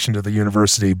no connection to the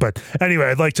university. But anyway,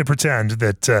 I'd like to pretend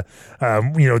that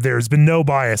there's been no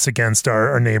bias against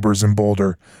our neighbors in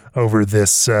Boulder over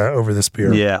this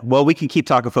beer. Yeah. Well, we can keep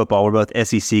talking football. We're both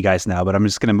SEC guys now, but I'm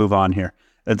just going to move on here.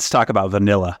 Let's talk about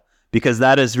vanilla, because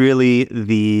that is really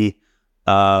the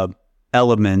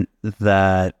element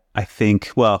that I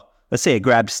think, well, let's say it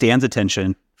grabbed Stan's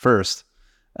attention first.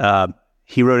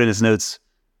 He wrote in his notes,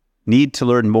 need to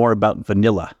learn more about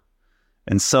vanilla.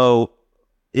 And so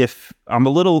if I'm a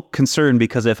little concerned,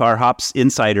 because if our hops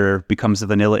insider becomes a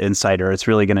vanilla insider, it's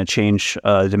really going to change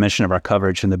the dimension of our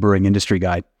coverage in the brewing industry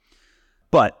guide.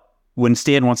 But when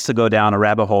Stan wants to go down a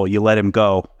rabbit hole, you let him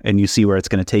go and you see where it's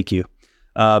going to take you.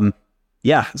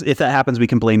 If that happens, we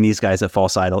can blame these guys at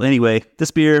False Idol. Anyway,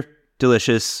 this beer,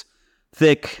 delicious,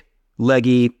 thick,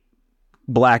 leggy,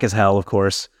 black as hell, of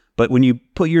course. But when you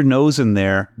put your nose in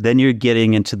there, then you're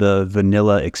getting into the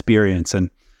vanilla experience. And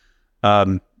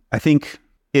I think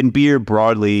in beer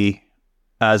broadly,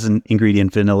 as an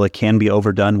ingredient, vanilla can be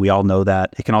overdone. We all know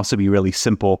that. It can also be really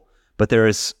simple. But there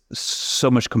is so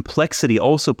much complexity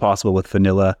also possible with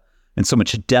vanilla, and so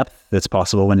much depth that's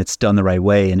possible when it's done the right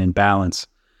way and in balance.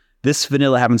 This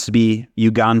vanilla happens to be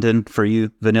Ugandan for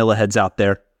you vanilla heads out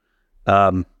there.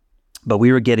 But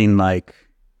we were getting like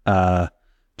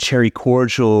cherry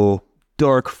cordial,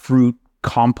 dark fruit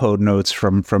compote notes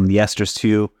from the esters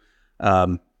too.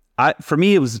 For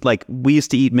me, it was like, we used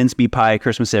to eat mincemeat pie at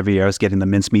Christmas every year. I was getting the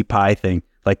mincemeat pie thing,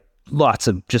 like lots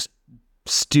of just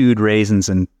stewed raisins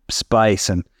and spice,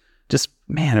 and just,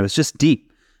 man, it was just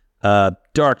deep.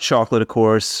 Dark chocolate, of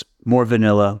course, more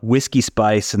vanilla, whiskey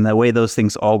spice, and the way those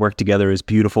things all work together is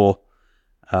beautiful.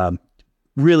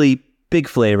 Really big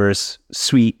flavors,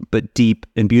 sweet but deep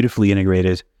and beautifully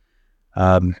integrated.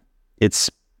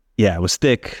 It was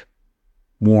thick,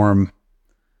 warm,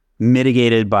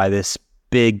 mitigated by this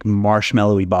big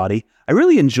marshmallowy body. I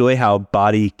really enjoy how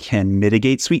body can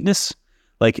mitigate sweetness.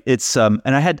 Like it's, and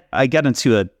I got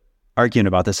into an argument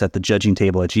about this at the judging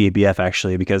table at GABF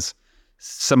actually, because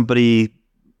somebody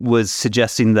was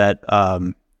suggesting that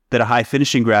a high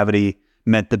finishing gravity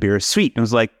meant the beer is sweet. And I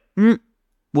was like,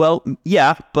 well,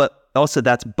 yeah, but also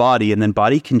that's body, and then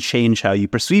body can change how you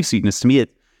perceive sweetness. To me,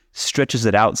 it stretches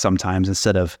it out sometimes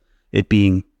instead of it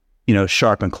being,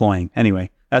 sharp and cloying. Anyway,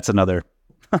 that's another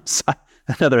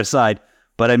aside.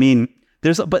 But I mean,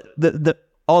 for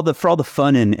all the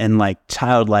fun and like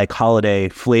childlike holiday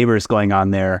flavors going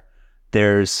on there,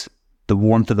 there's the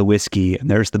warmth of the whiskey and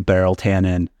there's the barrel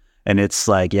tannin, and it's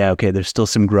like, yeah, okay, there's still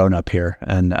some grown up here,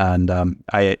 and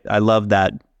I love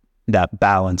that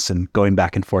balance and going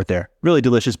back and forth there. Really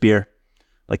delicious beer.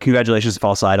 Like, congratulations,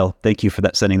 False Idol. Thank you for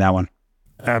sending that one.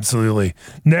 Absolutely.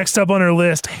 Next up on our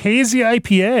list, Hazy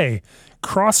IPA,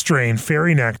 cross-strain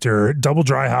Fairy Nectar, double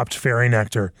dry hopped Fairy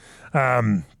Nectar.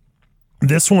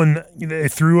 This one,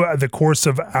 through the course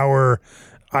of our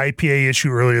IPA issue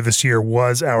earlier this year,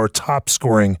 was our top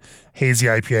scoring Hazy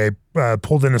IPA,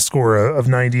 pulled in a score of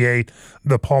 98.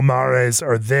 The Palmares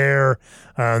are there,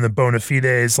 the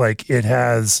Bonafides, like, it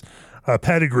has a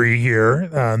pedigree here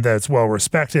that's well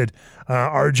respected.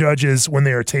 Our judges, when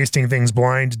they are tasting things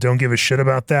blind, don't give a shit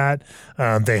about that.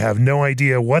 They have no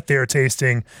idea what they're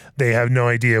tasting. They have no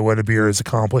idea what a beer has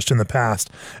accomplished in the past.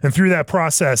 And through that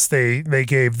process, they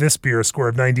gave this beer a score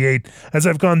of 98. As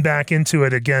I've gone back into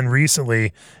it again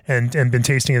recently and been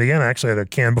tasting it again, actually I had a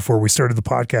can before we started the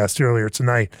podcast earlier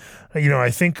tonight. I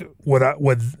think what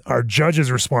our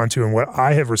judges respond to and what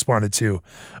I have responded to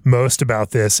most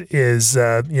about this is,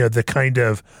 the kind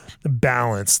of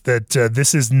balance that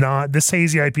this is not this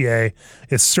hazy IPA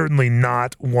is certainly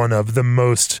not one of the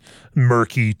most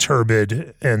murky,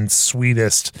 turbid, and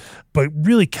sweetest, but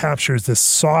really captures this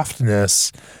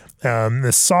softness.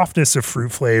 The softness of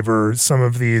fruit flavor, some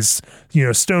of these,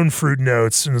 stone fruit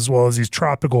notes, and as well as these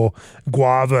tropical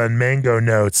guava and mango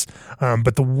notes.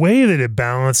 But the way that it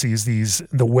balances these,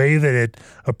 the way that it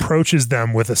approaches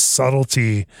them with a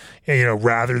subtlety,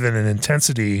 rather than an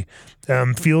intensity,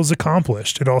 feels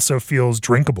accomplished. It also feels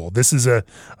drinkable. This is a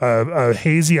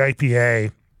hazy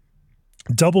IPA,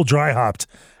 double dry hopped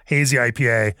hazy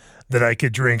IPA that I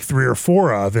could drink 3 or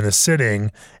 4 of in a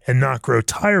sitting and not grow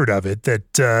tired of it.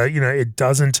 That, it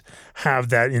doesn't have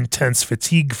that intense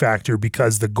fatigue factor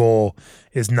because the goal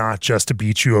is not just to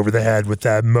beat you over the head with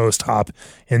that most hop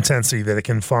intensity that it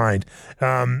can find.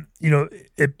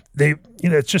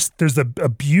 It's just, there's a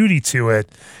beauty to it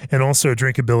and also a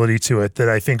drinkability to it that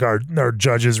I think our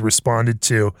judges responded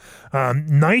to.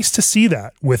 Nice to see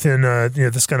that within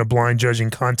this kind of blind judging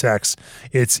context.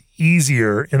 It's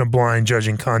easier in a blind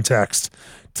judging context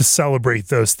to celebrate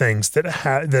those things that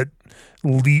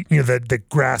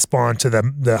grasp onto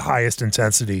the highest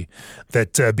intensity,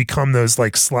 that become those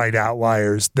like slight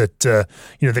outliers that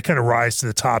that kind of rise to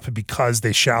the top because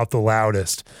they shout the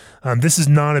loudest. This is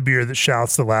not a beer that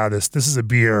shouts the loudest. This is a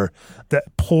beer that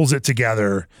pulls it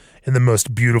together in the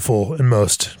most beautiful and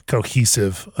most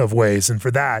cohesive of ways, and for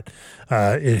that,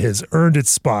 it has earned its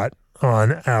spot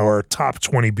on our top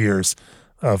 20 beers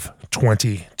of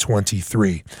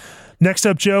 2023. Next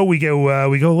up, Joe, we go a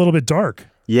little bit dark.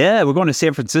 Yeah, we're going to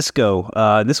San Francisco.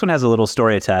 This one has a little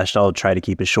story attached. I'll try to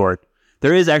keep it short.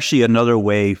 There is actually another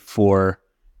way for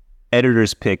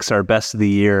editors' picks, our best of the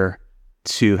year,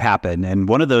 to happen. And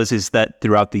one of those is that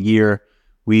throughout the year,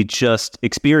 we just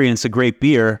experience a great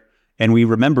beer and we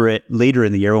remember it later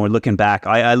in the year when we're looking back.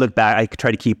 I look back, I try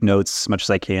to keep notes as much as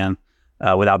I can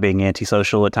without being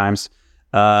antisocial at times.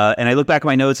 And I look back at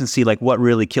my notes and see like what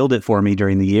really killed it for me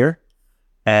during the year.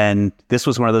 And this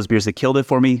was one of those beers that killed it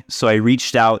for me. So I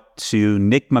reached out to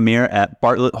Nick Mamir at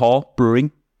Bartlett Hall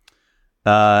Brewing.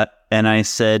 And I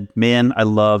said, man, I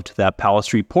loved that Powell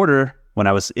Street Porter. When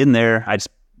I was in there, I just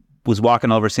was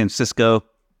walking all over San Francisco,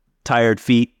 tired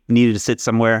feet, needed to sit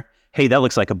somewhere. Hey, that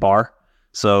looks like a bar.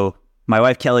 So my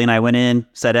wife, Kelly, and I went in,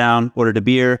 sat down, ordered a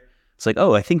beer. It's like,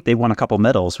 oh, I think they won a couple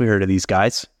medals. We heard of these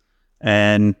guys.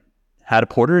 And had a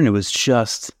porter, and it was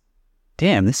just,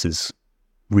 damn, this is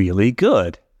really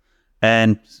good.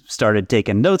 And started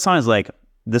taking notes on it. I was like,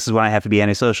 this is when I have to be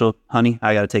antisocial, honey.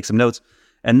 I got to take some notes.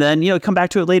 And then, come back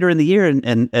to it later in the year.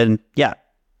 And yeah,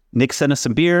 Nick sent us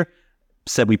some beer,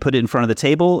 said we put it in front of the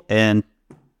table. And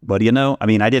what do you know? I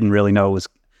mean, I didn't really know it was,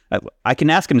 I can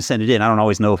ask him to send it in. I don't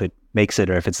always know if it makes it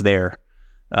or if it's there.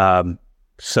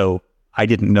 So I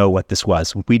didn't know what this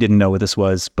was. We didn't know what this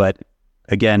was. But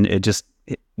again, it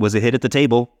was a hit at the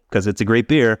table because it's a great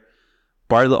beer.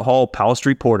 Bartlett Hall Powell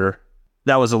Street Porter.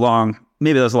 That was a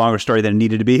longer story than it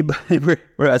needed to be, but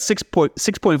we're at 6.4%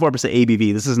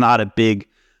 ABV. This is not a big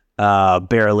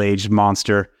barrel-aged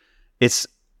monster. It's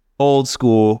old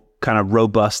school, kind of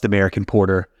robust American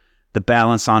porter. The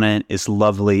balance on it is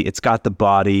lovely. It's got the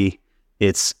body.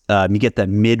 It's you get that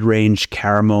mid-range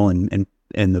caramel and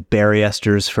the berry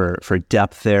esters for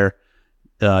depth there.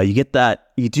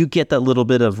 You do get that little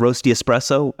bit of roasty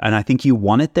espresso, and I think you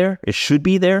want it there. It should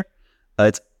be there.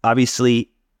 It's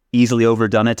obviously easily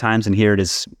overdone at times, and here it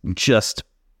is just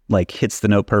like hits the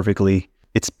note perfectly.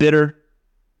 It's bitter,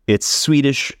 it's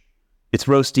sweetish, it's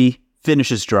roasty,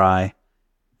 finishes dry,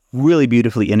 really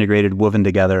beautifully integrated, woven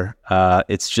together.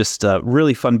 It's just a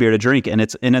really fun beer to drink, and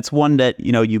it's one that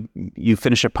you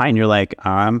finish a pint and you're like,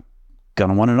 I'm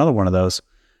gonna want another one of those.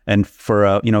 And for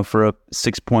a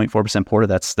 6.4% porter,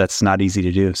 that's not easy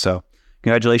to do. So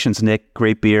congratulations, Nick,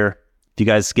 great beer. If you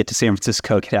guys get to San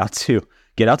Francisco, get out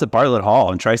to Bartlett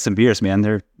Hall and try some beers,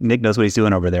 man. Nick knows what he's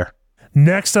doing over there.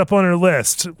 Next up on our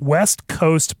list, West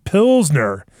Coast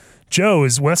Pilsner. Joe,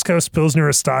 is West Coast Pilsner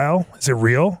a style? Is it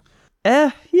real?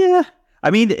 Yeah.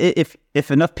 I mean,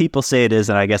 if enough people say it is,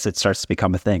 then I guess it starts to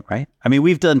become a thing, right? I mean,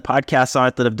 we've done podcasts on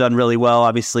it that have done really well.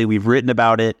 Obviously, we've written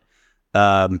about it.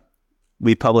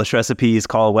 We publish recipes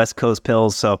called West Coast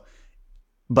Pils. So,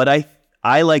 but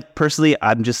I like, personally,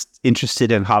 I'm just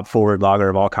interested in hop forward lager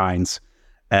of all kinds.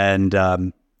 And,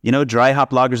 dry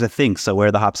hop lager's a thing. So where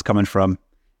are the hops coming from?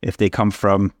 If they come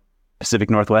from Pacific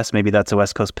Northwest, maybe that's a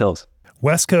West Coast Pils.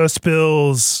 West Coast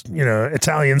Pils,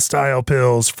 Italian style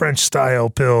Pils, French style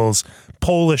Pils,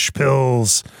 Polish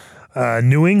Pils,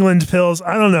 New England pills.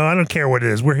 I don't know. I don't care what it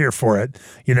is. We're here for it.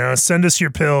 Send us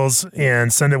your pills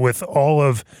and send it with all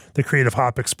of the creative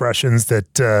hop expressions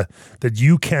that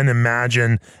you can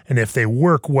imagine. And if they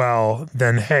work well,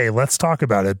 then hey, let's talk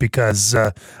about it, because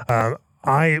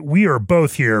we are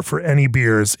both here for any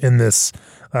beers in this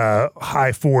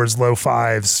high fours, low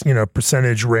fives,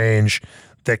 percentage range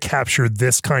that capture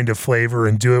this kind of flavor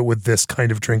and do it with this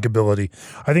kind of drinkability.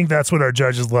 I think that's what our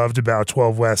judges loved about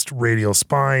 12 West Radial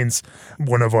Spines,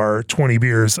 one of our 20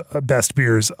 beers, best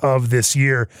beers of this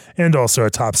year, and also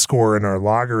a top score in our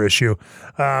lager issue.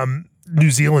 New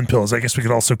Zealand pills. I guess we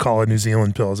could also call it New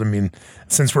Zealand pills. I mean,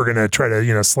 since we're going to try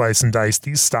to, slice and dice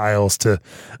these styles to,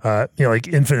 like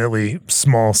infinitely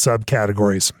small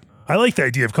subcategories. I like the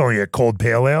idea of calling it cold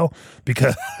pale ale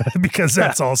because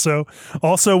that's also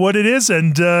what it is.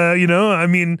 And, I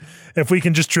mean, if we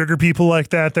can just trigger people like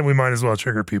that, then we might as well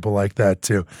trigger people like that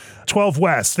too. 12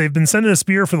 West, they've been sending us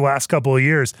beer for the last couple of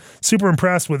years. Super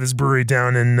impressed with this brewery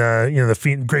down in,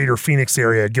 the greater Phoenix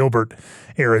area, Gilbert,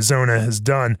 Arizona has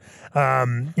done.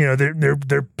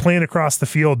 They're playing across the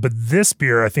field, but this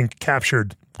beer, I think,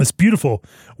 captured this beautiful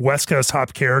West Coast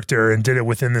hop character and did it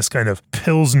within this kind of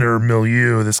Pilsner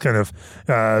milieu, this kind of,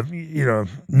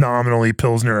 nominally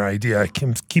Pilsner idea. I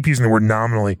keep using the word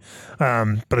nominally,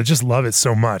 but I just love it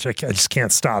so much. I just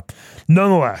can't stop.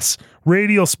 Nonetheless,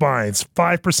 Radial Spines,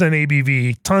 5%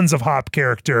 ABV, tons of hop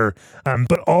character,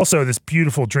 but also this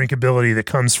beautiful drinkability that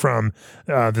comes from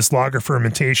this lager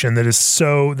fermentation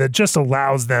that just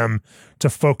allows them to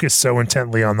focus so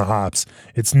intently on the hops.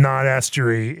 It's not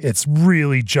estery. It's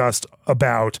really just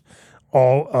about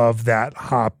all of that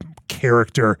hop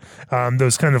character,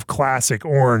 those kind of classic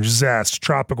orange zest,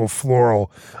 tropical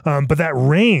floral. But that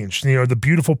range, the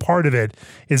beautiful part of it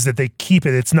is that they keep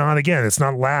it. It's not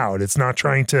loud. It's not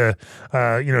trying to,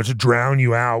 to drown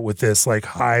you out with this like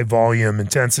high volume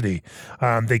intensity.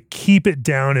 They keep it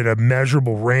down at a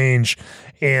measurable range.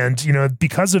 And,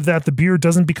 because of that, the beer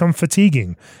doesn't become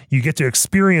fatiguing. You get to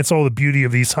experience all the beauty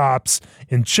of these hops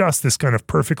in just this kind of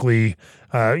perfectly,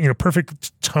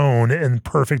 perfect tone and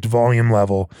perfect volume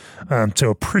level, to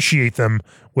appreciate them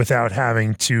without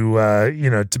having to,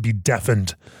 to be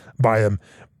deafened by them.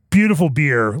 Beautiful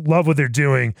beer. Love what they're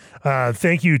doing.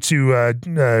 Thank you to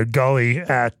Gully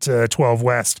at 12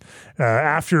 West.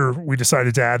 After we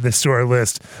decided to add this to our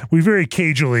list, we very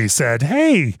cagily said,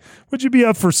 "Hey, would you be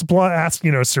up for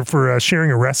for sharing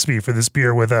a recipe for this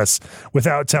beer with us?"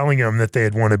 Without telling him that they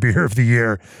had won a beer of the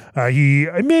year. He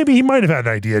might have had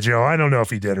an idea, Joe. I don't know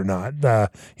if he did or not.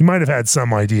 He might have had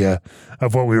some idea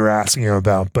of what we were asking him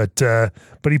about, but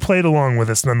he played along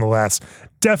with us nonetheless.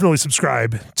 Definitely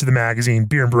subscribe to the magazine,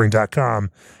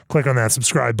 beerandbrewing.com. Click on that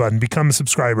subscribe button, become a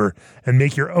subscriber, and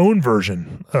make your own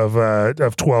version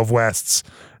of 12 West's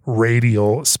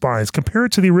Radial Spines. Compare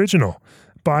it to the original.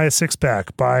 Buy a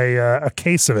 6-pack, buy a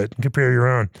case of it, and compare your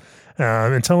own.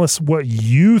 And tell us what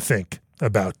you think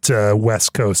about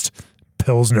West Coast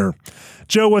Pilsner.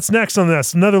 Joe, what's next on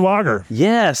this? Another lager.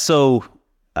 Yeah, so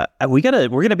we're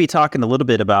gonna be talking a little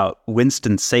bit about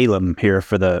Winston-Salem here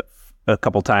for a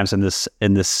couple times in this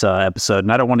episode,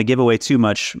 and I don't want to give away too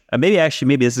much. Maybe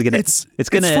this is gonna. It's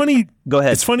funny. Go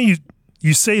ahead. It's funny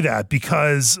you say that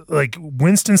because like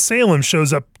Winston-Salem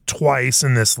shows up twice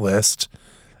in this list.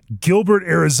 Gilbert,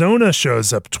 Arizona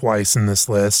shows up twice in this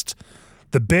list.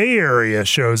 The Bay Area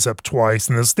shows up twice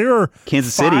in this. There are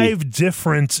Kansas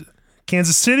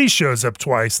City shows up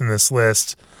twice in this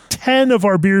list. 10 of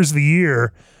our beers of the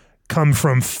year come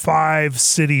from 5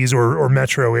 cities or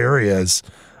metro areas.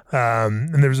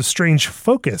 And there's a strange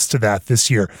focus to that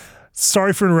this year.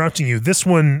 Sorry for interrupting you. This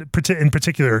one in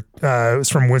particular is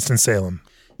from Winston-Salem.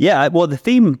 Yeah, well, the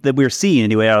theme that we're seeing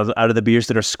anyway out of the beers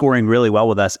that are scoring really well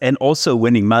with us and also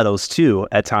winning medals too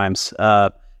at times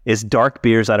is dark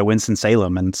beers out of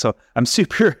Winston-Salem. And so I'm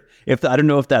super, I don't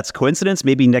know if that's coincidence.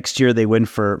 Maybe next year they win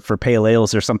for pale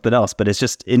ales or something else. But it's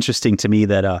just interesting to me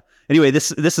that, anyway,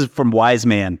 this is from Wise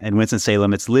Man in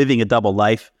Winston-Salem. It's living a double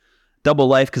life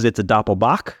because it's a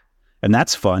Doppelbock. And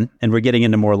that's fun. And we're getting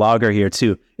into more lager here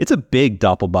too. It's a big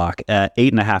Doppelbock at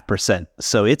 8.5%.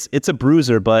 So it's a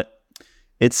bruiser, but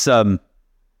it's a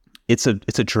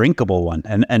drinkable one.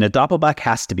 And a Doppelbock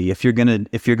has to be if you're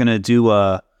gonna do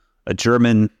a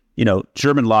German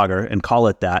lager and call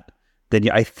it that, then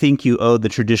I think you owe the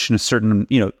tradition a certain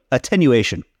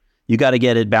attenuation. You got to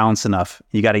get it balanced enough.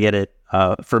 You got to get it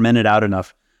fermented out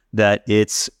enough that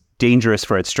it's dangerous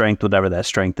for its strength, whatever that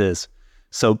strength is.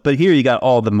 So, but here you got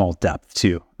all the malt depth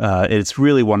too. It's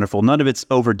really wonderful. None of it's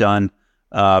overdone.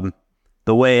 The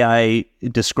way I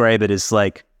describe it is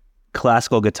like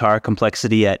classical guitar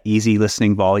complexity at easy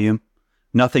listening volume.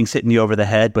 Nothing's hitting you over the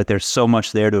head, but there's so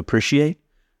much there to appreciate.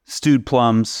 Stewed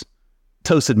plums,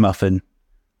 toasted muffin,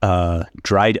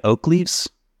 dried oak leaves.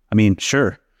 I mean,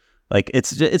 sure. Like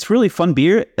it's really fun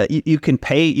beer. You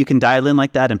can dial in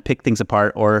like that and pick things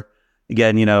apart. Or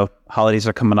again, holidays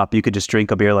are coming up. You could just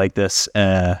drink a beer like this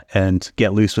and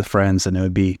get loose with friends, and it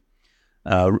would be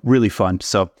really fun.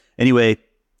 So anyway,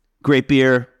 great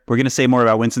beer. We're gonna say more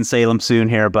about Winston-Salem soon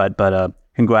here, but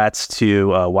congrats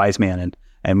to Wiseman,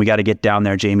 and we got to get down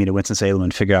there, Jamie, to Winston-Salem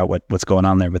and figure out what's going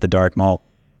on there with the dark malt.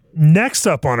 Next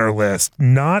up on our list,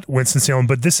 not Winston-Salem,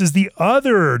 but this is the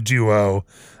other duo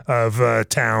of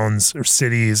towns or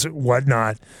cities,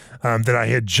 whatnot, that I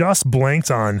had just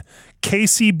blanked on.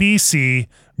 KCBC,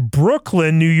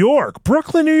 Brooklyn, New York.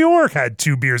 Brooklyn, New York had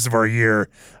two beers of the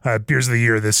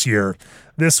year this year.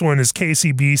 This one is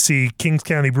KCBC, Kings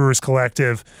County Brewers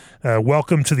Collective.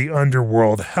 Welcome to the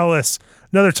underworld. Helles,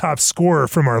 another top scorer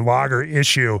from our lager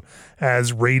issue,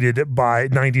 as rated by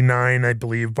 99, I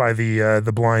believe, by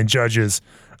the blind judges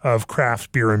of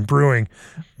craft beer and brewing.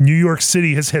 New York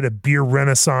City has hit a beer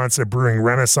renaissance, a brewing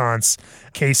renaissance.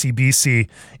 KCBC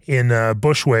in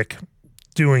Bushwick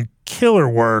doing killer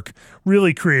work,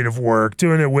 really creative work,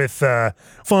 doing it with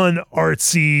fun,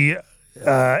 artsy,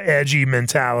 edgy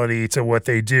mentality to what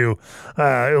they do,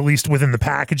 at least within the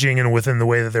packaging and within the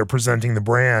way that they're presenting the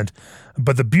brand.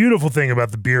 But the beautiful thing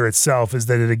about the beer itself is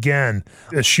that it, again,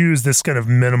 eschews this kind of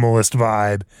minimalist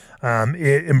vibe.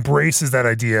 It embraces that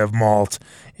idea of malt.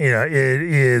 It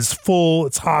is full,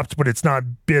 it's hopped, but it's not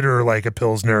bitter like a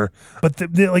Pilsner. But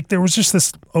there was just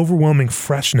this overwhelming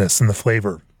freshness in the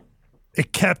flavor.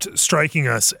 It kept striking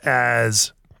us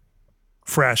as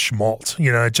fresh malt.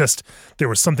 There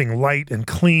was something light and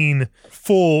clean,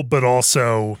 full, but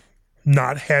also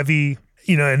not heavy,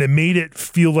 and it made it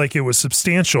feel like it was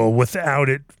substantial without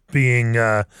it being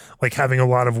like having a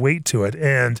lot of weight to it.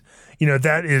 And,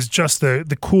 that is just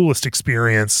the coolest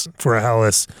experience for a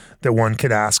Helles that one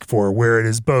could ask for, where it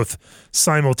is both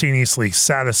simultaneously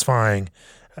satisfying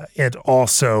and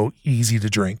also easy to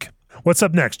drink. What's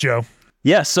up next, Joe?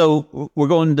 Yeah, so we'll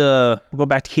go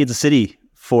back to Kansas City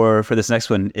for this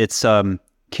next one. It's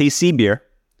KC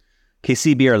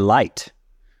Beer Light.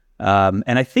 And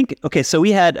I think, okay, so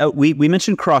we had, we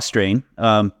mentioned Cross Strain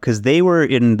because they were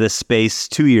in this space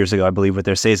 2 years ago, I believe, with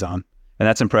their Saison. And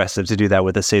that's impressive to do that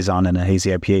with a Saison and a hazy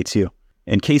IPA too.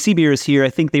 And KC Beer is here. I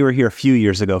think they were here a few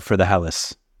years ago for the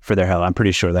Helles, I'm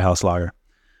pretty sure, the Helles Lager.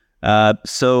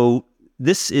 So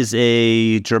this is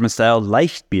a German-style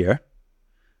light beer,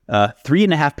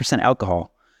 3.5%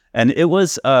 alcohol. And it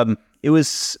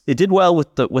did well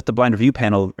with the blind review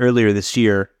panel earlier this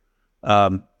year.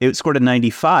 It scored a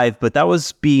 95, but that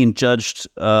was being judged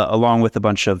along with a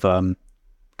bunch of kind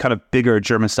of bigger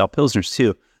German-style Pilsners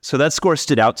too. So that score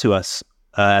stood out to us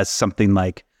as something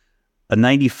like a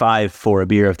 95 for a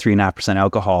beer of 3.5%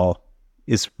 alcohol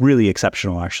is really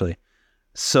exceptional, actually.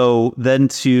 So then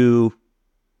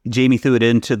Jamie threw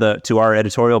it to our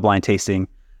editorial blind tasting,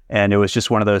 and it was just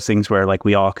one of those things where like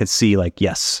we all could see like,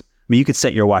 yes, I mean, you could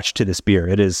set your watch to this beer.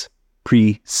 It is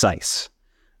precise.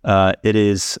 It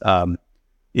is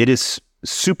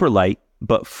super light,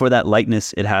 but for that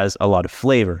lightness, it has a lot of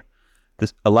flavor.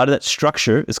 A lot of that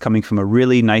structure is coming from a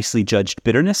really nicely judged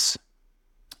bitterness.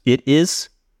 It is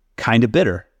kind of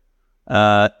bitter,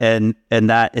 and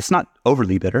that it's not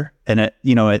overly bitter. And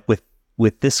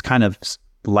with this kind of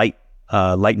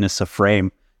lightness of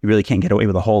frame, you really can't get away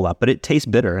with a whole lot. But it tastes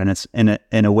bitter, and it's in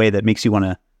a way that makes you want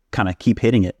to kind of keep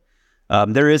hitting it.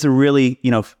 There is a really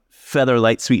feather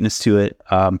light sweetness to it,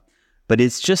 but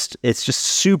it's just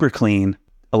super clean.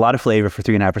 A lot of flavor for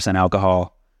 3.5%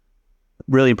 alcohol.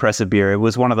 Really impressive beer. It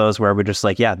was one of those where we're just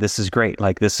like, yeah, this is great.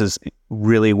 Like, this is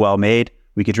really well made.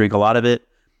 We could drink a lot of it.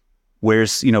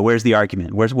 Where's the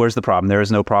argument? Where's the problem? There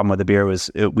is no problem with the beer.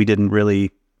 We didn't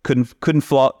really couldn't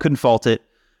fault it.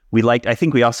 I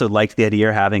think we also liked the idea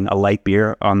of having a light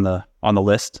beer on the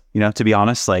list. To be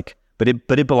honest, but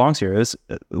it belongs here. It was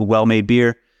a well-made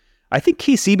beer. I think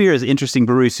KC Beer is an interesting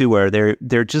brewery too, where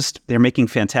they're making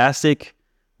fantastic,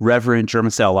 reverent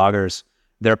German style lagers.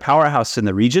 They're a powerhouse in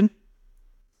the region.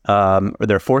 Or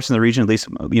they're a force in the region, at least,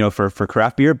 for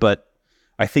craft beer. But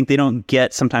I think they don't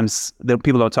get, sometimes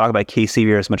people don't talk about KC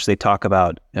Beer as much as they talk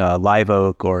about Live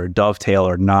Oak or Dovetail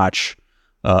or Notch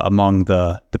among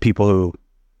the people who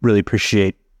really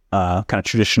appreciate kind of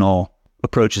traditional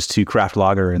approaches to craft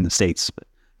lager in the States. But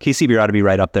KC Beer ought to be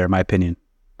right up there, in my opinion.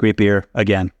 Great beer.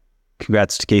 Again,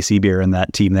 congrats to KC Beer and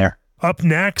that team there. Up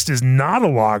next is not a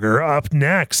lager. Up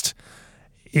next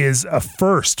is a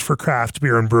first for Craft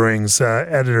Beer and Brewing's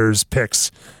editors' picks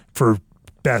for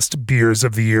best beers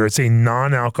of the year. It's a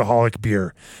non-alcoholic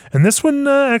beer. And this one,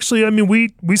 actually, I mean,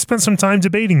 we spent some time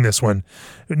debating this one.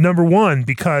 Number one,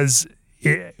 because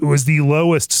it was the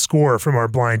lowest score from our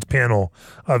blind panel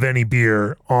of any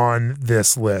beer on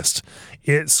this list.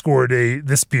 It scored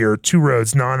this beer, Two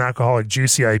Roads non-alcoholic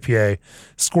juicy IPA,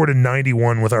 scored a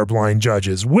 91 with our blind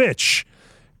judges, which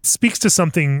speaks to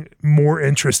something more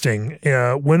interesting.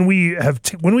 When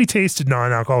we tasted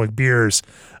non-alcoholic beers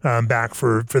back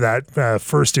for that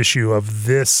first issue of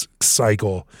this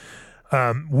cycle,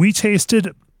 we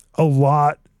tasted a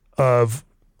lot of,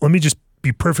 let me just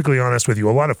be perfectly honest with you,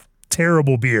 a lot of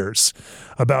terrible beers,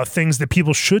 about things that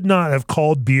people should not have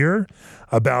called beer,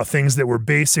 about things that were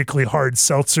basically hard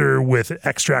seltzer with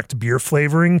extract beer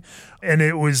flavoring. And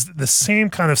it was the same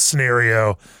kind of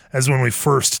scenario as when we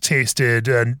first tasted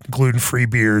gluten-free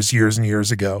beers years and years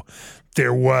ago.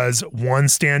 There was one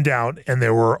standout, and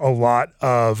there were a lot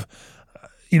of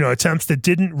attempts that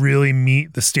didn't really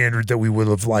meet the standard that we would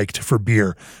have liked for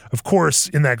beer. Of course,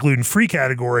 in that gluten-free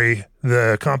category,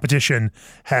 the competition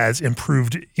has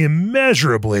improved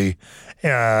immeasurably.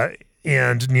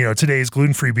 And today's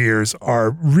gluten-free beers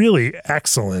are really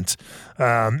excellent.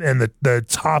 And the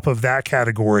top of that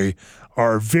category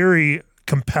are very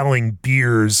compelling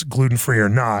beers, gluten-free or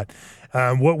not.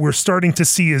 What we're starting to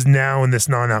see is now in this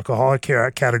non-alcoholic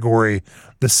category,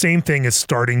 the same thing is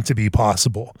starting to be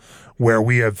possible, where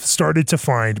we have started to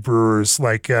find brewers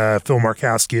like Phil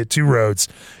Markowski at Two Roads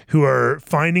who are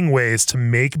finding ways to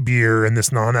make beer in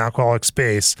this non-alcoholic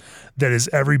space that is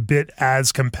every bit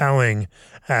as compelling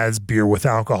as beer with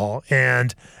alcohol.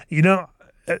 And,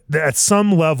 at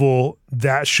some level,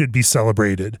 that should be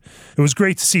celebrated. It was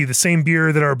great to see the same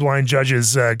beer that our blind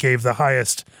judges gave their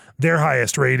highest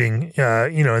rating,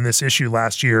 in this issue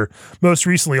last year. Most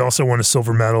recently also won a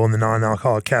silver medal in the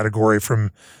non-alcoholic category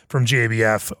from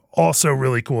JBF. Also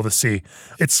really cool to see.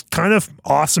 It's kind of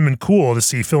awesome and cool to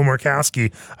see Phil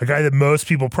Markowski, a guy that most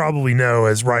people probably know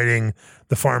as writing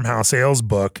the Farmhouse Ales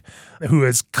book, who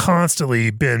has constantly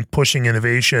been pushing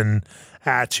innovation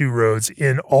at Two Roads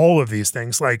in all of these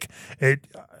things. Like it,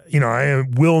 I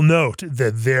will note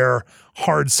that their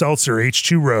hard seltzer,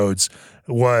 H2 Roads,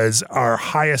 was our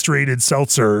highest rated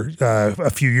seltzer a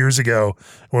few years ago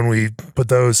when we put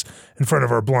those in front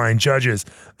of our blind judges.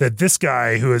 That this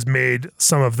guy, who has made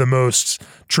some of the most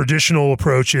traditional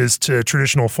approaches to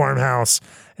traditional farmhouse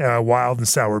wild and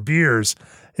sour beers,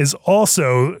 is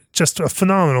also just a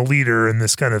phenomenal leader in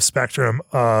this kind of spectrum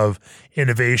of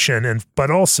innovation, but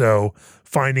also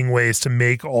finding ways to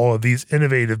make all of these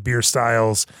innovative beer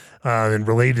styles and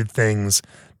related things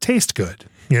taste good.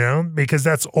 Because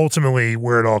that's ultimately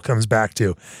where it all comes back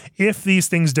to. If these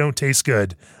things don't taste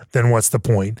good, then what's the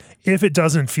point? If it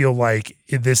doesn't feel like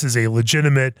this is a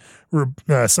legitimate,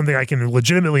 something I can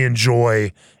legitimately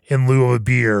enjoy in lieu of a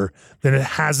beer, then it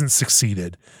hasn't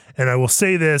succeeded. And I will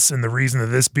say this, and the reason that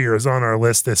this beer is on our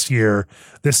list this year,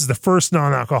 this is the first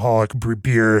non-alcoholic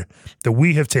beer that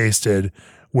we have tasted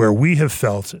where we have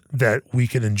felt that we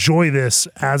can enjoy this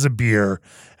as a beer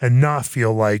and not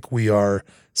feel like we are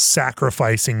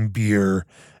sacrificing beer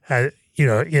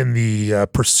in the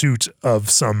pursuit of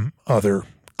some other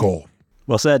goal.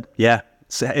 Well said. Yeah.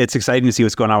 It's exciting to see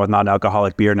what's going on with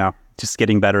non-alcoholic beer now. Just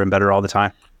getting better and better all the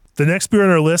time. The next beer on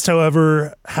our list,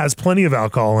 however, has plenty of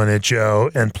alcohol in it,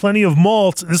 Joe, and plenty of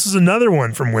malt. This is another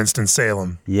one from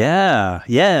Winston-Salem. Yeah.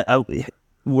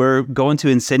 We're going to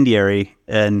Incendiary,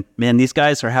 and man, these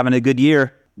guys are having a good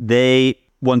year. They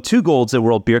won 2 golds at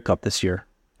World Beer Cup this year.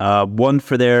 One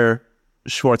for their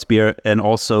Schwarzbier and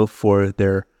also for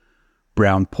their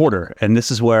brown porter. And this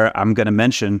is where I'm going to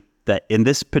mention that in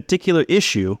this particular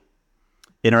issue,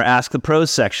 in our Ask the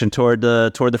Pros section toward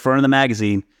the front of the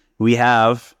magazine, we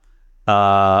have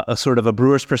a sort of a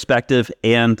brewer's perspective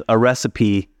and a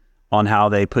recipe on how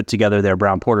they put together their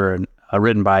brown porter, and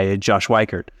written by Josh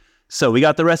Weichert. So we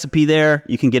got the recipe there.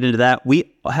 You can get into that.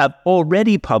 We have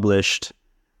already published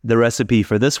the recipe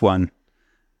for this one,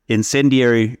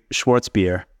 Incendiary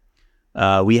Schwarzbier.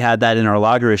 We had that in our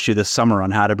lager issue this summer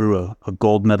on how to brew a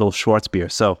gold medal Schwarzbier.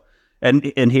 So, and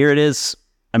here it is.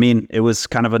 I mean, it was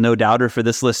kind of a no doubter for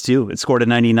this list too. It scored a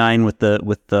 99 with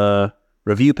the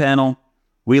review panel.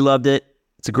 We loved it.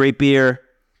 It's a great beer.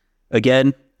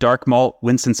 Again, dark malt,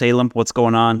 Winston-Salem. What's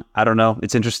going on? I don't know.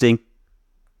 It's interesting.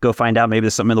 Go find out. Maybe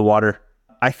there's something in the water.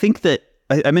 I think that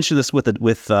I mentioned this with the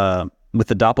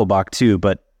Doppelbock too,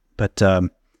 but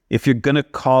if you're gonna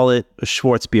call it a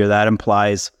Schwarzbier, that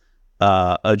implies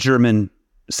a German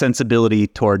sensibility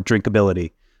toward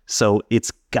drinkability. So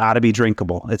it's got to be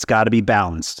drinkable. It's got to be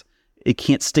balanced. It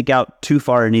can't stick out too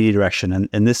far in any direction.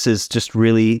 And this is just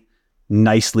really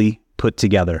nicely put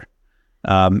together.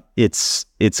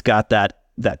 It's got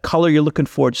that color you're looking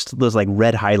for, just those like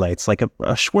red highlights. Like a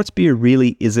Schwarzbier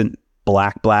really isn't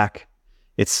black.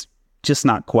 It's just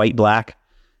not quite black.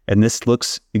 And this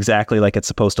looks exactly like it's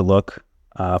supposed to look,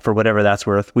 for whatever that's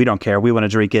worth. We don't care. We want to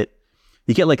drink it.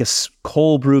 You get like a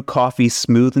cold brew coffee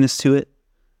smoothness to it.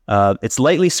 It's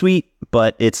lightly sweet,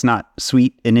 but it's not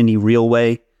sweet in any real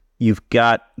way. You've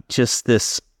got just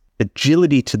this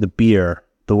agility to the beer,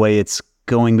 the way it's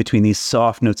going between these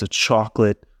soft notes of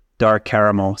chocolate, dark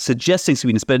caramel, suggesting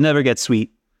sweetness, but it never gets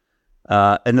sweet.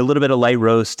 And a little bit of light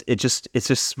roast. It's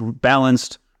just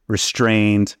balanced,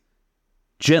 restrained,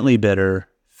 gently bitter,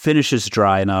 finishes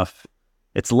dry enough.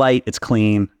 It's light, it's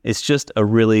clean. It's just a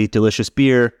really delicious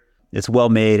beer. It's well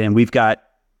made. And we've got,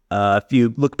 if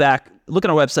you look on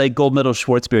our website, Gold Medal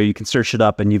Schwarzbier, you can search it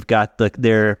up, and you've got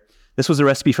this was a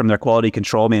recipe from their quality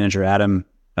control manager, Adam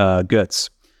Goetz.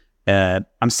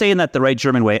 I'm saying that the right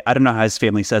German way. I don't know how his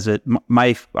family says it.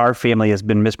 Our family has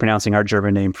been mispronouncing our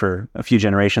German name for a few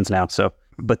generations now. So,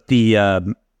 but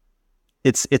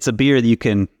it's a beer that you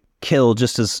can kill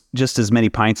just as many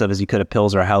pints of as you could a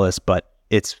Pils or a Helles, but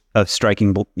it's a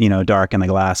striking, dark in the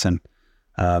glass, and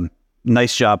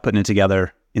nice job putting it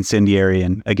together, incendiary.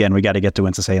 And again, we got to get to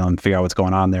Winston-Salem and figure out what's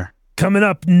going on there. Coming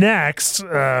up next,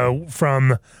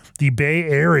 from the Bay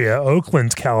Area,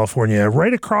 Oakland, California,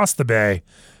 right across the bay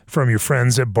from your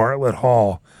friends at Bartlett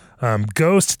Hall.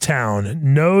 Ghost Town,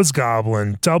 Nose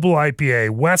Goblin, Double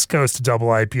IPA, West Coast Double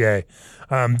IPA.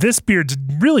 This beer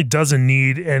really doesn't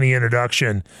need any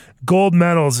introduction. Gold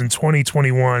medals in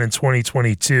 2021 and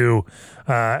 2022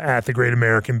 at the Great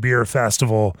American Beer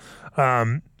Festival.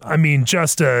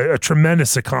 Just a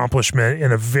tremendous accomplishment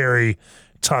in a very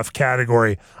tough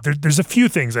category. There's a few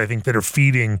things I think that are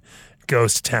feeding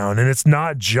Ghost Town, and it's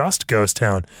not just Ghost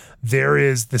Town. There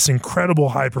is this incredible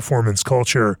high performance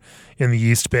culture in the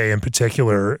East Bay in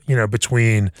particular,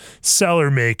 between Cellar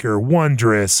Maker,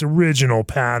 Wondrous, Original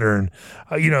Pattern,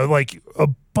 like a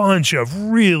bunch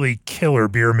of really killer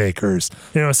beer makers.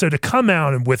 So to come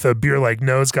out with a beer like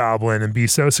Nose Goblin and be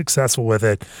so successful with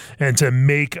it, and to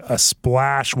make a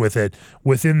splash with it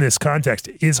within this context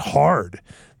is hard.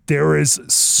 There is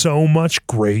so much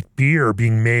great beer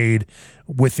being made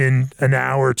within an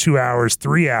hour, 2 hours,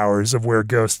 3 hours of where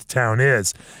Ghost Town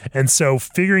is. And so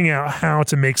figuring out how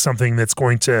to make something that's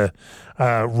going to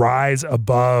rise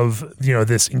above,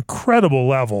 this incredible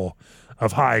level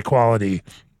of high quality.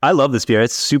 I love this beer.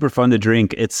 It's super fun to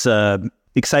drink. It's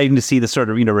exciting to see the sort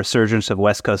of, resurgence of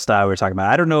West Coast style we were talking about.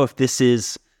 I don't know if this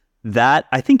is that.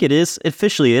 I think it is.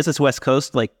 Officially is. It's West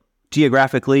Coast, like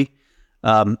geographically.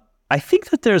 I think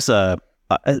that there's a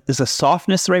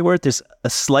softness, the right word? There's a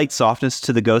slight softness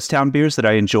to the Ghost Town beers that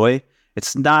I enjoy.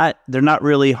 They're not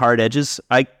really hard edges.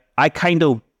 I kind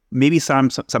of, maybe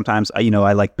sometimes, I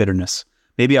like bitterness.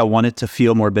 Maybe I want it to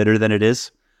feel more bitter than it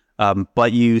is.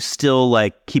 But you still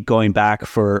like keep going back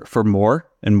for more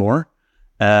and more.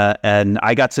 And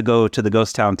I got to go to the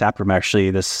Ghost Town taproom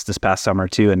actually this past summer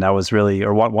too. And that was really,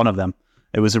 or one of them,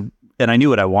 and I knew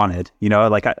what I wanted,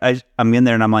 like I'm in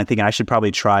there and I'm like thinking I should probably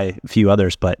try a few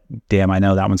others, but damn, I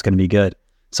know that one's going to be good.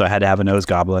 So I had to have a Nose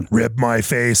Goblin. Rip my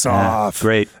face off.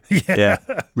 Great. Yeah.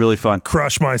 Really fun.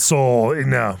 Crush my soul.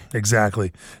 No,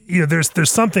 exactly.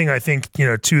 There's something I think,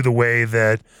 to the way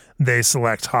that they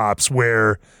select hops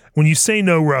where when you say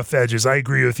no rough edges, I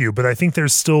agree with you, but I think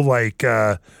there's still like,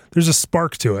 there's a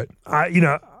spark to it.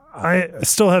 I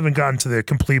still haven't gotten to the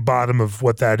complete bottom of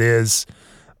what that is,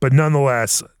 but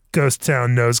nonetheless, Ghost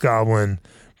Town Nose Goblin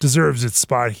deserves its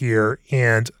spot here,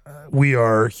 and we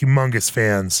are humongous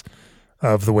fans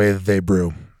of the way that they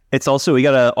brew. It's also, we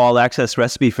got an all-access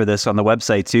recipe for this on the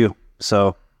website too,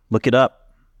 so look it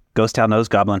up. Ghost Town Nose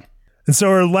Goblin. And so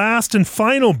our last and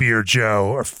final beer,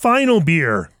 Joe, our final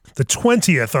beer, the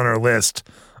 20th on our list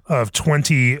of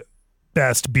 20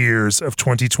 best beers of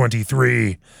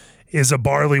 2023, is a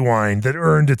barley wine that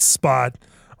earned its spot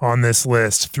on this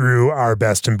list through our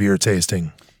best in beer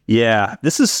tasting. Yeah,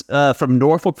 this is from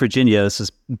Norfolk, Virginia. This is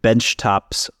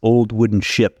Benchtop's Old Wooden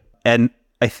Ship. And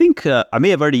I think I may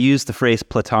have already used the phrase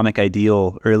platonic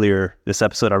ideal earlier this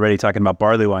episode already, talking about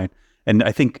barley wine. And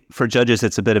I think for judges,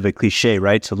 it's a bit of a cliche,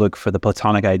 right? To look for the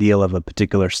platonic ideal of a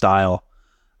particular style.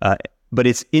 But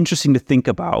it's interesting to think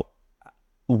about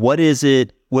what is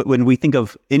it when we think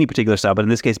of any particular style, but in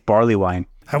this case, barley wine.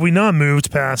 Have we not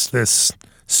moved past this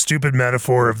stupid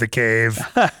metaphor of the cave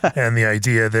and the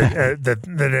idea that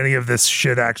that any of this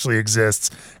shit actually exists?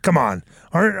 Come on,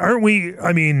 aren't we?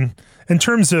 I mean, in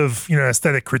terms of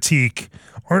aesthetic critique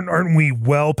Aren't we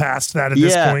well past that at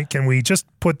this point? Can we just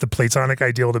put the Platonic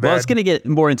ideal to bed? Well, it's going to get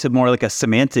more into more like a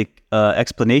semantic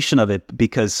explanation of it,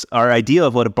 because our idea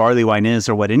of what a barley wine is,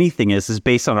 or what anything is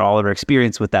based on all of our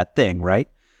experience with that thing, right?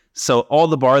 So all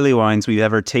the barley wines we've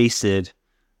ever tasted,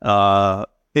 in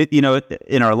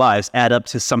our lives, add up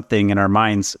to something in our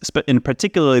minds, and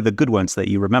particularly the good ones that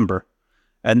you remember.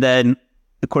 And then,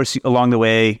 of course, along the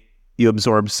way, you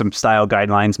absorb some style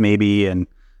guidelines, maybe, and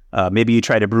maybe you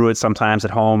try to brew it sometimes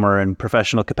at home or in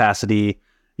professional capacity.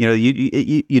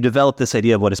 You develop this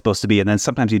idea of what it's supposed to be, and then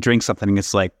sometimes you drink something and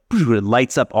it's like, it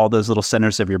lights up all those little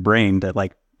centers of your brain that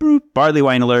like, barley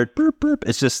wine alert, burp, burp.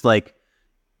 It's just like,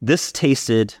 this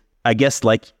tasted, I guess,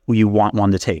 like you want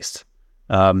one to taste.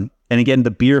 And again,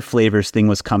 the beer flavors thing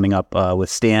was coming up with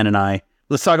Stan and I.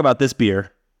 Let's talk about this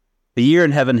beer. A Year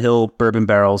in Heaven Hill bourbon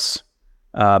barrels.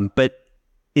 But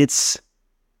it's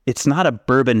not a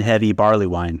bourbon-heavy barley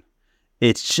wine.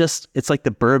 It's like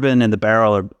the bourbon and the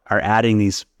barrel are adding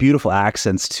these beautiful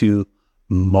accents to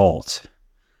malt.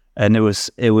 And it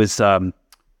was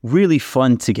really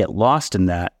fun to get lost in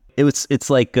that. It's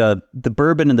like the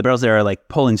bourbon and the barrels there are like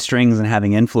pulling strings and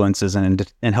having influences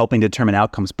and helping determine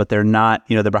outcomes, but they're not,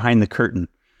 they're behind the curtain.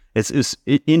 It's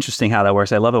interesting how that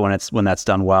works. I love it when that's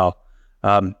done well.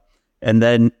 And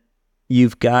then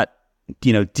you've got,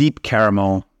 deep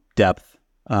caramel depth,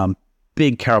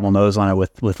 big caramel nose on it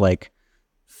with like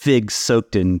figs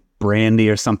soaked in brandy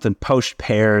or something, poached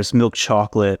pears, milk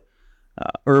chocolate,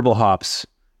 herbal hops,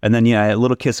 and then a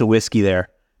little kiss of whiskey there.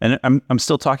 And I'm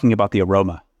still talking about the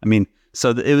aroma. I mean,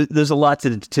 so there's a lot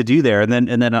to do there, and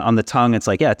then on the tongue, it's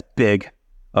like, it's big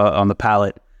on the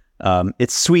palate.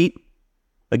 It's sweet.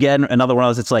 Again, another one of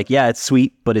those. It's like, it's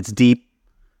sweet, but it's deep.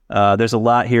 There's a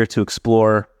lot here to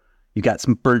explore. You got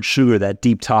some burnt sugar, that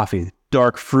deep toffee,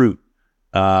 dark fruit.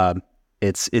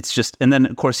 It's just, and then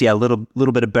of course, a little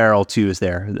bit of barrel too is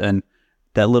there, and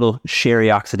that little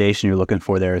sherry oxidation you're looking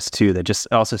for there is too. That just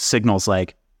also signals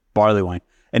like barley wine,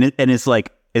 and it's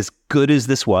like, as good as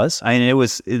this was,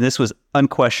 this was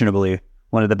unquestionably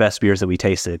one of the best beers that we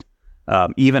tasted,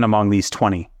 even among these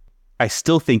 20. I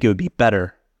still think it would be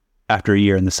better after a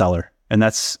year in the cellar, and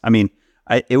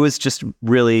it was just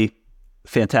really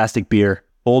fantastic beer.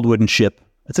 Old Wooden Ship.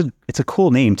 It's a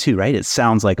cool name too, right? It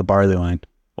sounds like a barley wine.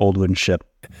 Old Wooden Ship.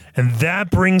 And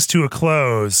that brings to a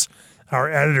close our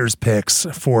editor's picks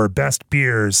for best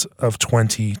beers of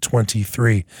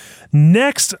 2023.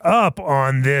 Next up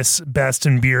on this Best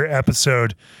in Beer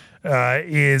episode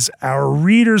is our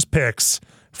reader's picks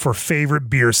for favorite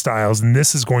beer styles. And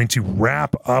this is going to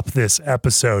wrap up this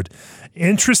episode.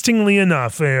 Interestingly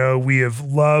enough, we have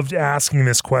loved asking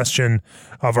this question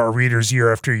of our readers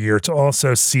year after year to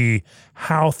also see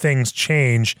how things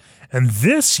change. And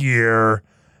this year,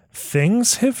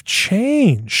 things have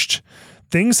changed.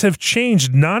 Things have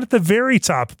changed, not at the very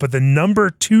top, but the number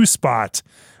 2 spot.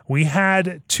 We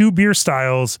had 2 beer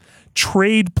styles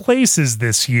trade places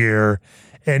this year,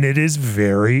 and it is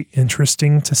very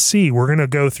interesting to see. We're going to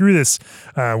go through this.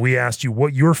 We asked you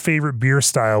what your favorite beer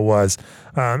style was.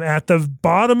 At the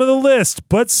bottom of the list,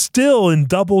 but still in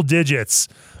double digits,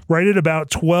 right at about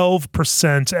 12%,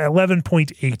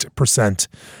 11.8%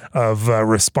 of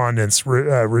respondents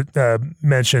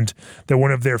mentioned that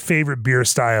one of their favorite beer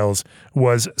styles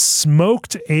was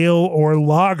smoked ale or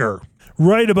lager.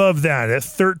 Right above that, at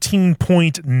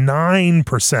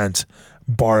 13.9%,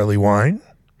 barley wine.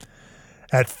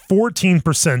 At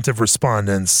 14% of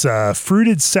respondents,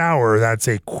 fruited sour, that's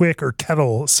a quick or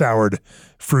kettle soured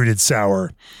fruited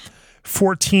sour.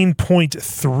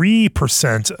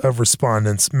 14.3% of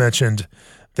respondents mentioned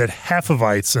that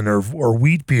Hefeweizen or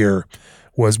wheat beer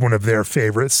was one of their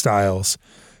favorite styles.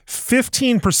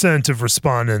 15% of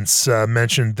respondents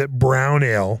mentioned that brown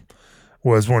ale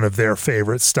was one of their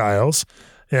favorite styles.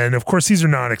 And of course, these are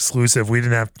not exclusive. We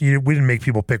didn't make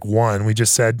people pick one. We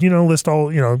just said, list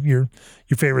all, your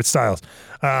favorite styles.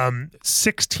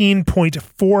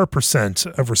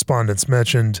 16.4% of respondents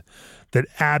mentioned that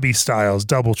Abbey styles,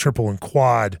 double, triple, and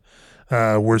quad,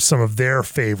 were some of their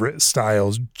favorite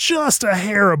styles. Just a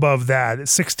hair above that, at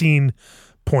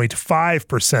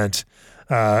 16.5%.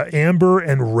 Amber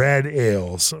and red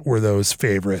ales were those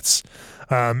favorites.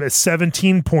 At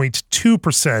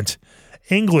 17.2%,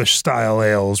 English style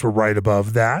ales were right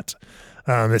above that.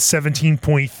 At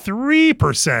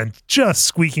 17.3%, just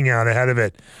squeaking out ahead of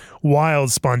it,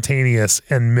 wild, spontaneous,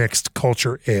 and mixed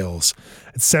culture ales.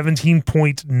 At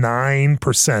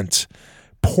 17.9%,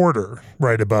 porter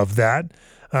right above that.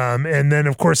 And then,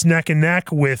 of course, neck and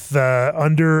neck with stouts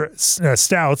under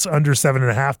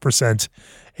 7.5%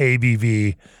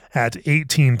 ABV at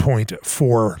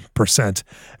 18.4%.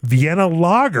 Vienna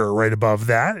Lager right above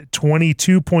that,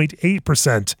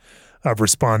 22.8% of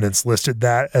respondents listed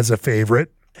that as a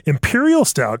favorite. Imperial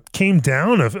Stout came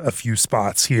down a few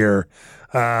spots here.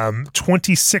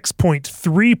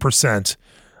 26.3%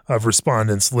 of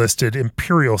respondents listed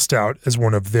Imperial Stout as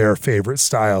one of their favorite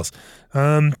styles.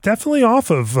 Definitely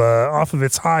off of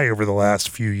its high over the last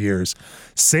few years.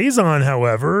 Saison,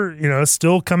 however,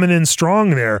 still coming in strong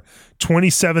there.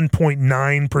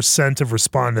 27.9% of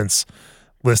respondents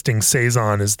listing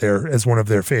Saison as one of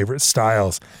their favorite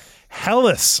styles.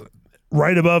 Helles,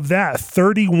 right above that,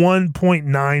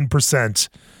 31.9%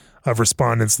 of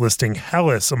respondents listing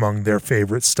Helles among their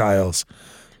favorite styles.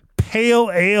 Pale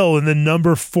Ale in the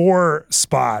number 4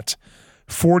 spot,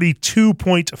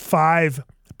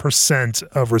 42.5%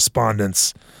 of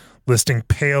respondents listing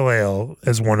Pale Ale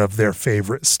as one of their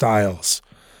favorite styles.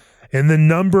 In the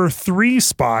number 3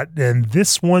 spot, and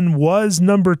this one was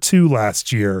number 2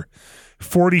 last year,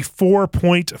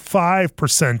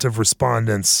 44.5% of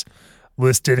respondents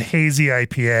listed Hazy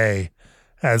IPA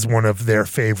as one of their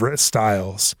favorite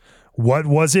styles. What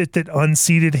was it that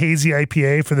unseated Hazy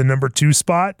IPA for the number 2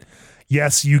 spot?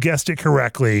 Yes, you guessed it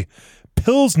correctly.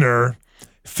 Pilsner,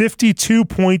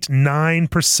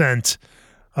 52.9%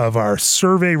 of our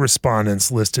survey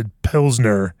respondents listed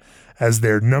Pilsner as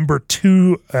their number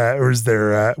 2, or as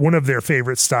their one of their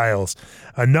favorite styles.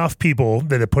 Enough people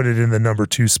that have put it in the number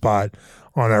 2 spot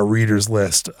on our readers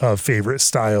list of favorite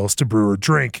styles to brew or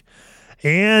drink.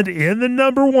 And in the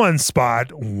number 1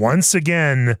 spot, once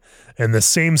again, in the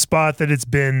same spot that it's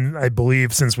been, I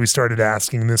believe, since we started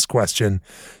asking this question,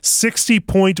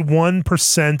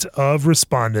 60.1% of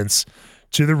respondents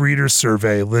to the readers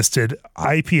survey listed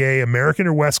IPA, American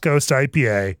or West Coast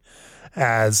IPA,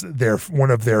 as one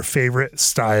of their favorite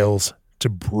styles to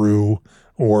brew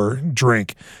or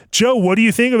drink. Joe, what do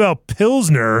you think about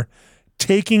Pilsner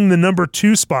taking the number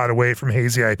 2 spot away from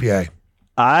Hazy IPA?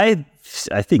 I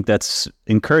think that's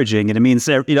encouraging, and it means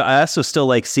that, I also still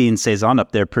like seeing Saison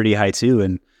up there pretty high too,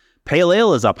 and Pale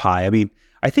Ale is up high. I mean,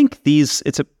 I think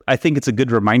it's a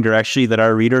good reminder actually that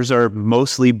our readers are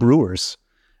mostly brewers,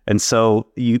 and so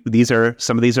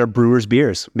some of these are brewers'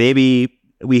 beers. Maybe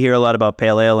we hear a lot about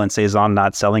Pale Ale and Saison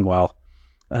not selling well,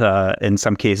 in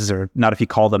some cases, or not if you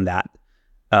call them that,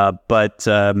 but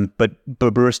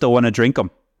brewers still want to drink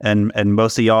them. And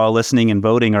most of y'all listening and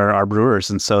voting are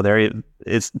brewers. And so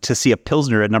it's to see a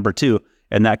Pilsner at number 2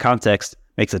 in that context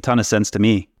makes a ton of sense to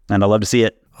me. And I love to see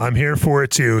it. I'm here for it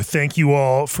too. Thank you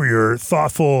all for your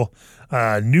thoughtful,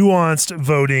 nuanced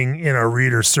voting in our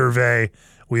reader survey.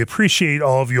 We appreciate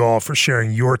all of you all for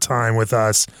sharing your time with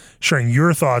us, sharing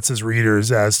your thoughts as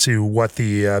readers as to what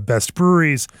the best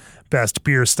breweries, best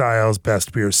beer styles,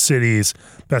 best beer cities,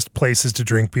 best places to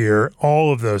drink beer,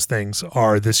 all of those things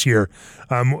are this year.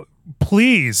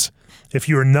 Please, if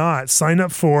you're not, sign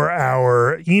up for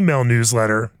our email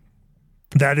newsletter.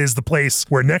 That is the place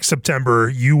where next September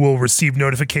you will receive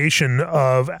notification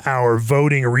of our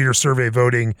voting, or reader survey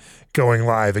voting going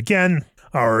live. Again,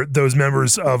 those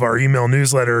members of our email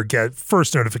newsletter get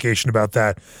first notification about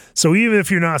that. So even if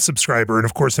you're not a subscriber, and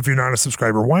of course, if you're not a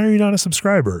subscriber, why are you not a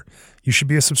subscriber? You should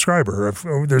be a subscriber.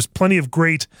 There's plenty of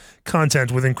great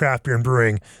content within craft beer and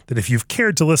brewing that if you've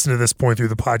cared to listen to this point through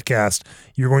the podcast,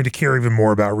 you're going to care even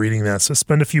more about reading that. So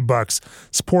spend a few bucks,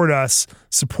 support us,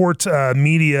 support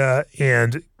media,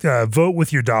 and vote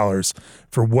with your dollars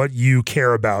for what you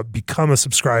care about. Become a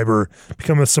subscriber,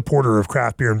 become a supporter of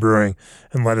craft beer and brewing,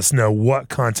 and let us know what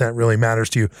content really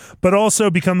matters to you. But also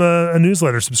become a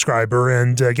newsletter subscriber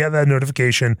and get that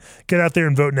notification. Get out there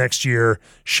and vote next year.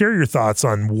 Share your thoughts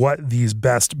on what these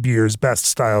best beers, best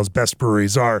styles, best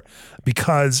breweries are,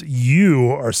 because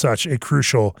you are such a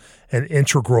crucial and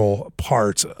integral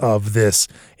part of this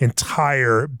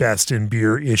entire Best in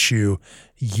Beer issue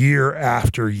year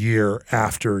after year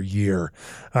after year.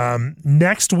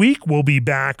 Next week, we'll be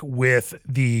back with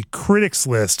the Critics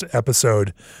List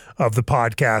episode of the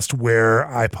podcast, where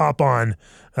I pop on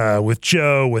with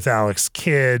Joe, with Alex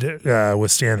Kidd,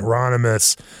 with Stan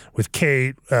Hieronymus, with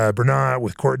Kate Bernat,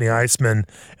 with Courtney Eisman,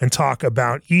 and talk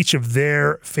about each of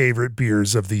their favorite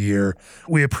beers of the year.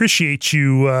 We appreciate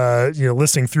you,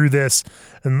 listening through this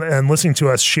and listening to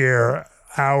us share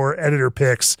our editor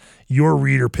picks, your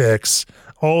reader picks,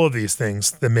 all of these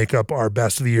things that make up our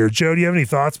best of the year. Joe, do you have any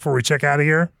thoughts before we check out of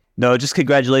here? No, just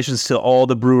congratulations to all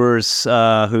the brewers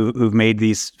who've made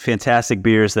these fantastic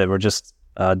beers that were just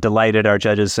delighted our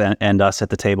judges and us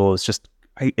at the table.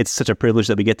 It's such a privilege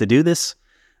that we get to do this.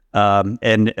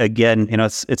 And again,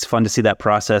 it's fun to see that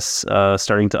process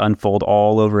starting to unfold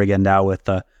all over again now with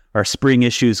our spring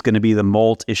issue is going to be the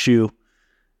malt issue.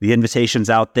 The invitation's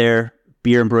out there,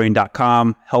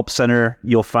 beerandbrewing.com, help center.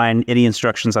 You'll find any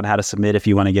instructions on how to submit if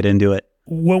you want to get into it.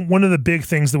 One of the big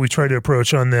things that we try to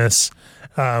approach on this,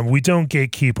 we don't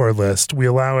gatekeep our list. We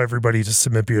allow everybody to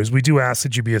submit beers. We do ask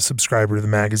that you be a subscriber to the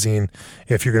magazine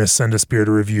if you're going to send us beer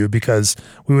to review, because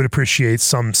we would appreciate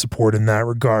some support in that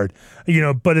regard.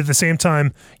 But at the same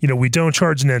time, we don't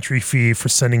charge an entry fee for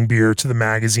sending beer to the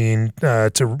magazine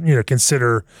to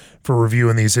consider for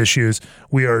reviewing these issues.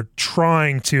 We are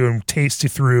trying to taste you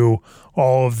through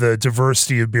all of the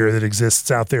diversity of beer that exists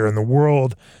out there in the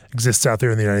world, exists out there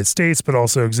in the United States, but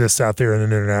also exists out there in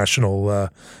an international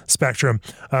spectrum.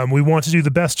 We want to do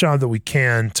the best job that we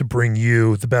can to bring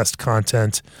you the best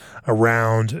content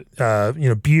around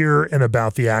beer and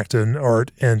about the act and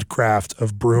art and craft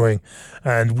of brewing.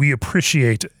 And we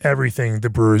appreciate everything the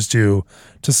brewers do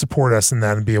to support us in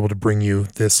that and be able to bring you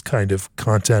this kind of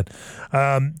content.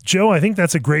 Joe, I think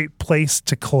that's a great place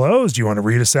to close. Do you want to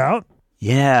read us out?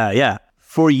 Yeah.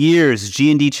 For years,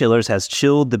 G&D Chillers has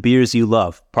chilled the beers you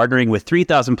love, partnering with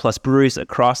 3,000 plus breweries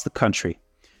across the country.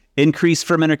 Increase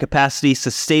fermenter capacity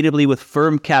sustainably with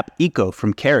Firm Cap Eco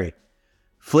from Kerry.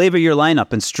 Flavor your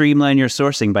lineup and streamline your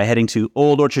sourcing by heading to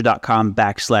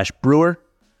oldorchard.com/brewer.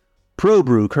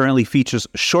 ProBrew currently features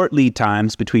short lead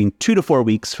times between 2 to 4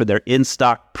 weeks for their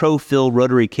in-stock Pro-Fill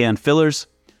rotary can fillers.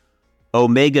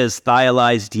 Omega's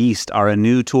thiolized yeast are a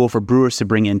new tool for brewers to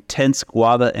bring intense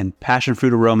guava and passion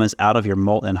fruit aromas out of your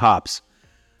malt and hops.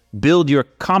 Build your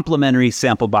complimentary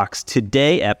sample box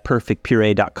today at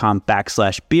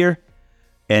perfectpuree.com/beer.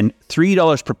 And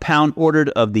 $3 per pound ordered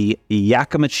of the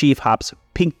Yakima Chief Hops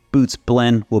Pink Boots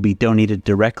blend will be donated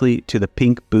directly to the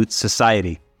Pink Boots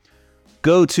Society.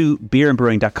 Go to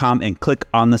beerandbrewing.com and click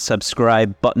on the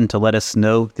subscribe button to let us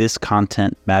know this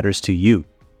content matters to you.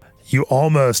 You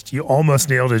almost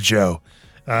nailed it, Joe.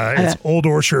 It's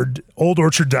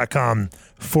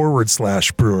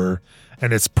oldorchard.com/brewer,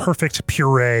 and it's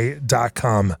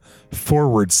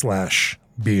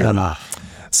perfectpuree.com/beer.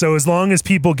 So as long as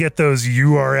people get those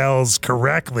URLs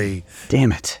correctly,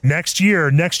 damn it. Next year,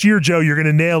 Joe, you're going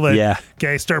to nail it. Yeah.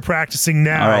 Okay, start practicing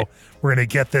now. All right. We're going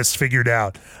to get this figured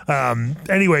out.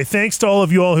 Anyway, thanks to all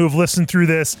of you all who have listened through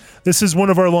this. This is one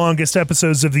of our longest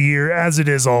episodes of the year, as it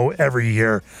is every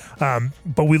year.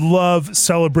 But we love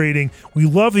celebrating. We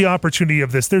love the opportunity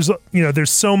of this. There's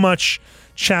so much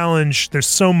challenge. There's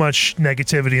so much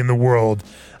negativity in the world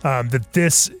that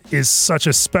this is such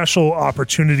a special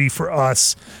opportunity for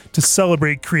us to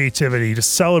celebrate creativity, to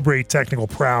celebrate technical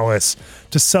prowess,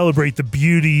 to celebrate the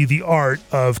beauty, the art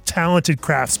of talented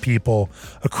craftspeople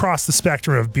across the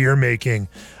spectrum of beer making,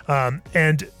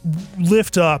 and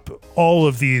lift up all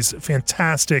of these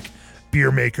fantastic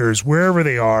beer makers wherever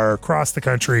they are across the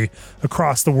country,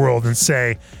 across the world, and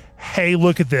say, hey,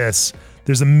 look at this.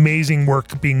 There's amazing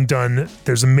work being done.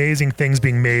 There's amazing things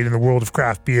being made in the world of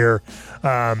craft beer.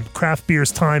 Craft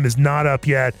beer's time is not up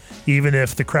yet, even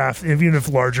if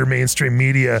larger mainstream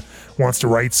media wants to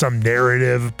write some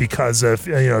narrative because of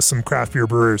some craft beer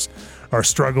brewers are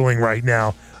struggling right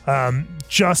now.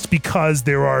 Just because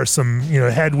there are some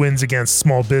headwinds against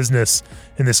small business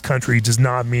in this country does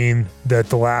not mean that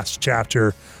the last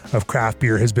chapter of craft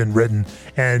beer has been written.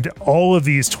 And all of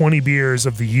these 20 beers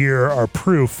of the year are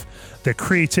proof that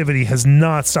creativity has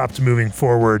not stopped moving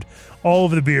forward. All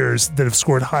of the beers that have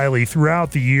scored highly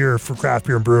throughout the year for craft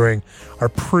beer and brewing are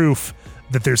proof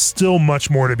that there's still much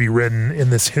more to be written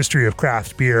in this history of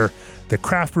craft beer, that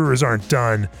craft brewers aren't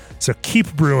done. So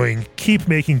keep brewing, keep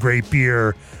making great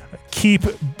beer, keep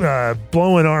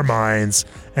blowing our minds,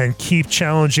 and keep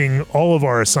challenging all of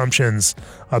our assumptions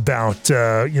about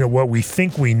what we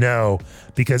think we know,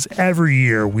 because every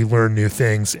year we learn new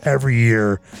things. Every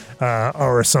year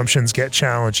our assumptions get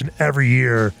challenged, and every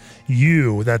year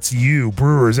that's you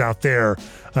brewers out there,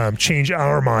 change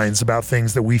our minds about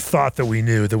things that we thought that we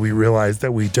knew, that we realized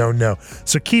that we don't know.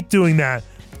 So keep doing that.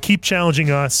 Keep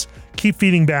challenging us. Keep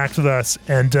feeding back to us,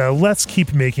 and let's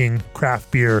keep making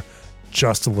craft beer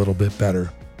just a little bit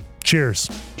better. Cheers.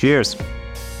 Cheers.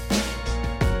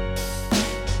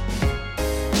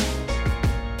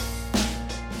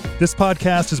 This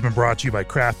podcast has been brought to you by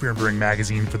Craft Beer and Brewing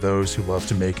Magazine, for those who love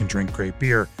to make and drink great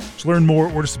beer. To learn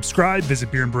more or to subscribe,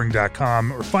 visit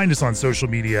beerandbrewing.com or find us on social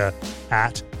media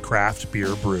at Craft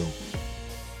Beer Brew.